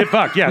 No, you'll get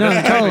fucked. Yeah. No,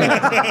 that's-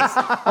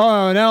 totally.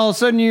 Oh, now all of a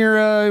sudden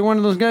you're one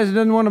of those guys that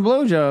doesn't want a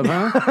blowjob,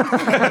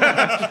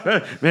 huh?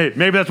 Hey,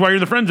 maybe that's why you're in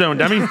the friend zone,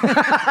 dummy.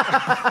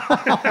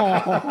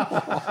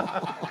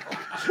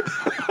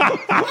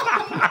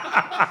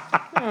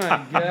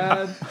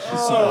 God.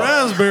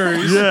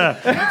 Raspberries.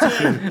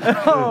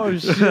 Yeah. Oh,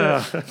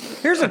 shit.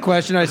 Here's a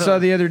question I saw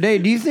the other day.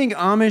 Do you think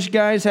Amish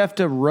guys have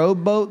to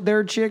rowboat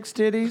their chicks'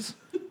 titties?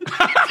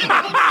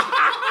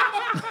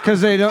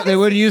 Because they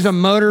wouldn't use a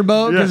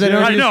motorboat because they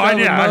don't I use know. stuff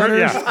with I heard,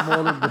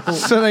 motors?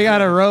 yeah. So they got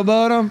to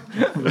rowboat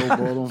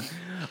them.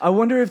 I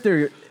wonder if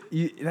they're.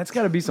 That's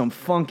got to be some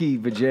funky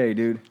vajay,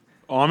 dude.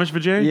 Amish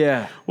vajay?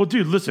 Yeah. Well,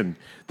 dude, listen.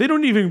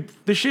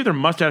 They shave their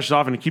mustaches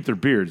off and keep their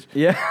beards.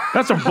 Yeah.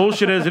 That's some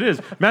bullshit as it is.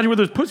 Imagine what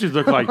those pussies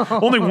look like.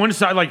 Only one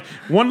side, like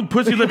one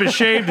pussy lip is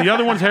shaved, the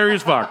other one's hairy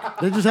as fuck.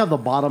 They just have the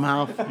bottom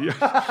half.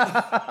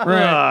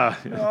 Right.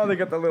 Oh, they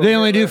got the little. They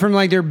only do from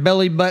like their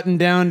belly button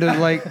down to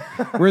like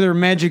where their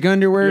magic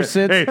underwear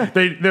sits.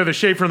 Hey, they're the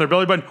shave from their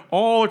belly button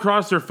all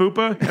across their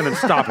fupa and then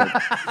stop it.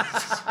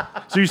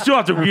 So you still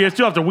have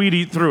to weed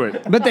eat through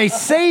it. But they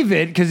save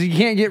it because you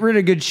can't get rid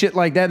of good shit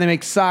like that. They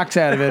make socks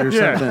out of it or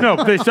Yeah, something.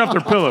 no, they stuff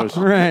their pillows.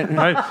 Right.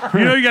 Right? You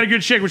know you got a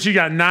good chick when she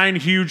got 9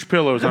 huge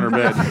pillows on her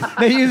bed.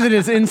 They use it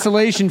as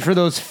insulation for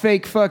those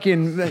fake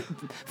fucking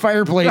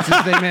fireplaces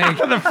they make.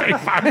 The fake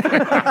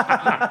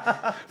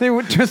fire. They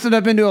would twist it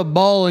up into a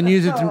ball and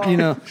use it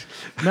to,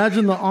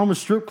 Imagine the Amish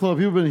strip club.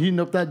 He would have been heating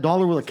up that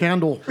dollar with a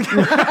candle. The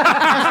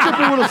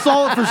stripper would have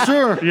saw it for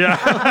sure.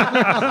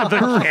 Yeah,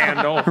 the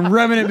candle.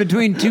 rubbing it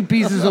between 2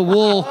 pieces of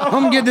wool. I'm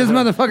gonna get this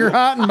motherfucker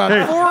hot in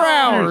about 4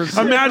 hours.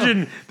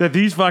 Imagine that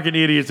these fucking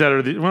idiots that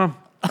are well,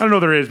 I don't know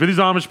there is, but these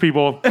Amish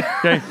people,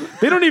 okay,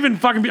 they don't even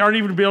aren't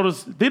even be able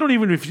to. They don't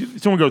even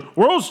if someone goes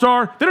World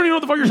Star, they don't even know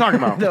what the fuck you're talking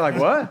about. They're like,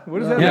 what?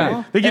 What is that?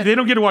 Yeah. mean? They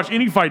don't get to watch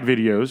any fight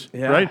videos,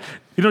 Yeah. right?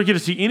 You don't get to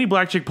see any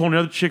black chick pulling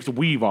another chick's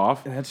weave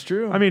off. That's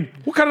true. I mean,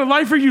 what kind of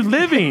life are you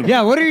living?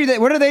 Yeah, what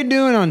are they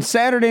doing on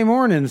Saturday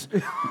mornings?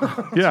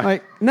 Yeah,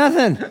 Like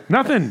nothing.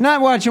 nothing.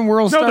 Not watching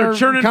World No, Star they're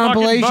churning fucking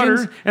compilations.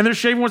 butter and they're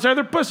shaving one side of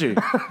their pussy.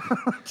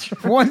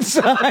 One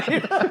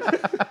side.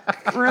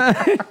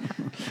 Right.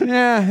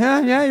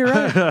 Yeah, you're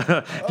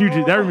right. Dude, do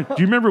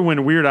you remember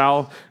when Weird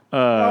Al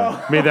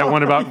made that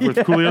one about with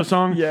Coolio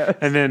song? Yes.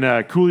 And then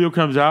Coolio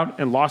comes out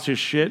and lost his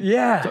shit.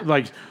 Yeah.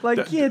 Like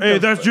get hey, the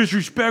that's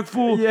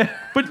disrespectful. Yeah.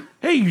 But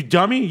hey, you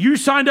dummy, you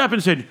signed up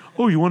and said,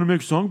 oh, you want to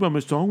make a song about my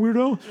song,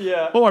 Weirdo?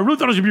 Yeah. Oh, I really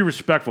thought it was going to be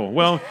respectful.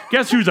 Well,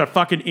 guess who's a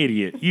fucking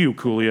idiot? You,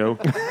 Coolio.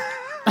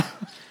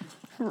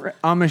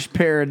 Amish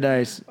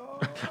paradise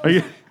Are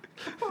you,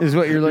 is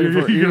what you're looking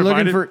for. You're gonna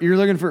find it? You're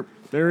looking for.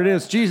 There it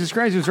is. Jesus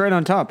Christ, it's right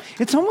on top.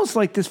 It's almost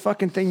like this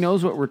fucking thing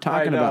knows what we're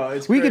talking know, about.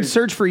 it's We could crazy.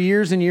 search for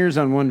years and years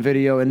on one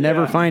video and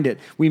never Yeah. find it.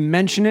 We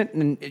mention it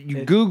and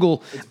you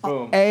Google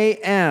boom.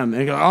 AM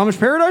and you go, Amish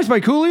Paradise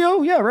by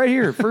Coolio? Yeah, right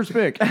here. First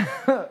pick.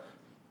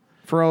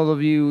 For all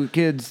of you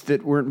kids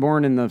that weren't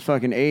born in the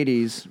fucking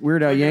 80s,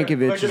 Weird Al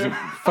Yankovic is a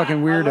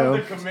fucking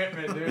weirdo.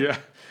 commitment, dude. Yeah.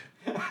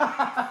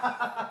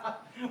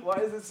 Why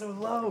is it so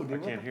low,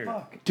 dude? I can't hear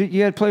it. Dude,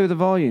 you had to play with the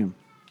volume.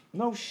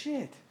 No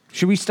shit.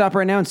 Should we stop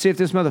right now and see if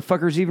this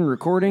motherfucker's even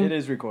recording? It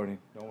is recording.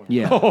 Don't worry.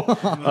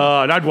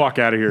 Yeah. I'd walk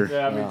out of here.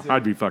 Yeah, me too.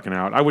 I'd be fucking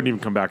out. I wouldn't even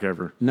come back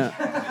ever. No.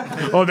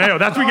 Oh, no,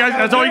 that's what you guys.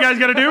 That's all you guys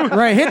got to do.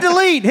 Right. Hit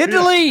delete. Hit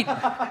delete.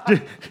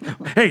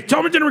 Hey,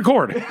 tell me it didn't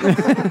record.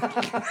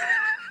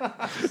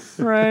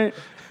 Right.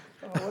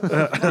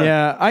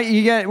 Yeah.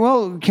 You got.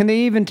 Well, can they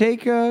even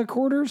take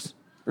quarters,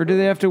 or do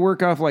they have to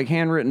work off like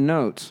handwritten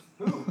notes?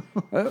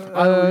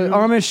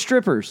 Amish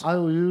strippers.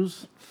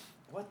 IOUs.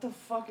 What the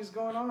fuck is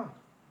going on?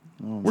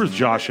 Where's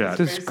Josh at?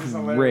 This is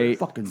great.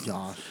 Fucking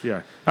Josh.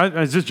 Yeah.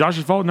 Is this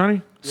Josh's fault,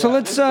 Nani? So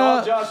let's.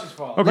 Josh's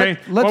fault. Okay.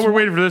 let's- While we're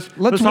waiting for this,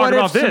 let's talk what if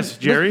about this,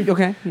 some- Jerry.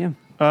 Okay.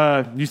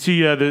 Yeah. You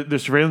see the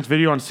surveillance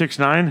video on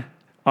 6ix9ine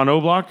on O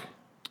Block?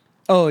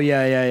 Oh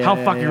yeah. How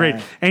yeah, fucking yeah. great.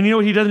 And you know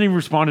what? He doesn't even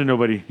respond to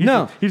nobody.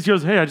 No. He just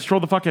goes, hey, I just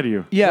trolled the fuck out of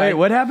you. Yeah. Wait,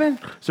 what happened?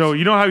 So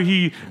you know how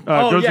he goes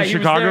yeah, to he was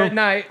Chicago there at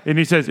night. and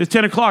he says it's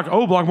 10 o'clock.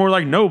 O Block, more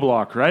like no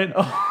block, right?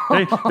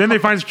 Then they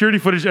find security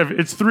footage of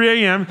it's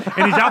 3 a.m.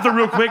 and he's out there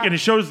real quick and it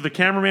shows the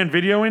cameraman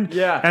videoing.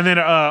 Yeah. And then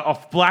a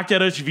blacked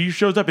out SUV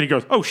shows up and he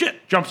goes, oh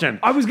shit, jumps in.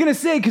 I was gonna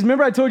say, because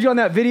remember I told you on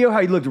that video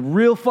how he looked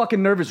real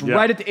fucking nervous Yeah.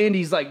 right at the end.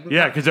 He's like,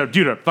 Yeah, because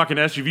dude, a fucking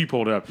SUV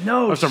pulled up.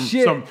 No Of some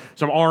shit. some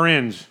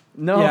RNs.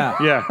 no.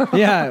 Yeah. Yeah,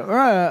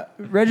 Yeah.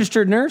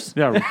 Registered nurse.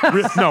 yeah,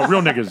 no,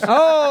 real niggas.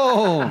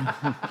 Oh,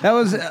 that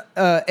was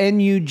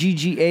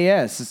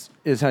Nuggas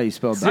is how you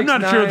spelled that. I'm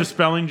not sure of 6ix9ine. the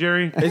spelling,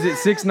 Jerry. Is it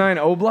 6ix9ine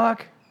O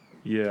Block?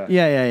 Yeah.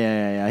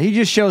 Yeah. He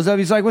just shows up.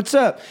 He's like, "What's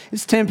up?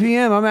 It's 10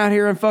 p.m. I'm out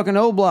here in fucking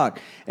O Block,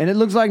 and it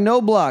looks like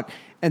no block."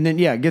 And then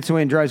gets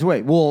away and drives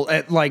away. Well,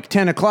 at like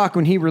 10 o'clock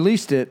when he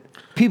released it,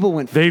 people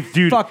went They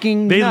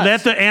fucking They nuts.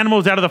 let the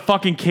animals out of the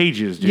fucking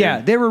cages, dude.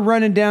 Yeah, they were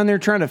running down there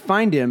trying to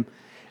find him.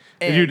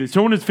 Dude,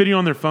 someone is video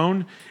on their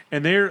phone,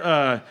 and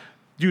they're,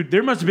 dude,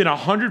 there must have been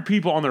 100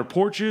 people on their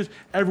porches.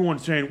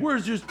 Everyone's saying,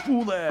 "Where's this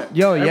fool at?"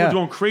 Yo, Everyone's yeah.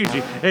 going crazy.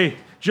 Hey,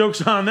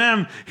 joke's on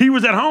them. He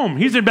was at home.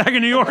 He's back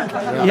in New York.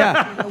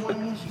 Yeah.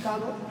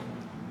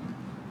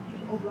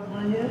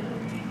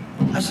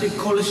 I should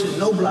call this shit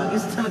no block.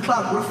 It's 10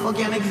 o'clock. Where the fuck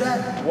y'all niggas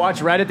at?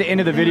 Watch right at the end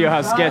of the video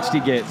how sketched he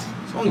gets.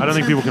 I don't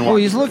think people can Oh,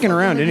 watch. he's looking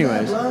around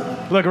anyways.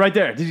 Look right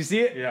there. Did you see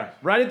it? Yeah.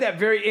 Right at that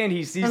very end,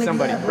 he sees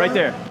somebody. Right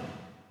there.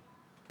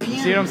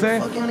 See what I'm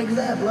saying? Fuck y'all niggas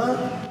at,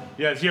 blood?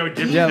 Yeah, see how he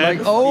dips Yeah, his head?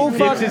 like, oh, He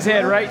fuck. dips his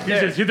head right He there.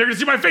 says, they're going to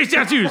see my face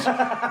tattoos.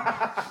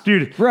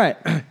 Dude, Right.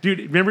 dude,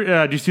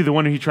 remember, do you see the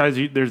one he tries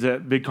to, there's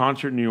that big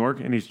concert in New York,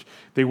 and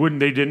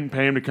they didn't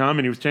pay him to come,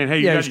 and he was saying, hey,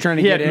 you Yeah, he got, was trying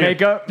to He get had in.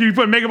 makeup. Dude, you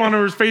put makeup on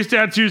over his face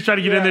tattoos, trying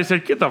to get in there,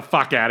 said, get the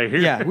fuck out of here.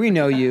 Yeah, we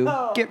know you.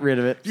 Get rid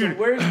of it. So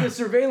where's the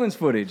surveillance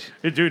footage?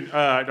 Dude,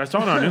 I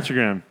saw it on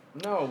Instagram.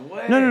 No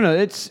way. No.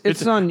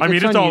 It's on. I mean,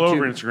 it's on all YouTube.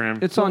 over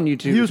Instagram. It's on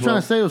YouTube. He was as well.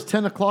 trying to say it was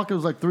 10 o'clock. It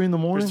was like 3 in the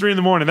morning. It's 3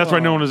 a.m. That's why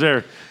no one was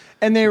there.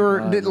 And they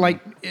were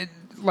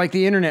like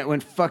the internet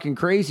went fucking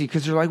crazy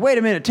because they're like, wait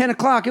a minute, 10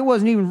 o'clock, it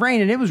wasn't even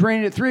raining. It was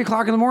raining at 3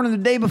 o'clock in the morning the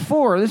day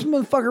before. This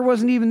motherfucker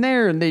wasn't even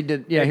there. And they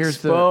did, here's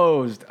the.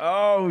 Exposed.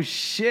 Oh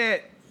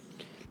shit.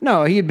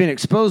 No, he had been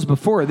exposed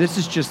before. This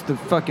is just the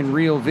fucking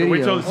real video.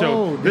 Wait till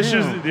Oh, this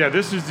damn.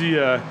 is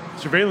the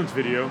surveillance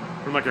video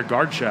from like a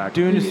guard shack.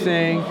 Doing his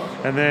thing.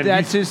 And then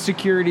That's his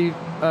security.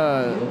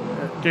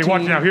 okay,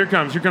 watch now. Here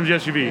comes the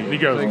SUV. And he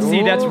goes,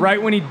 See, that's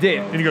right when he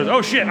dipped. and he goes,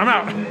 oh shit, I'm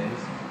out.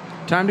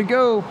 Time to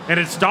go. And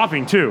it's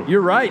stopping too.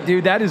 You're right,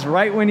 dude. That is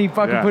right when he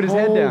fucking Yeah. put his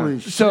head down. Holy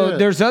shit. So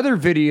there's other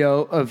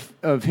video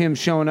of him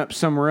showing up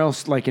somewhere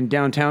else, like in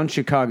downtown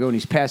Chicago, and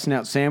he's passing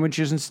out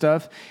sandwiches and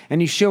stuff. And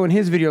he's showing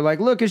his video, like,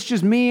 look, it's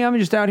just me. I'm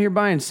just out here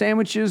buying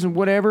sandwiches and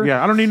whatever.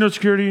 Yeah, I don't need no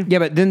security. Yeah,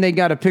 but then they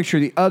got a picture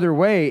the other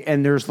way,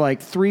 and there's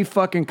like 3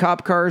 fucking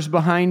cop cars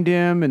behind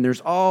him, and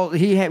there's all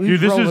he's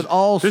Dude, rolling with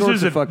all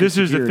sorts of fucking this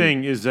is the security.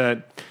 thing is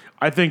that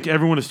I think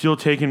everyone is still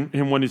taking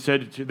him when he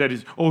said that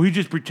is, oh, he's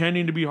just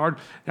pretending to be hard.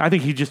 I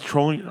think he's just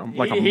trolling.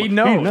 Like He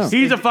knows.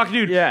 He's a fucking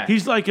dude. Yeah.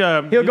 He's like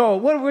He'll go,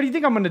 what do you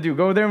think I'm going to do?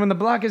 Go there when the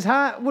block is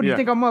hot? What do you Yeah.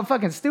 think I'm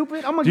fucking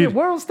stupid? I'm going to Dude. get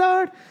world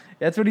starred?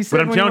 That's what he said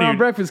But I'm when he telling was on you,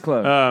 Breakfast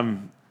Club.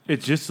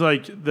 It's just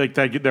like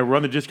that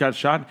run that just got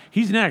shot.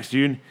 He's next,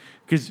 dude.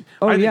 Because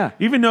yeah.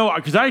 even though I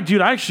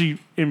actually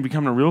am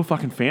becoming a real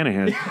fucking fan of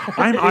his.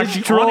 I'm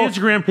actually troll- on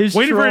Instagram his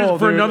waiting troll,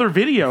 for dude. another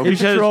video His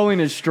because trolling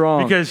is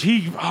strong. because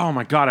oh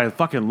my god, I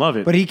fucking love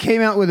it. But he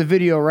came out with a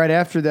video right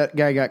after that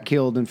guy got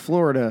killed in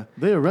Florida,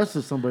 They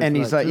arrested somebody. and for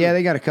he's that, like, too. yeah,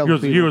 they got a couple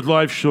he people. goes,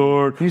 life's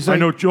short. He's I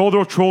like- know all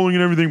they're trolling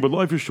and everything, but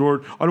life is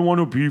short. I don't want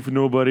no beef with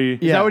nobody.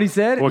 Is that what he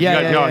said? Well,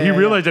 Yeah, he yeah,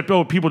 realized that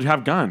people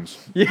have guns.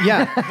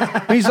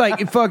 Yeah. He's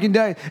like, fucking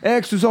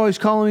X was always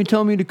calling me,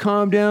 telling me to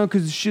calm down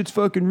because the shit's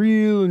fucking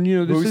real.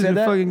 And, this Who isn't said a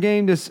that? fucking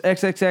game. This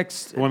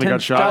XXX. The one that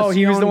got shot? Oh,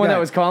 he was the one guy. that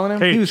was calling him?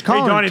 Hey, He was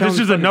calling Donnie, him, this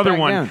telling is him to another back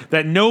one down.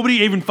 that nobody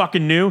even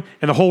fucking knew,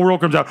 and the whole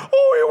world comes out, oh,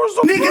 it was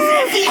the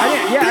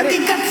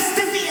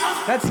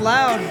That's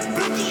loud.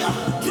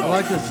 I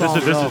like this song.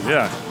 This is,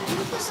 yeah.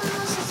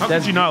 How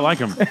could you not like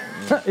him?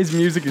 His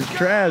music is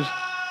trash.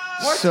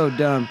 So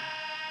dumb.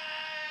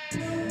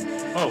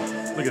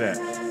 Oh, look at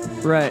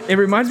that. Right. It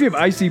reminds me of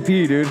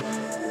ICP, dude.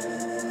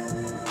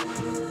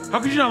 How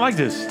could you not like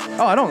this?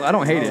 Oh, I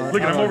don't hate it.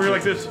 Look at him over here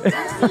like this.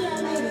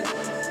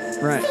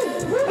 Right.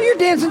 Oh, you're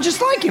dancing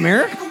just like him,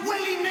 Eric.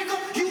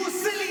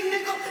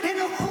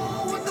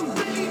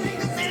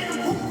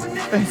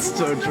 It's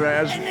so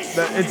trash.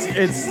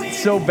 It's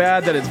so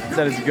bad that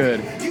it's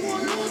good.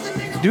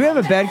 Do we have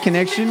a bad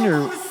connection,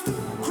 or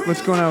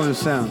what's going on with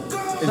the sound?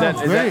 Is that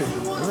Great.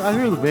 I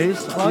hear the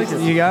bass. I like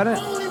it. You got it?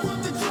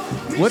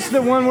 what's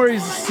the one where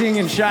he's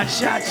singing shot,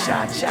 shot,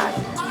 shot, shot?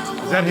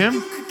 Is that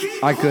him?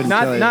 I couldn't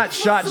tell you. Not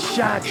shot,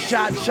 shot,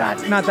 shot,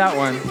 shot. Not that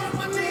one.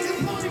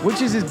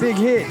 Which is his big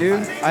hit, dude?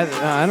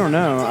 I don't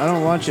know. I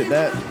don't watch it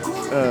that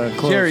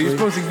closely. Jerry, you're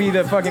supposed to be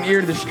the fucking ear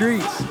to the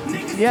streets.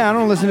 Yeah, I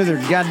don't listen to their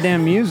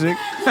goddamn music.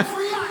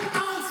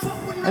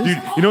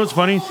 Dude, you know what's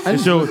funny?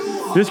 So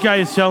this guy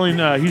is selling.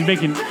 He's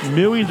making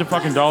millions of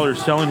fucking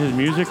dollars selling his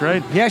music,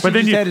 right? Yeah, but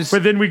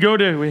then we go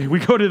to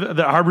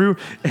the Harbor,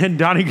 and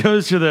Donnie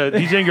goes to the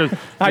DJ and goes,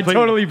 I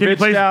totally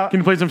bitched out.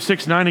 Can you play some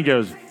 6ix9ine? He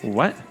goes,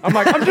 what? I'm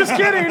like, I'm just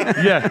kidding.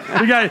 Yeah,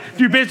 the guy,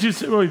 dude,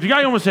 basically, the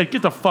guy almost said,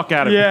 get the fuck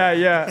out of here. Yeah,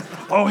 yeah.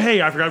 Oh,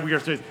 hey, I forgot we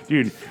got to say,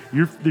 dude,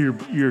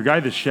 your guy,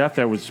 the chef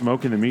that was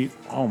smoking the meat.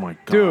 Oh my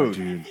god,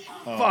 dude.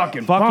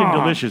 Fucking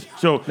Delicious.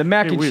 So the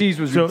mac and cheese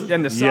was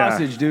and the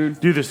sausage, dude.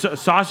 Dude, the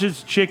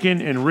sausage,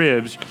 chicken, and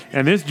ribs,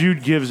 and this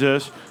dude gives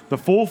us the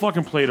full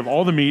fucking plate of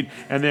all the meat,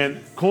 and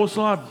then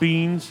coleslaw,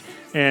 beans,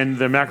 and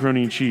the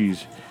macaroni and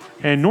cheese.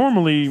 And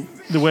normally,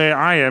 the way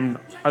I am,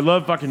 I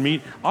love fucking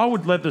meat. I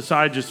would let the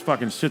side just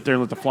fucking sit there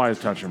and let the flies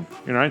touch them,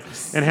 you know, right?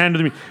 And hand it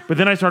to me. But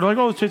then I started like,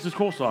 oh, let's taste this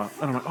coleslaw.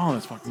 And I'm like, oh,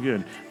 that's fucking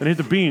good. Then I hit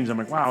the beans. I'm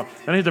like, wow.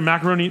 Then I hit the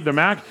macaroni, the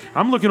mac.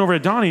 I'm looking over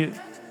at Donnie,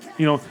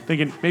 you know,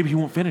 thinking maybe he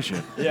won't finish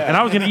it. Yeah. And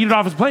I was going to eat it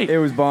off his plate. It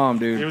was bomb,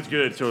 dude. It was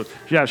good. So,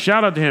 yeah,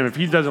 shout out to him. If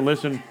he doesn't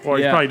listen, or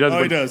he Yeah. probably doesn't.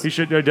 Oh, he but does. He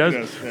should. He does. He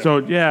does, yeah. So,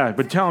 yeah,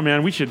 but tell him,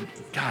 man, we should,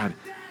 God,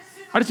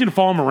 I just need to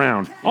follow him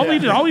around. I'll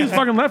eat his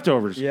fucking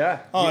leftovers. Yeah.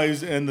 Oh,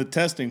 and the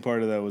testing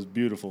part of that was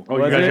beautiful. Oh,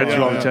 you Was guys it? got to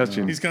do all the Yeah.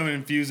 testing. He's coming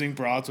infusing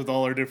brats with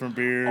all our different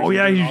beers. Oh,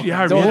 yeah, and you- all yeah, I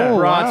kinds Those of- remember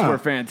that. brats wow. were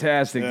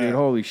fantastic, Yeah. dude.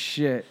 Holy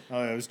shit.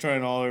 Oh, yeah, I was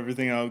trying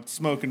everything out,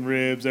 smoking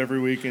ribs every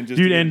weekend. Just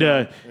Dude,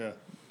 to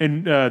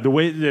and yeah. the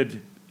way that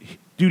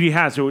dude he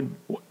has, so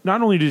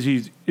not only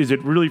is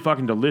it really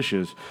fucking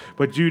delicious,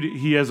 but dude,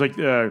 he has like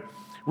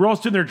we're all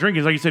sitting there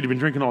drinking. Like you said, he's been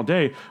drinking all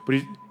day, but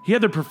he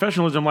had the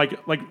professionalism. Like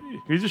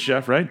he's a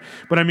chef, right?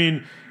 But I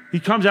mean, he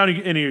comes out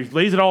and he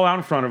lays it all out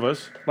in front of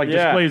us, like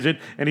Yeah. displays it,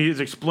 and he's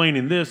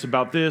explaining this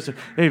about this.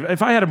 Hey,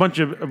 if I had a bunch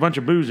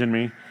of booze in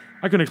me,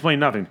 I couldn't explain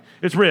nothing.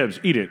 It's ribs,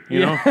 eat it.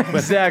 You know?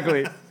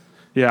 exactly.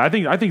 Yeah, I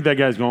think that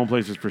guy's going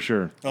places for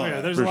sure. Oh,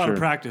 yeah, there's for a lot sure. of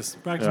practice.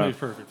 Practice Yeah. makes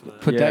perfect for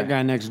that. Put Yeah. that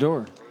guy next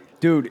door.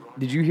 Dude,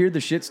 did you hear the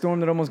shitstorm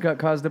that almost got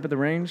caused up at the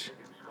range?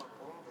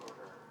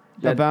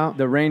 About?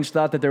 The range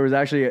thought that there was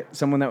actually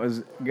someone that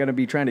was going to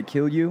be trying to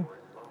kill you.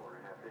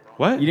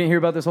 What? You didn't hear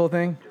about this whole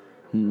thing?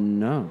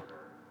 No.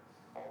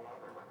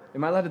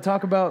 Am I allowed to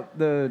talk about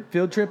the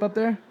field trip up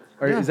there?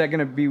 Or Yeah. is that going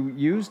to be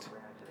used?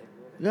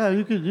 Yeah,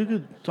 you could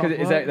talk 'Cause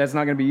about that's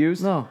not going to be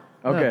used? No.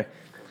 Okay.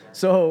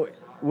 So,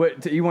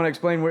 you want to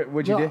explain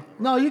what you No, did?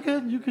 no, you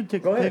could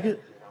take ahead.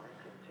 it.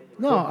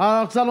 No,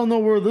 because I don't know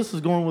where this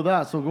is going with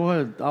that. So go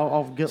ahead.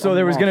 I'll get. So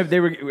there was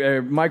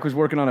lost. Mike was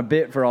working on a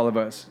bit for all of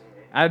us.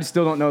 I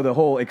still don't know the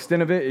whole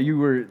extent of it.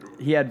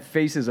 He had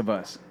faces of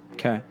us,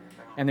 Okay.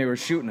 and they were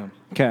shooting them.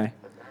 Okay.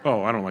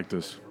 Oh, I don't like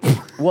this.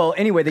 Well,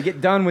 anyway, they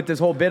get done with this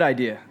whole bit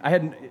idea.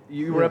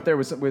 You were up there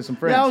with some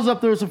friends. Yeah, I was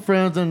up there with some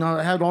friends, and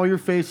I had all your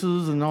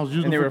faces, and I was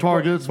using And they them for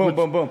were targets. boom, which,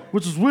 boom, boom.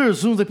 Which is weird. As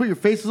soon as they put your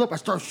faces up, I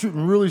start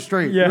shooting really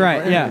straight. Yeah.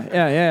 Right.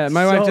 Yeah.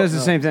 My wife does the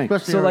same thing.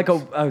 Especially So like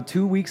Eric's.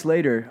 2 weeks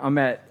later, I'm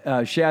at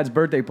Shad's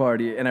birthday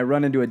party, and I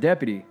run into a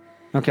deputy.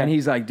 Okay. And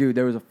he's like, dude,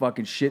 there was a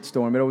fucking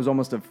shitstorm. It was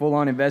almost a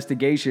full-on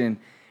investigation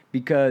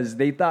because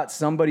they thought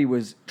somebody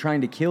was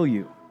trying to kill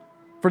you.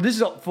 This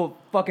is full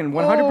fucking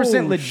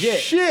 100% Oh, legit.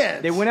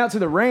 shit. They went out to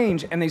the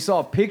range and they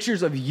saw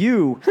pictures of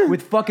you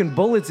with fucking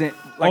bullets in,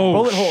 like Oh,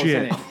 bullet holes in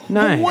shit. it.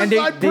 Nice. What? And they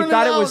I thought printed it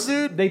out, was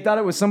dude. they thought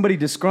it was somebody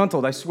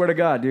disgruntled. I swear to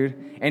God, dude.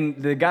 And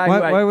the guy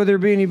Why would there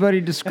be anybody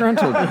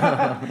disgruntled?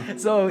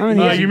 so I mean,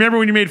 he- yeah. You remember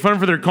when you made fun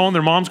for their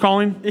mom's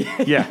calling?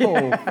 Yeah.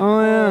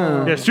 Oh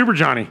yeah. Yeah, Super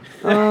Johnny.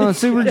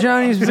 Super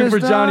Johnny's Super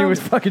pissed Johnny off? was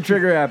fucking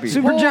trigger happy.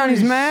 Super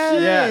Johnny's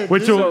mad. Yeah.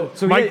 Wait, so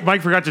So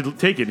Mike forgot to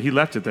take it. He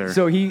left it there.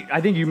 So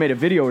I think you made a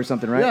video or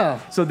something, right? Yeah.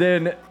 So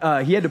then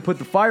he had to put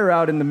the fire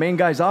out in the main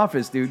guy's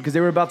office, dude, because they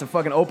were about to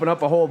fucking open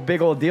up a whole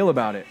big old deal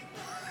about it.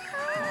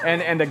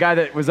 And the guy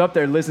that was up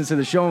there listens to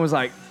the show and was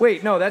like,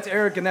 wait, no, that's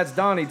Eric and that's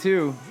Donnie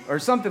too, or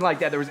something like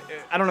that. There was,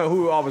 I don't know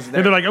who all was there.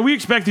 and they're like, we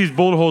expect these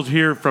bullet holes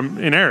here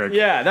in Eric.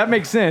 yeah, that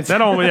makes sense. That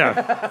all,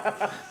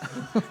 yeah.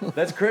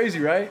 That's crazy,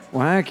 right?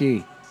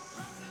 Wacky.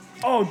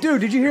 Oh,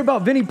 dude, did you hear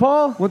about Vinnie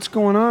Paul? What's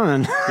going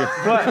on?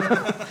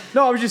 What?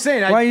 No, I was just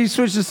saying. Why you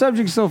switch the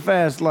subject so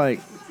fast? Like,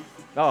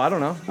 Oh, I don't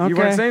know. Okay. You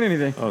weren't saying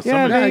anything. Oh,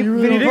 Yeah, somebody, you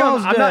really Vinny don't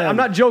Paul's I'm dead.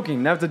 not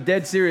joking. That's a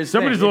dead serious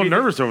somebody's thing. a little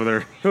nervous over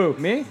there. Who?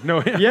 Me?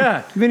 No,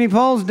 Yeah. Vinny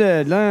Paul's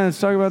dead. Let's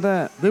talk about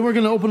that. They were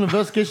going to open an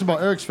investigation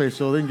about Eric's face,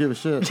 so they didn't give a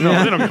shit.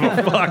 No, they don't give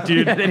a fuck,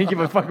 dude. Yeah, they didn't give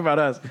a fuck about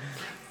us.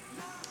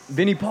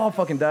 Vinny Paul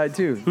fucking died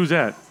too. Who's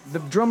that? The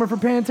drummer for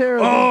Pantera.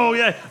 Oh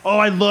yeah. Oh,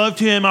 I loved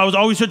him. I was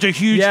always such a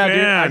huge yeah, dude,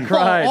 fan. I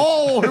cried.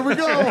 Oh, here we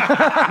go. Round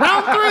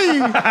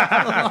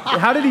 3.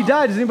 How did he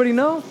die? Does anybody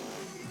know?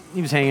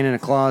 He was hanging in a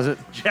closet,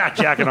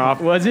 Jacking off.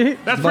 Was he?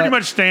 That's pretty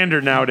much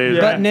standard nowadays.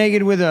 Yeah. Right? butt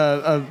naked with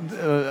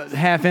a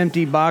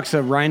half-empty box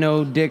of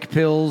Rhino dick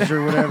pills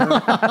or whatever.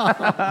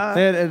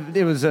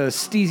 It was a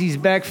Steezy's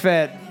back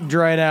fat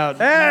dried out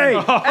Hey!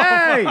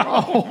 Hey!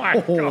 Oh my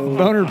god.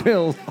 boner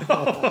pills.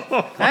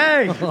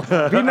 Hey!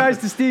 Be nice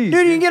to Steve.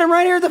 Dude, you can get him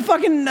right here at the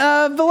fucking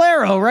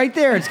Valero, right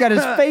there. It's got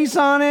his face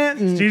on it.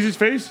 And, Sees his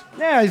face?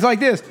 yeah, he's like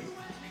this.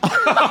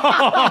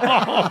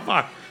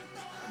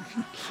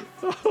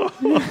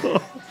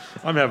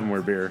 I'm having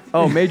more beer.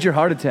 Oh, major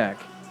heart attack.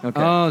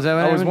 Okay. Oh, is that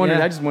what I was happened? wondering.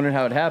 Yeah. I just wondered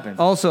how it happened.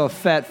 Also a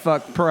fat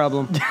fuck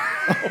problem.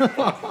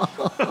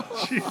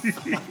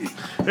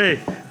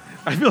 Hey,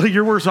 I feel like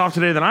you're worse off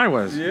today than I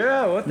was.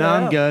 Yeah. What the No,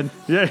 I'm hell? good.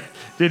 Yeah.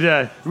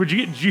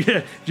 Did you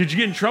get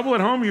in trouble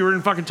at home? You were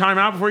in fucking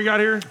timeout before you got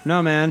here?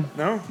 No, man.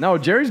 No. No,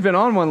 Jerry's been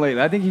on one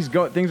lately. I think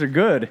things are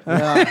good.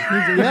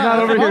 Yeah,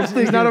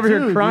 He's not over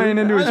here crying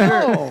into his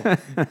shirt.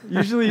 shirt.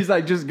 Usually he's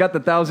like just got the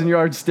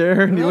 1,000-yard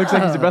stare and he looks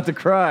like he's about to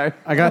cry.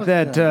 I got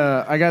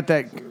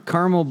that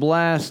caramel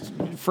blast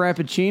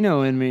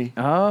frappuccino in me.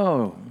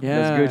 Oh, Yeah,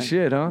 that's good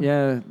shit, huh?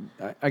 Yeah,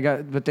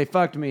 but they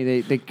fucked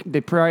me.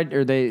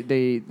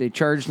 They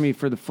charged me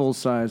for the full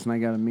size, and I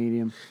got a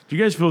medium. Do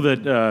you guys feel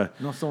that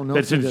someone that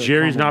else since did a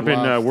Jerry's not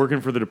caramel been blast.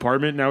 working for the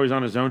department, now he's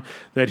on his own,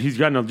 that he's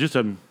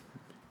gotten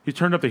he's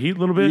turned up the heat a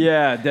little bit?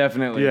 Yeah,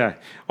 definitely. Yeah.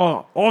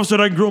 Oh, all of a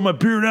sudden I can grow my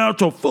beard out,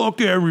 so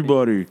fuck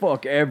everybody.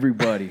 Fuck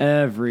everybody.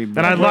 Everybody.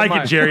 And I like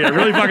it, Jerry. I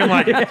really fucking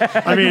like it.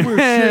 I mean,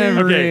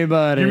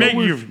 Everybody.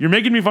 You're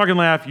making me fucking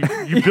laugh.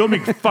 You built me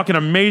fucking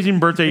amazing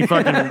birthday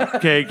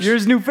fucking cakes. You're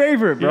his new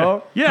favorite,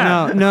 bro.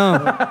 Yeah.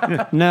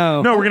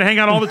 No. No, we're gonna hang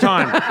out all the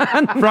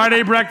time.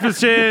 Friday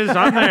breakfasts.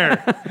 I'm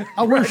there.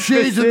 I wear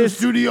shades in the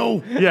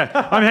studio. Yeah,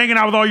 I'm hanging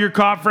out with all your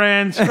cop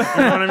friends. You know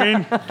what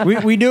I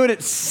mean? we do it at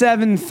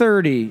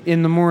 7:30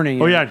 in the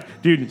morning. Oh yeah,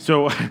 dude.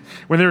 So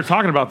when they were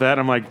talking about that,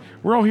 I'm like,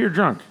 we're all here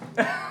drunk.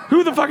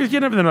 Who the fuck is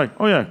getting up? And they're like,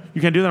 oh yeah,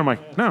 you can't do that. I'm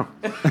like, no.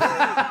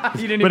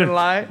 You didn't even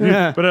lie.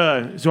 Yeah.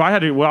 But so I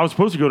was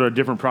supposed to go to a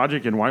different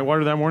project in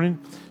Whitewater that morning.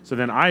 So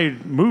then I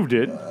moved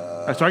it.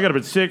 So I got up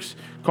at 6,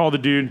 called the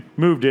dude,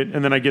 moved it,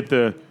 and then I get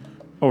oh,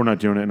 we're not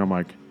doing it. And I'm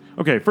like,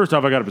 okay, first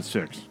off, I got up at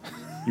 6.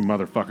 You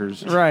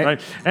motherfuckers.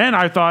 Right. And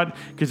I thought,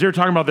 because they were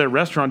talking about that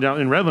restaurant down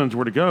in Redlands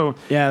where to go.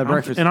 Yeah, the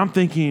breakfast. And I'm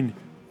thinking,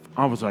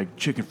 I was like,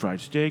 chicken fried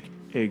steak,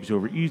 eggs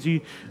over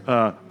easy.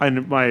 I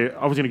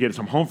was going to get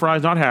some home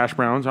fries, not hash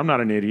browns. I'm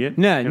not an idiot.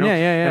 Yeah, you know?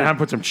 yeah. And I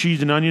put some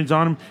cheese and onions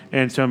on them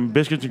and some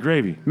biscuits and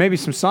gravy. Maybe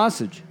some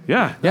sausage.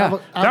 Yeah. Yeah.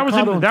 That was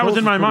Avocado in and that was toast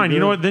in is my pretty mind. You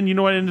know good. what? Then you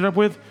know what I ended up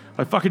with?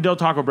 A fucking Del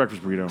Taco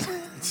breakfast burrito.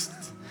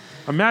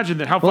 Imagine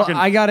that. How Well, fucking.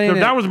 I got in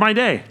That at- was my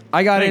day.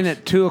 I got in Thanks.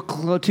 at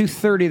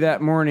 2:30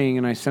 that morning,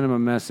 and I sent him a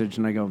message,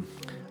 and I go,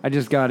 I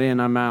just got in.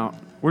 I'm out.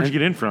 Where'd you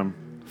get in from?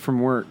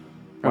 From work.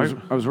 Why-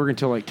 I was working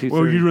till like 2:30.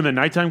 Well, were you doing the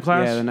nighttime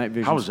class? Yeah, the night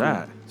vision. How was school.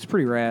 that? It's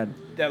pretty rad.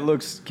 That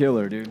looks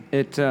killer, dude.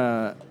 It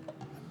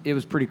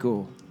was pretty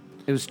cool.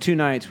 It was 2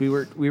 nights. We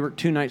worked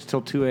 2 nights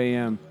till 2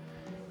 a.m.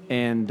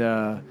 and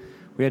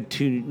we had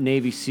 2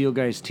 Navy SEAL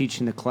guys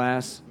teaching the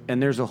class.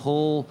 And there's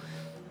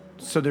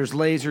there's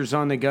lasers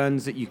on the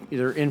guns that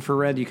they're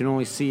infrared. You can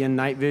only see in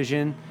night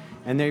vision.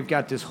 And they've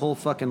got this whole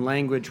fucking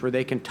language where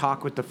they can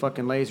talk with the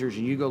fucking lasers,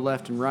 and you go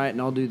left and right, and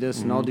I'll do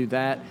this and I'll do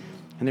that.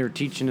 And they were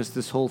teaching us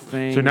this whole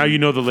thing. So now you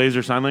know the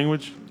laser sign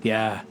language?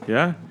 Yeah.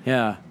 Yeah?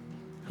 Yeah.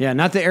 Yeah,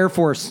 not the Air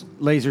Force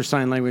laser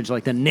sign language,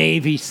 like the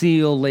Navy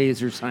SEAL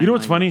laser sign. You know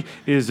what's language.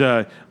 funny is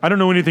I don't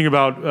know anything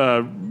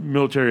about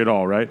military at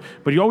all, right?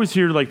 But you always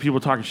hear like people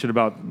talking shit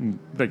about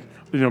like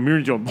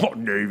Marines going, oh,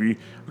 Navy.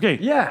 Okay.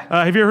 Yeah.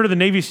 Have you ever heard of the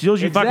Navy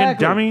SEALs? You fucking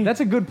dummy. That's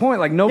a good point.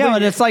 Like nobody. Yeah,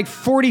 but it's like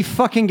 40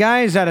 fucking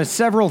guys out of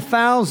several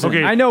thousand.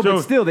 Okay. I know, So-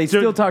 but still, they so-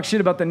 still talk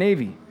shit about the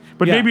Navy.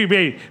 But Yeah.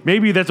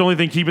 maybe that's the only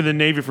thing keeping the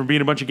Navy from being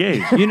a bunch of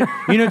gays. You know,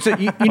 it's a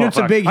it's a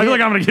Fuck. big hit. I feel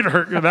like I'm gonna get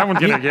hurt. That one's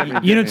gonna get me.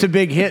 You know, it's a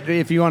big hit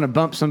if you want to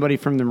bump somebody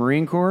from the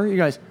Marine Corps. You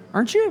guys,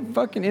 aren't you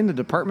fucking in the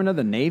Department of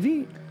the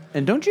Navy?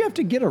 And don't you have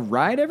to get a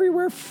ride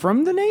everywhere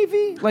from the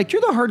Navy? Like,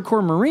 you're the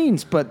hardcore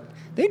Marines, but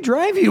they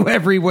drive you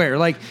everywhere.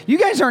 Like, you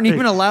guys aren't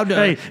even allowed to.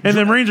 Hey, and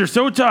the Marines are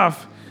so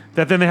tough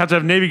that then they have to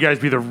have Navy guys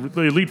be the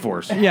elite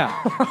force. Yeah,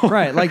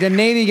 right. Like, the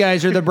Navy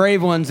guys are the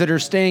brave ones that are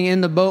staying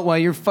in the boat while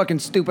your fucking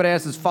stupid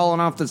ass is falling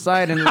off the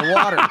side into the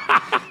water.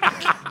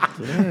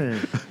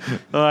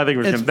 Oh, I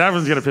think that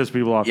one's gonna piss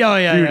people off. Oh,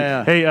 yeah, Dude,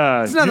 yeah.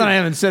 Hey, it's nothing I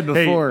haven't said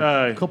before.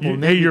 Hey, Couple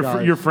Navy your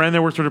guys. your friend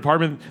that works for the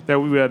department that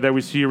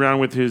we see around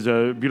with his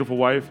beautiful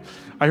wife.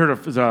 I heard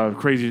a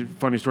crazy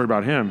funny story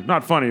about him.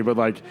 Not funny, but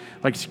like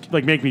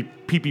make me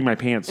pee my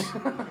pants.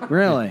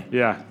 Really?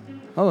 Yeah.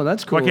 Oh,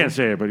 that's cool. Well, I can't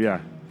say it, but yeah.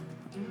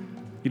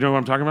 You know what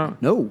I'm talking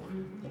about? No.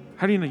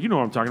 How do you know? You know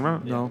what I'm talking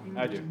about? No.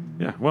 I do.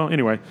 Yeah. Well,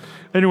 anyway,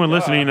 anyone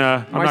listening,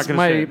 I'm not going to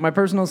say. My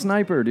personal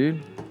sniper,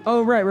 dude.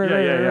 Oh, right.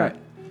 Yeah.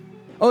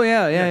 Oh,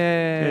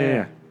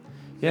 yeah.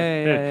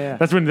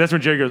 That's when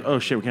Jerry goes, oh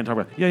shit, we can't talk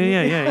about it.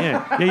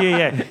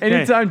 Yeah.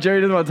 Anytime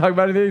Jerry doesn't want to talk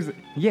about anything, he's like,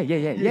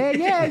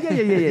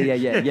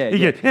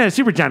 yeah.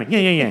 Supersonic.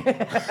 Yeah.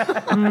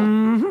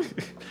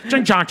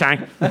 Ching chong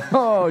chang.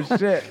 Oh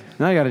shit.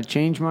 Now I got to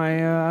change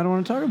my I don't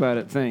want to talk about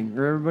it thing,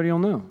 or everybody will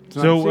know. It's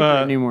not a secret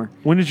So anymore.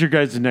 when is your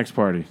guys' next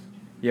party?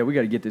 Yeah, we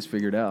got to get this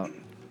figured out.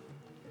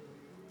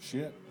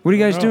 Shit. What are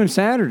you guys doing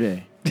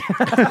Saturday?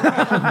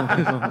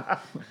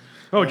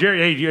 Oh, Jerry,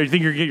 hey, do you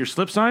think you're gonna get your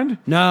slip signed?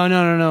 No.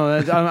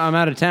 I'm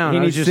out of town. He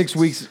I was needs just 6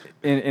 weeks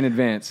in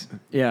advance.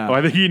 Yeah. Oh,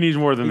 I think he needs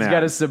more than He's that.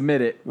 got to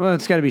submit it. Well,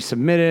 it's got to be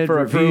submitted, For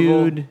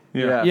reviewed.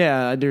 approval.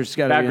 Yeah, there's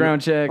got to be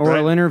Background check,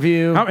 oral right?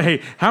 interview.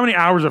 How many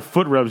hours of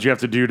foot rubs do you have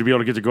to do to be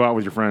able to get to go out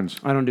with your friends?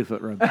 I don't do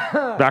foot rub.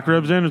 Back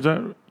rubs in? Is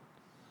that?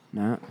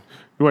 Nah.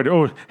 What?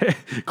 Oh,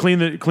 clean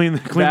the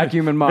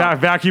Vacuum and mop.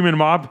 Vacuum and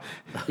mop.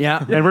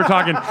 Yeah. And we're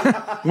talking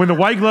when the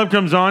white glove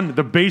comes on,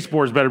 the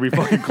baseboards better be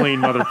fucking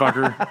clean,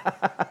 motherfucker.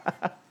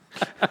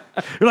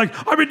 You're like,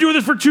 I've been doing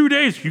this for 2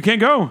 days. You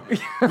can't go.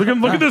 Look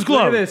at this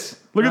glove. Look at this.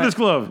 Look at this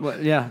glove. Well,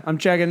 yeah, I'm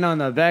checking on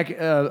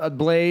the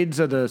blades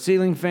of the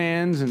ceiling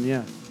fans, and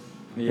yeah.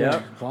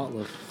 Yep.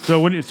 Spotless.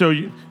 So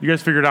you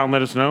guys figure it out and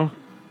let us know.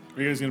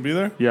 Are you guys gonna be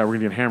there? Yeah, we're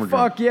gonna get hammered.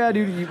 Fuck yeah,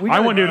 dude. We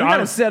I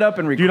gotta set up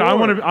and record. Dude, I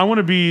want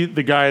to be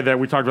the guy that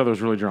we talked about that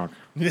was really drunk.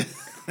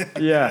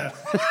 Yeah.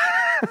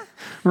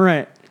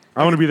 Right.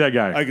 I want to be that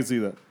guy. I can see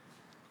that.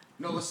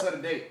 No, let's set a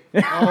date. Oh,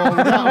 we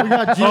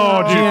got Gino.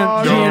 Oh,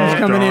 GM's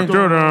coming in.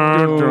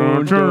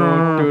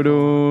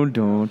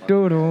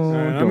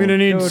 I'm gonna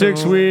need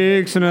 6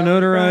 weeks and a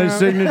notarized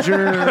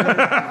signature,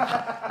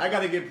 I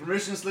gotta get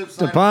permission slips.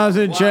 signed.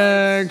 deposit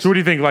checks. So what do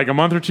you think? Like a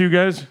month or two,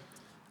 guys?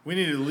 We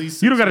need at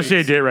least. You don't got to 6 say a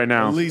weeks. date right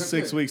now. At least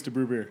 6 weeks to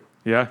brew beer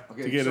Yeah.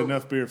 Okay, to get so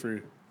enough beer for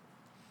you.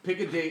 Pick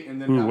a date, and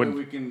then Ooh, that way what-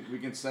 we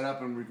can set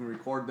up and we can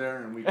record there,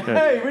 and we can.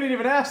 Hey, we didn't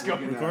even ask him.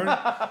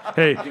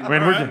 Hey,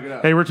 man,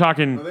 we're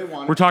talking No, they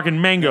want we're it. talking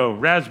mango,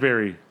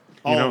 raspberry.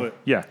 All you know? of it.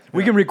 Yeah.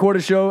 We can record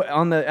a show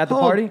at the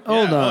party.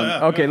 Hold Yeah, on. oh,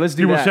 yeah. Okay, let's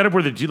do Dude, we'll that. set up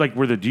where the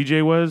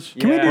DJ was.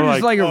 Can we do Yeah.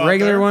 just like a Oh,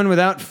 regular there? one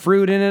without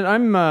fruit in it?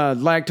 I'm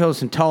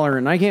lactose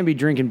intolerant. I can't be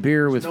drinking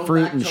beer with No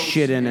fruit and lactose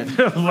shit in it.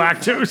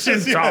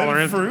 Lactose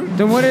intolerant. Fruit.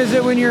 Then what is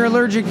it when you're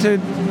allergic to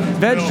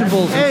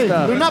vegetables Hey, and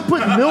stuff? they're not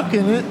putting milk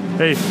in it.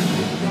 Hey,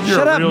 you're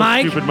Shut a up, real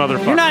Mike. stupid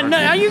motherfucker. You're not. aren't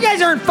you? No, you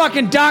guys aren't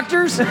fucking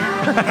doctors. You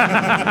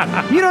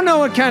don't know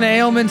what kind of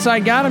ailments I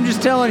got. I'm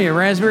just telling you.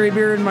 Raspberry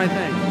beer in my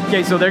thing.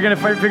 Okay, so they're gonna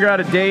figure out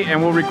a date,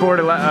 and we'll record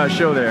a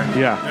show there.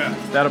 Yeah.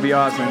 That'll be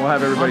awesome. We'll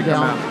have everybody I'm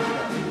come down.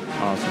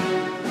 out.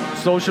 Awesome.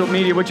 Social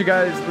media. What you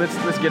guys?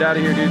 Let's get out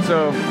of here, dude.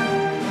 So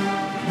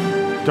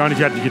Donnie's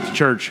got to get to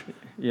church.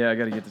 yeah, I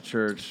gotta get to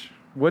church.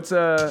 What's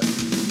your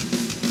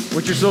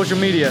social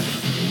media?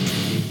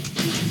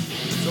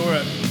 So we're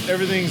at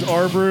everything's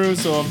Arbrew.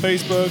 So on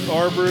Facebook,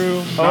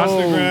 Arbrew.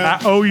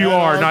 Instagram.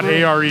 O-U-R, not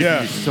Arbrew. A-R-E.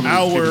 Yeah. Some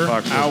of these stupid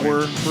fucks Our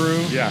listening. Brew.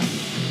 Yeah.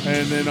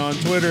 And then on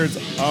Twitter, it's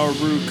Our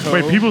Brew Co.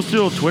 Wait, people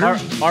still Twitter?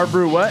 Our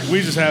brew what?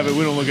 We just have it.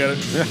 We don't look at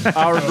it.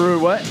 Our brew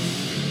what?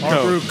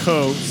 Our Brew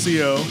Co.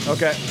 C-O.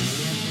 Okay.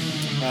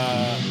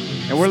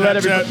 And we're letting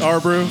everybody. Snapchat, Our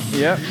Brew.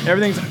 Yep.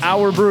 Everything's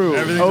our brew.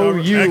 Everything's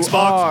O-U-R.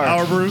 Xbox,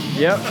 Our Brew.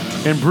 Yep.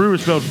 And brew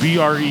is spelled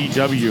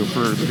B-R-E-W for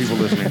the people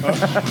listening.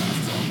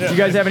 You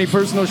guys have any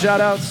personal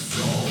shout outs?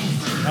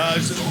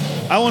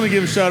 I want to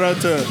give a shout out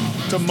to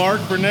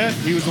Mark Burnett.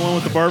 He was the one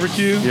with the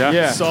barbecue. Yeah.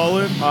 Yeah.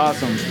 Solid.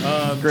 Awesome.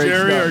 Great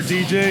Jerry, stuff. our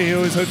DJ, he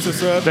always hooks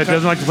us up. That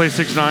doesn't like to play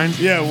 6ix9ine?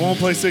 Yeah, won't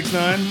play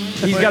 6ix9ine.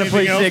 He's got to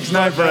play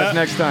 6ix9ine for us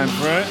next time.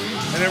 Right?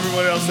 And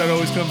everybody else that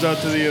always comes out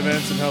to the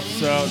events and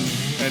helps us out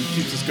and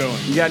keeps us going.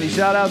 You got any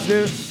shout outs,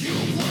 dude?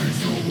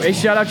 Hey,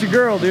 shout out your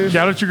girl, dude.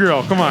 Shout out your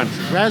girl. Come on.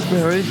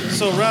 Raspberry.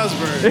 So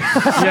Raspberry.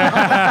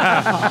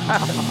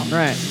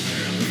 Right.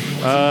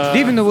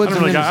 Deep in the woods.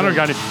 I don't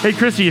got it. Hey,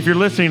 Chrissy, if you're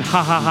listening,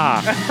 ha ha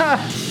ha.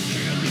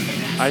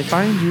 I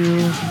find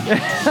you.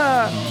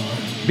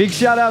 Big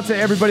shout out to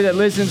everybody that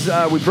listens.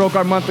 We broke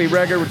our monthly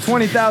record with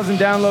 20,000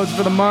 downloads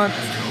for the month.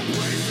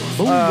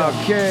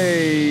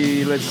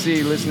 Okay, let's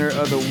see. Listener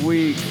of the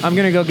week. I'm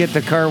gonna go get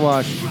the car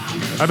wash.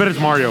 I bet it's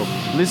Mario.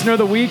 Listener of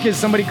the week is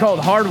somebody called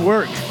Hard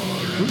Work.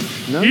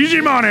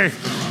 Easy money.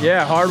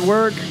 Yeah, Hard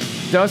Work.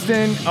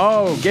 Dustin.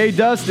 Oh, Gay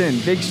Dustin.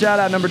 Big shout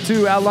out. Number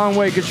 2, Al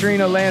Longway,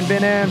 Katrina, Lan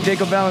Benham,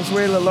 Jacob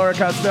Valenzuela, Laura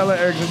Costello,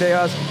 Eric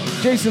Zendejas,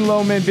 Jason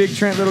Lohman, Big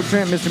Trent, Little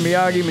Trent, Mr.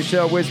 Miyagi,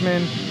 Michelle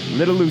Wisman,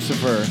 Little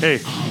Lucifer. Hey,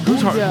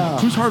 who's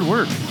hard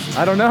work?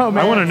 I don't know,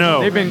 man. I wanna know.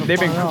 They've been.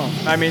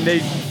 I mean,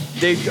 they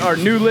are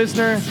new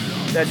listener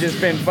that just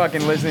been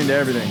fucking listening to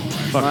everything.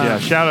 Fuck yeah.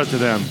 Shout out to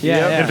them.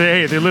 Yeah, If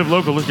they live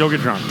local, let's go get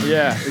drunk.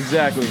 Yeah,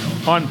 exactly.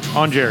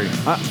 On Jerry.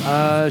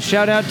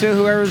 Shout out to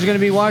whoever's gonna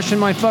be washing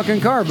my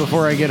fucking car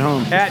before I get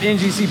home. At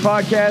NGC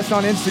Podcast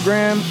on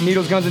Instagram,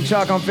 Needles, Guns, and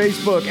Chalk on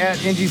Facebook, at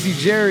NGC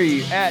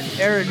Jerry, at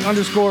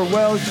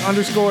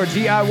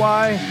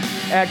Eric_Welch_DIY,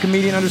 at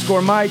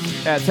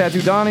Comedian_Mike, at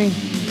Tattoo Donnie.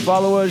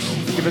 Follow us.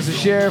 Give us a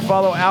share.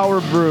 Follow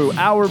Our Brew.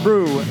 Our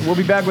Brew. We'll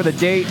be back with a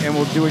date, and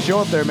we'll do a show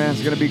up there, man.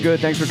 It's going to be good.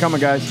 Thanks for coming,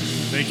 guys.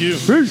 Thank you.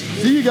 Peace.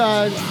 See you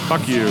guys.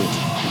 Fuck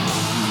you.